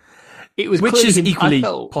 It was Which is equally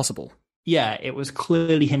possible. Yeah, it was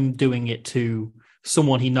clearly him doing it to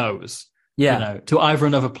someone he knows. Yeah. You know, to either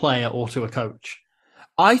another player or to a coach.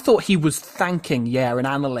 I thought he was thanking, an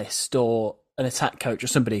analyst or an attack coach or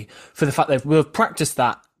somebody for the fact that we've practiced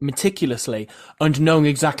that meticulously and knowing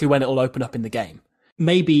exactly when it'll open up in the game.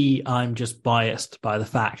 Maybe I'm just biased by the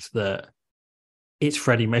fact that it's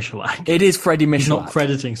Freddie Michalak. It is Freddie Michalak. He's not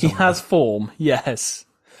crediting someone. He has form, yes.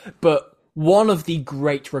 But one of the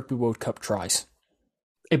great Rugby World Cup tries.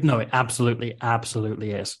 No, it absolutely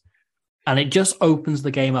is. And it just opens the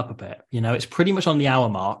game up a bit. You know, it's pretty much on the hour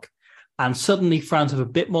mark. And suddenly France have a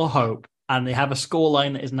bit more hope. And they have a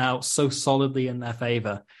scoreline that is now so solidly in their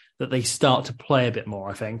favour that they start to play a bit more,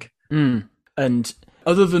 I think. And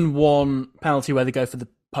other than one penalty where they go for the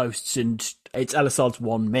posts, and it's Elisard's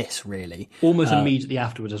one miss, really. Almost immediately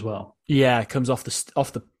afterwards as well. Yeah, it comes off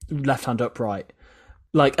the left-hand upright.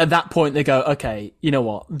 Like, at that point, they go, okay, you know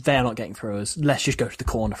what? They're not getting through us. Let's just go to the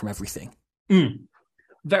corner from everything.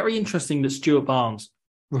 Very interesting that Stuart Barnes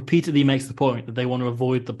repeatedly makes the point that they want to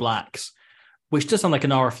avoid the blacks, which does sound like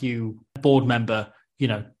an RFU board member, you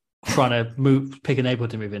know, trying to pick a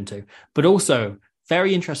neighbourhood to move into. But also,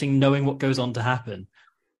 very interesting knowing what goes on to happen.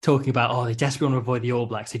 Talking about, they desperately want to avoid the All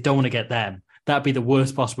Blacks. They don't want to get them. That'd be the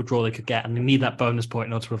worst possible draw they could get, and they need that bonus point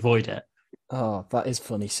in order to avoid it. Oh, that is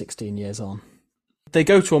funny 16 years on. They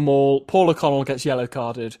go to a maul. Paul O'Connell gets yellow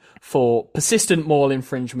carded for persistent maul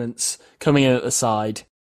infringements coming in at the side.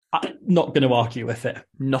 I'm not going to argue with it.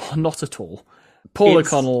 No, not at all. Paul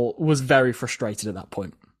O'Connell was very frustrated at that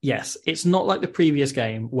point. Yes, it's not like the previous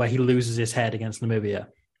game where he loses his head against Namibia.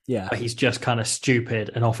 Yeah. Where he's just kind of stupid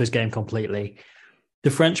and off his game completely. The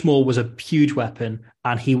French maul was a huge weapon,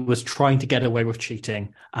 and he was trying to get away with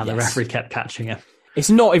cheating, and the referee kept catching him. It's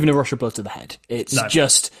not even a rush of blood to the head. It's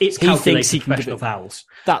just it's he thinks he can professional fouls.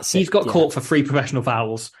 That's it. He's got caught for 3 professional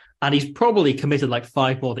fouls, and he's probably committed like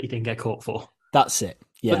 5 more that he didn't get caught for. That's it.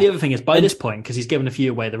 Yeah. But the other thing is, by this point, because he's given a few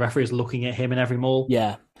away, the referee is looking at him in every maul.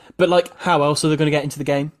 Yeah. But like, how else are they going to get into the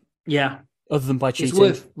game? Yeah. Other than by cheating. It's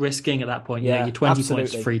worth risking at that point. Yeah, you're 20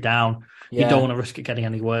 points free down. You don't want to risk it getting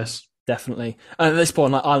any worse. Definitely. And at this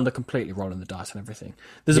point, like, Ireland are completely rolling the dice and everything.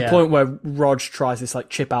 There's a point where Rog tries this like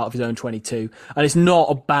chip out of his own 22, and it's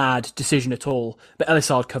not a bad decision at all, but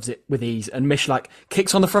Elisard covers it with ease, and Michalak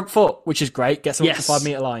kicks on the front foot, which is great, gets him up to the 5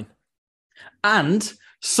 metre line. And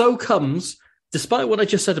so comes, despite what I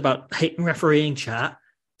just said about hating refereeing chat,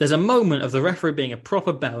 there's a moment of the referee being a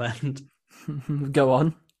proper bellend. Go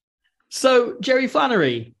on. So, Jerry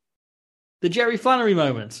Flannery. The Jerry Flannery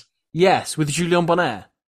moment. Yes, with Julien Bonner.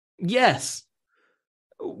 Yes.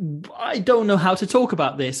 I don't know how to talk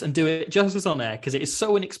about this and do it justice on air because it is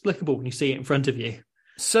so inexplicable when you see it in front of you.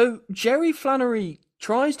 So, Jerry Flannery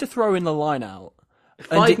tries to throw in the line out.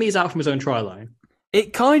 5 metres out from his own try line.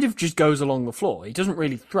 It kind of just goes along the floor. He doesn't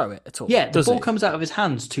really throw it at all. Yeah, the ball comes out of his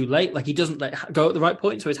hands too late. Like, he doesn't go at the right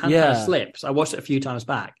point, so his hand kind of slips. I watched it a few times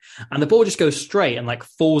back. And the ball just goes straight and, like,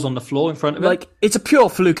 falls on the floor in front of him. Like, it's a pure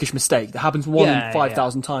flukish mistake that happens in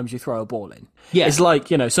 5,000 times you throw a ball in. Yeah. It's like,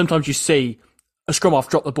 you know, sometimes you see a scrum half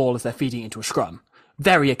drop the ball as they're feeding it into a scrum.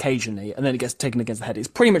 Very occasionally, and then it gets taken against the head. It's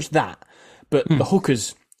pretty much that, but the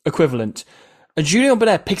hooker's equivalent. And Julien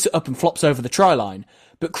Bonner picks it up and flops over the try line.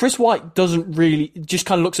 But Chris White doesn't really, just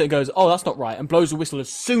kind of looks at it and goes, oh, that's not right, and blows a whistle as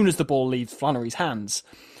soon as the ball leaves Flannery's hands,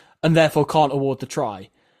 and therefore can't award the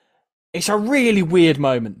try. It's a really weird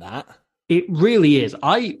moment, that. It really is.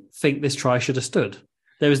 I think this try should have stood.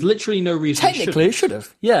 There was literally no reason Technically, it should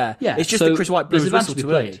have. Yeah. It's just that Chris White blew his whistle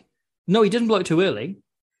too early. No, he didn't blow it too early.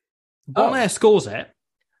 Bonner scores it,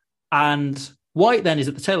 and White then is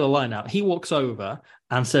at the tail of the line out. He walks over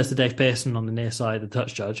and says to Dave Pearson on the near side, the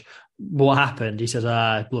touch judge, what happened? He says,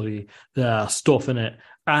 bloody stuff in it.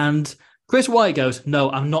 And Chris White goes, "No,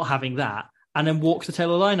 I'm not having that," and then walks the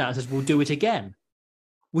tail of the line out and says, "We'll do it again,"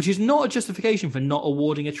 which is not a justification for not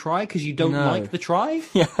awarding a try because you don't like the try.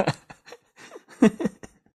 Yeah.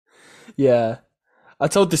 Yeah. I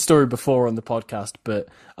told this story before on the podcast, but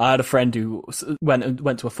I had a friend who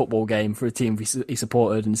went to a football game for a team he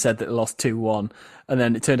supported and said that they lost 2-1, and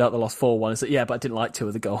then it turned out they lost 4-1. And said, "Yeah, but I didn't like 2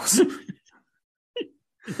 of the goals."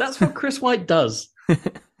 That's what Chris White does.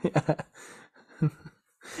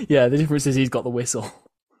 Yeah, the difference is he's got the whistle.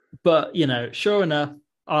 But, sure enough,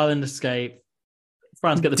 Ireland escape.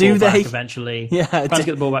 France get the ball back eventually. Yeah, France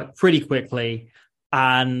get the ball back pretty quickly.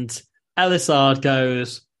 And Elisard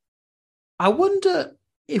goes, "I wonder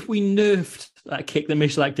if we nerfed that kick that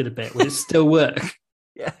Michalak did a bit, would it still work?"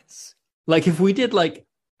 Yes. Like if we did like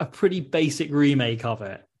a pretty basic remake of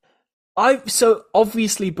it. So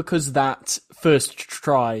obviously because that first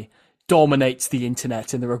try dominates the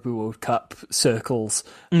internet in the Rugby World Cup circles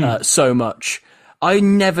so much, I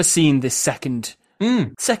never seen this second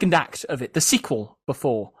act of it, the sequel,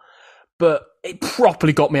 before. But it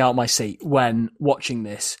properly got me out of my seat when watching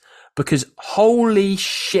this, because holy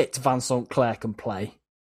shit, Vincent Clerc can play.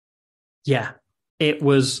 Yeah, it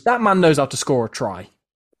was... That man knows how to score a try.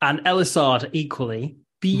 And Elisard equally,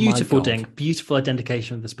 beautiful dink, beautiful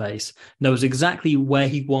identification of the space, knows exactly where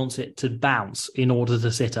he wants it to bounce in order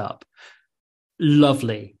to sit up.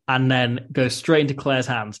 Lovely. And then goes straight into Claire's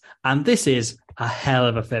hands. And this is a hell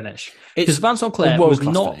of a finish. Because Vincent Clerc was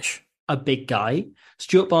not a big guy.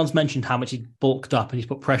 Stuart Barnes mentioned how much he bulked up and he's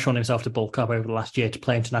put pressure on himself to bulk up over the last year to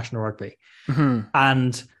play international rugby. Mm-hmm.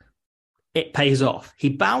 And it pays off. He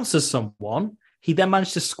bounces someone. He then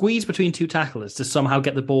managed to squeeze between 2 tacklers to somehow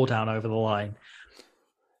get the ball down over the line.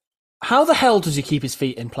 How the hell does he keep his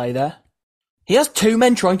feet in play there? He has 2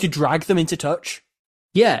 men trying to drag them into touch.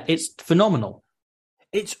 Yeah, it's phenomenal.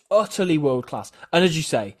 It's utterly world class. And as you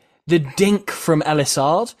say, the dink from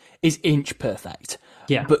Elisard is inch perfect.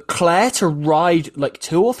 Yeah. But Clerc to ride like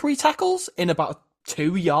 2 or 3 tackles in about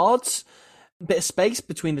 2 yards, bit of space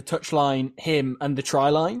between the touchline, him, and the try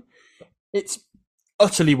line. It's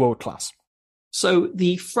utterly world class. So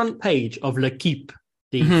the front page of L'Équipe,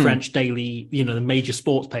 the French daily, the major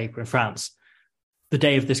sports paper in France, the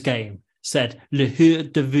day of this game, said Le Heure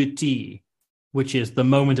de Vérité, which is the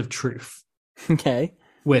moment of truth. Okay.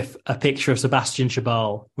 With a picture of Sébastien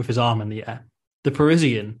Chabal with his arm in the air. The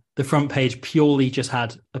Parisian, the front page purely just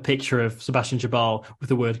had a picture of Sébastien Chabal with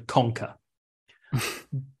the word conquer.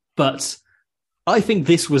 But I think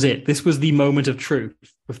this was it. This was the moment of truth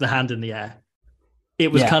with the hand in the air.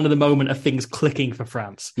 It was kind of the moment of things clicking for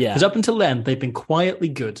France. Yeah. Because up until then, they've been quietly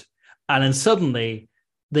good. And then suddenly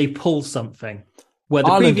they pull something. Where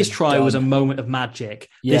the previous try was a moment of magic.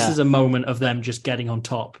 Yeah. This is a moment of them just getting on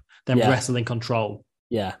top, them wrestling control.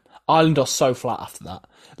 Yeah. Ireland are so flat after that.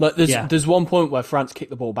 Like there's one point where France kick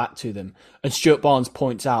the ball back to them, and Stuart Barnes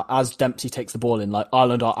points out as Dempsey takes the ball in, like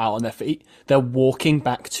Ireland are out on their feet. They're walking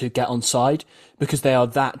back to get onside because they are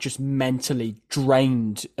that just mentally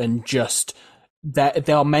drained and just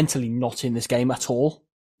they are mentally not in this game at all.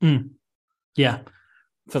 Yeah.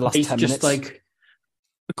 For the last 10 minutes. Just like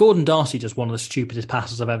Gordon Darcy does one of the stupidest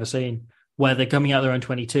passes I've ever seen, where they're coming out their own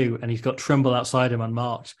 22 and he's got Trimble outside him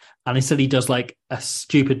unmarked. And instead he does like a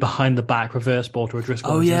stupid behind the back reverse ball to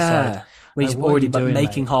O'Driscoll. Oh, yeah. Inside. When he's already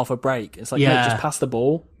making half a break. It's like, mate, just pass the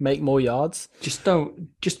ball, make more yards. Just do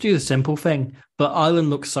the simple thing. But Ireland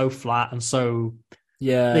looks so flat and so...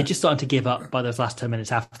 Yeah. They're just starting to give up by those last 10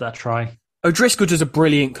 minutes after that try. O'Driscoll does a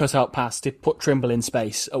brilliant cut-out pass to put Trimble in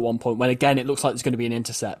space at one point, when again it looks like there's going to be an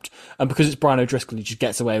intercept. And because it's Brian O'Driscoll, he just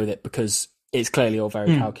gets away with it because it's clearly all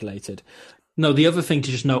very calculated. No, the other thing to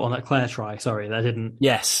just note on that Claire try, sorry, that I didn't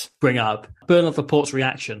bring up, Bernard Laporte's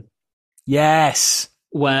reaction. Yes.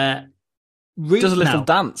 Where... does a little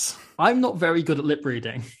dance. I'm not very good at lip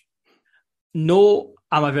reading, nor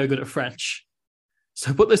am I very good at French.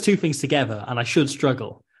 So put those 2 things together and I should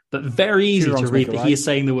struggle. But very easy to read that he is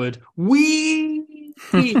saying the word "wee,"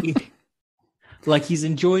 like he's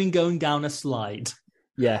enjoying going down a slide.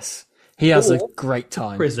 Yes, he has a great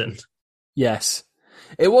time. Prison. Yes,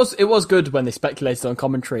 it was good when they speculated on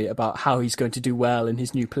commentary about how he's going to do well in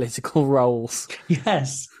his new political roles.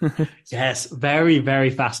 Yes, yes, very very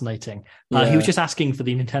fascinating. He was just asking for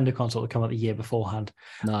the Nintendo console to come out the year beforehand.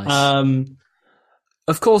 Nice.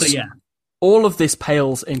 Of course, all of this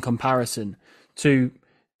pales in comparison to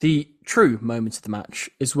the true moment of the match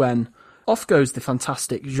is when off goes the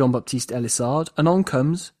fantastic Jean-Baptiste Elisard, and on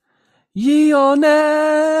comes Lionel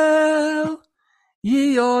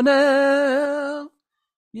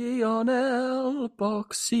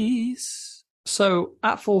Boxes. So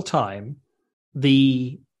at full time,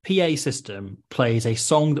 the PA system plays a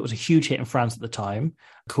song that was a huge hit in France at the time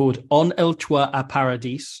called On el toit à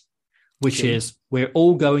paradis, which is we're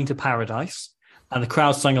all going to paradise. And the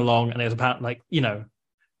crowd sang along, and it was about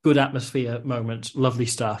good atmosphere moments, lovely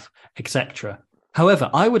stuff, etc. However,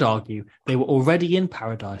 I would argue they were already in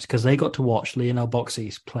paradise because they got to watch Lionel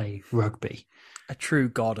Boxes play rugby. A true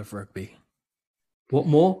god of rugby. What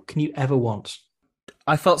more can you ever want?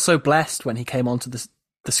 I felt so blessed when he came onto the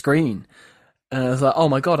screen. And I was like, oh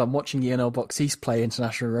my God, I'm watching Lionel Boxes play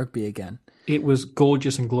international rugby again. It was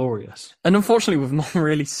gorgeous and glorious. And unfortunately, we've not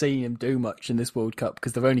really seen him do much in this World Cup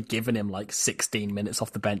because they've only given him 16 minutes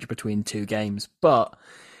off the bench between two games. But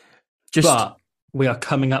we are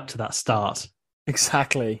coming up to that start.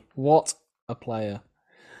 Exactly. What a player.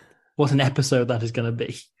 What an episode that is going to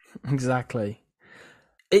be. Exactly.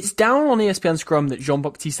 It's down on ESPN Scrum that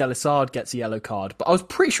Jean-Baptiste Elissard gets a yellow card, but I was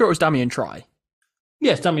pretty sure it was Damien Try.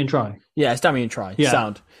 Yeah, it's Damien Try. Yeah, it's Damien Try. Yeah.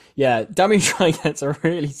 Sound. Yeah, Damien Try gets a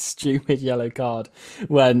really stupid yellow card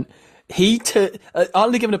when he,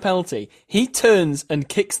 only given a penalty, he turns and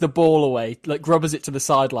kicks the ball away, rubbers it to the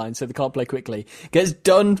sideline so they can't play quickly, gets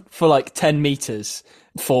done for 10 metres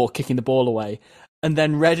for kicking the ball away, and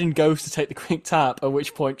then Redden goes to take the quick tap, at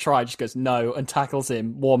which point Try just goes no and tackles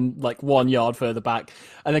him 1 yard further back.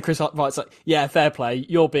 And then Chris Wright's like, yeah, fair play,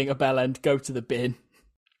 you're being a bellend, go to the bin.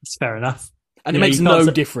 It's fair enough. And it makes no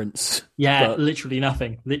difference. Yeah, but literally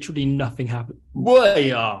nothing. Literally nothing happens.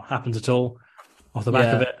 Happens at all off the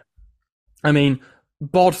back of it. I mean,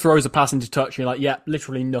 Bod throws a pass into touch, and you're like, yeah,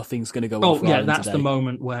 literally nothing's going to go well for Ireland that's today. the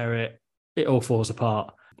moment where it all falls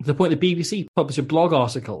apart. To the point the BBC published a blog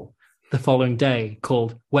article the following day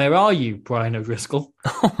called "Where Are You, Brian O'Driscoll?"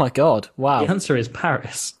 Oh my God, wow. The answer is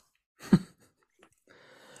Paris.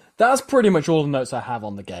 That's pretty much all the notes I have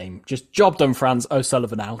on the game. Just job done, France.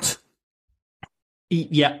 O'Sullivan out.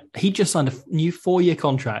 He just signed a new 4-year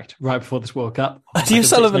contract right before this World Cup.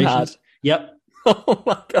 O'Sullivan had? Yep. Oh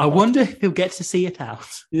my God. I wonder if he'll get to see it out.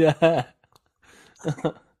 Yeah.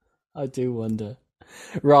 I do wonder.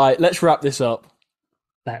 Right, let's wrap this up.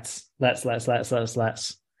 Let's.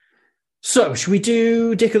 So, should we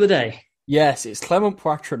do Dick of the Day? Yes, it's Clement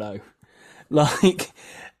Poitrenaud.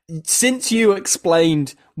 Since you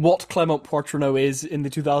explained what Clement Poitrenaud is in the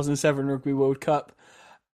 2007 Rugby World Cup,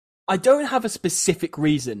 I don't have a specific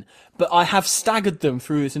reason, but I have staggered them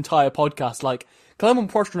through this entire podcast.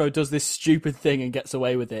 Clement Poitrenaud does this stupid thing and gets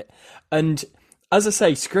away with it. And as I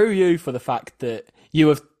say, screw you for the fact that you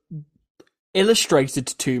have illustrated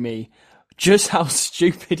to me just how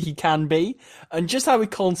stupid he can be and just how he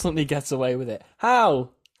constantly gets away with it.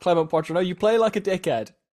 How, Clement Poitrenaud? You play like a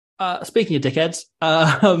dickhead. Speaking of dickheads,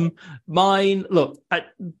 mine, look,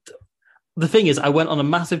 the thing is, I went on a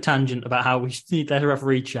massive tangent about how we need to let a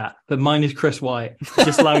referee chat, but mine is Chris White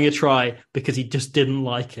disallowing a try because he just didn't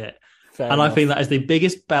like it. Fair and enough. I think that is the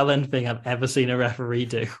biggest bellend thing I've ever seen a referee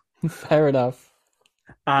do. Fair enough.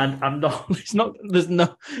 And I'm not,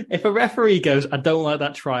 if a referee goes, I don't like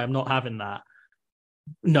that try, I'm not having that.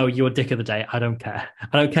 No, you're Dick of the Day. I don't care.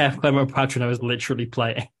 I don't care if Clement Poitrenaud is literally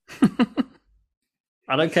playing.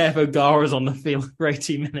 I don't care if O'Gara's on the field for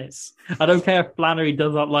 80 minutes. I don't care if Flannery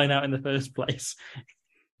does not line out in the first place.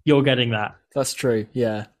 You're getting that. That's true,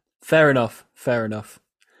 yeah. Fair enough.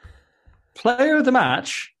 Player of the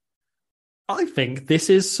match, I think this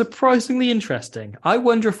is surprisingly interesting. I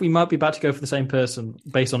wonder if we might be about to go for the same person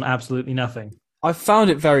based on absolutely nothing. I found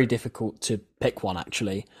it very difficult to pick one,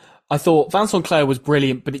 actually. I thought Vincent Clerc was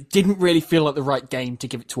brilliant, but it didn't really feel like the right game to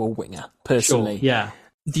give it to a winger, personally. Sure, yeah.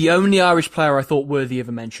 The only Irish player I thought worthy of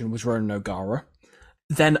a mention was Ronan O'Gara.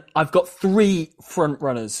 Then I've got 3 front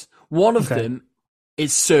runners. One of them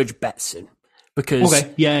is Serge Betson. Because,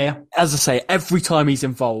 as I say, every time he's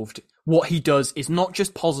involved, what he does is not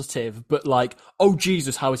just positive, but oh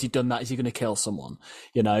Jesus, how has he done that? Is he going to kill someone?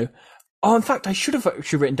 Oh, in fact, I should have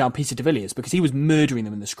written down Peter de Villiers because he was murdering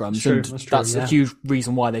them in the scrums. That's a huge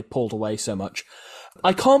reason why they pulled away so much.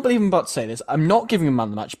 I can't believe I'm about to say this. I'm not giving him man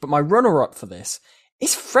of the match, but my runner-up for this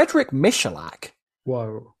is Frederick Michalak.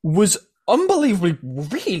 Whoa. Was unbelievably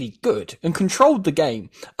really good and controlled the game.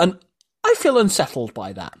 And I feel unsettled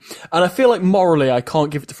by that. And I feel like morally I can't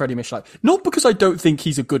give it to Freddie Michalak. Not because I don't think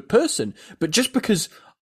he's a good person, but just because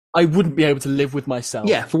I wouldn't be able to live with myself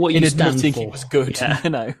for what you stand admitting for. He was good,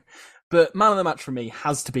 But man of the match for me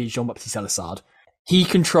has to be Jean-Baptiste Elissard. He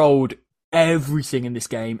controlled everything in this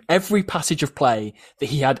game. Every passage of play that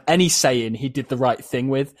he had any say in, he did the right thing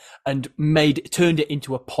with and turned it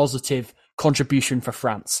into a positive contribution for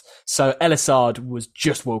France. So Elissard was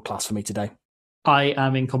just world class for me today. I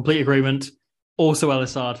am in complete agreement. Also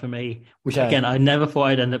Elissard for me, which again, I never thought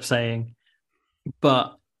I'd end up saying.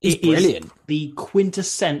 But He's brilliant. Is the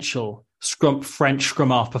quintessential French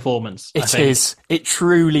scrum half performance. It is. It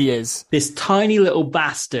truly is. This tiny little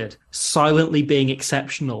bastard silently being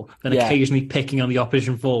exceptional and occasionally picking on the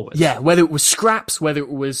opposition forwards. Yeah, whether it was scraps, whether it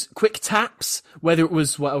was quick taps, whether it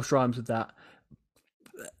was, what else rhymes with that?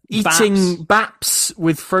 Eating baps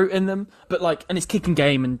with fruit in them. But and his kicking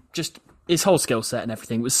game and just his whole skill set and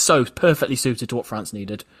everything was so perfectly suited to what France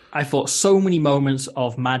needed. I thought so many moments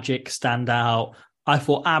of magic stand out. I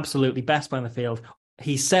thought absolutely best man in the field.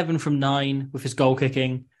 He's 7 from 9 with his goal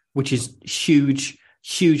kicking, which is huge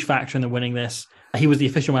factor in the winning this. He was the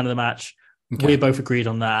official man of the match. Okay. We're both agreed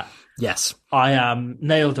on that. Yes. I am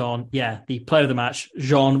nailed on. Yeah, the player of the match,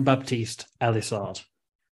 Jean-Baptiste Elissard.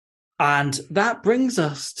 And that brings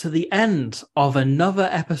us to the end of another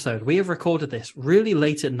episode. We have recorded this really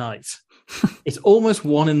late at night. It's almost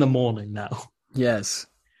 1 a.m. now. Yes.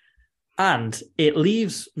 And it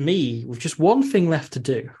leaves me with just one thing left to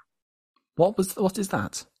do. What is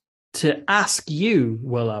that? To ask you,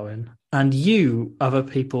 Will Owen, and you, other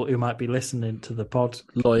people who might be listening to the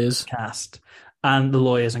podcast, and the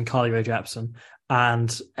lawyers and Carly Rae Jepsen,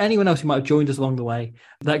 and anyone else who might have joined us along the way,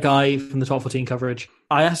 that guy from the Top 14 coverage,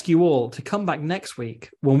 I ask you all to come back next week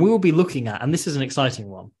when we will be looking at, and this is an exciting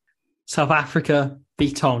one, South Africa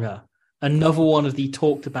v Tonga, another one of the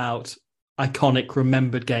talked about iconic,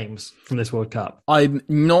 remembered games from this World Cup. I'm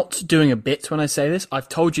not doing a bit when I say this. I've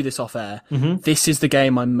told you this off air. Mm-hmm. This is the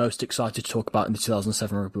game I'm most excited to talk about in the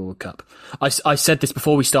 2007 Rugby World Cup. I said this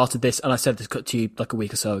before we started this, and I said this to you a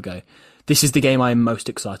week or so ago. This is the game I am most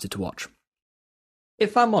excited to watch.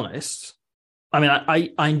 If I'm honest, I mean,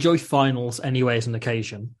 I enjoy finals anyway as an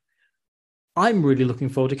occasion. I'm really looking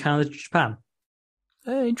forward to Canada-Japan.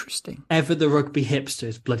 Interesting. Ever the rugby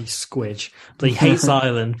hipsters, bloody squidge. Bloody hates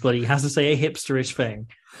Ireland, bloody has to say a hipsterish thing.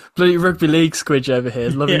 Bloody rugby league squidge over here,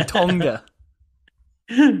 loving Tonga.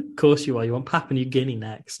 Of course you are. You want Papua New Guinea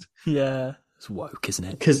next. Yeah. It's woke, isn't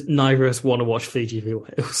it? Because neither of us want to watch Fiji v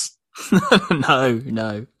Wales.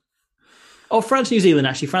 No. Oh, France, New Zealand,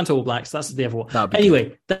 actually. France All Blacks. That's the other one.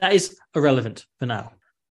 Anyway, that is irrelevant for now.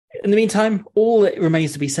 In the meantime, all that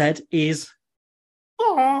remains to be said is...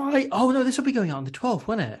 Oh no, this will be going on the 12th,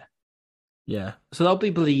 won't it? Yeah. So I'll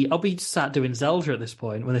be sat doing Zelda at this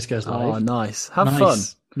point when this goes live. Oh, nice. Have fun.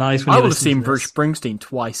 Nice. I will have seen Bruce Springsteen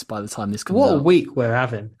twice by the time this comes out. What a week we're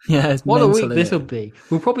having. Yeah, it's what mental, a week this will be.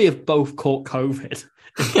 We'll probably have both caught COVID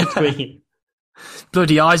in between.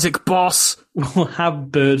 Bloody Isaac Boss. We'll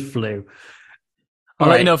have bird flu. I'll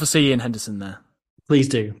let you know if I see Ian Henderson there. Please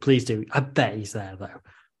do. I bet he's there, though.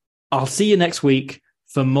 I'll see you next week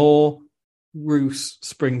for more Bruce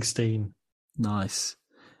Springsteen. Nice.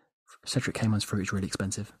 Cedric Cayman's fruit is really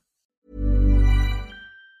expensive.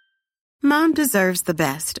 Mom deserves the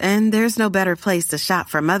best, and there's no better place to shop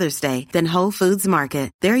for Mother's Day than Whole Foods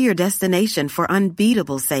Market. They're your destination for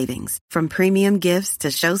unbeatable savings, from premium gifts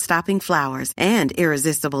to show-stopping flowers and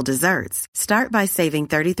irresistible desserts. Start by saving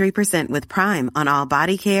 33% with Prime on all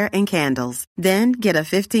body care and candles. Then get a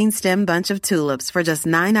 15-stem bunch of tulips for just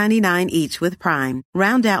 $9.99 each with Prime.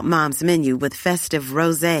 Round out Mom's menu with festive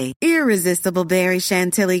rosé, irresistible berry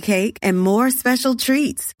chantilly cake, and more special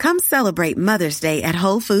treats. Come celebrate Mother's Day at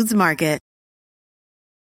Whole Foods Market.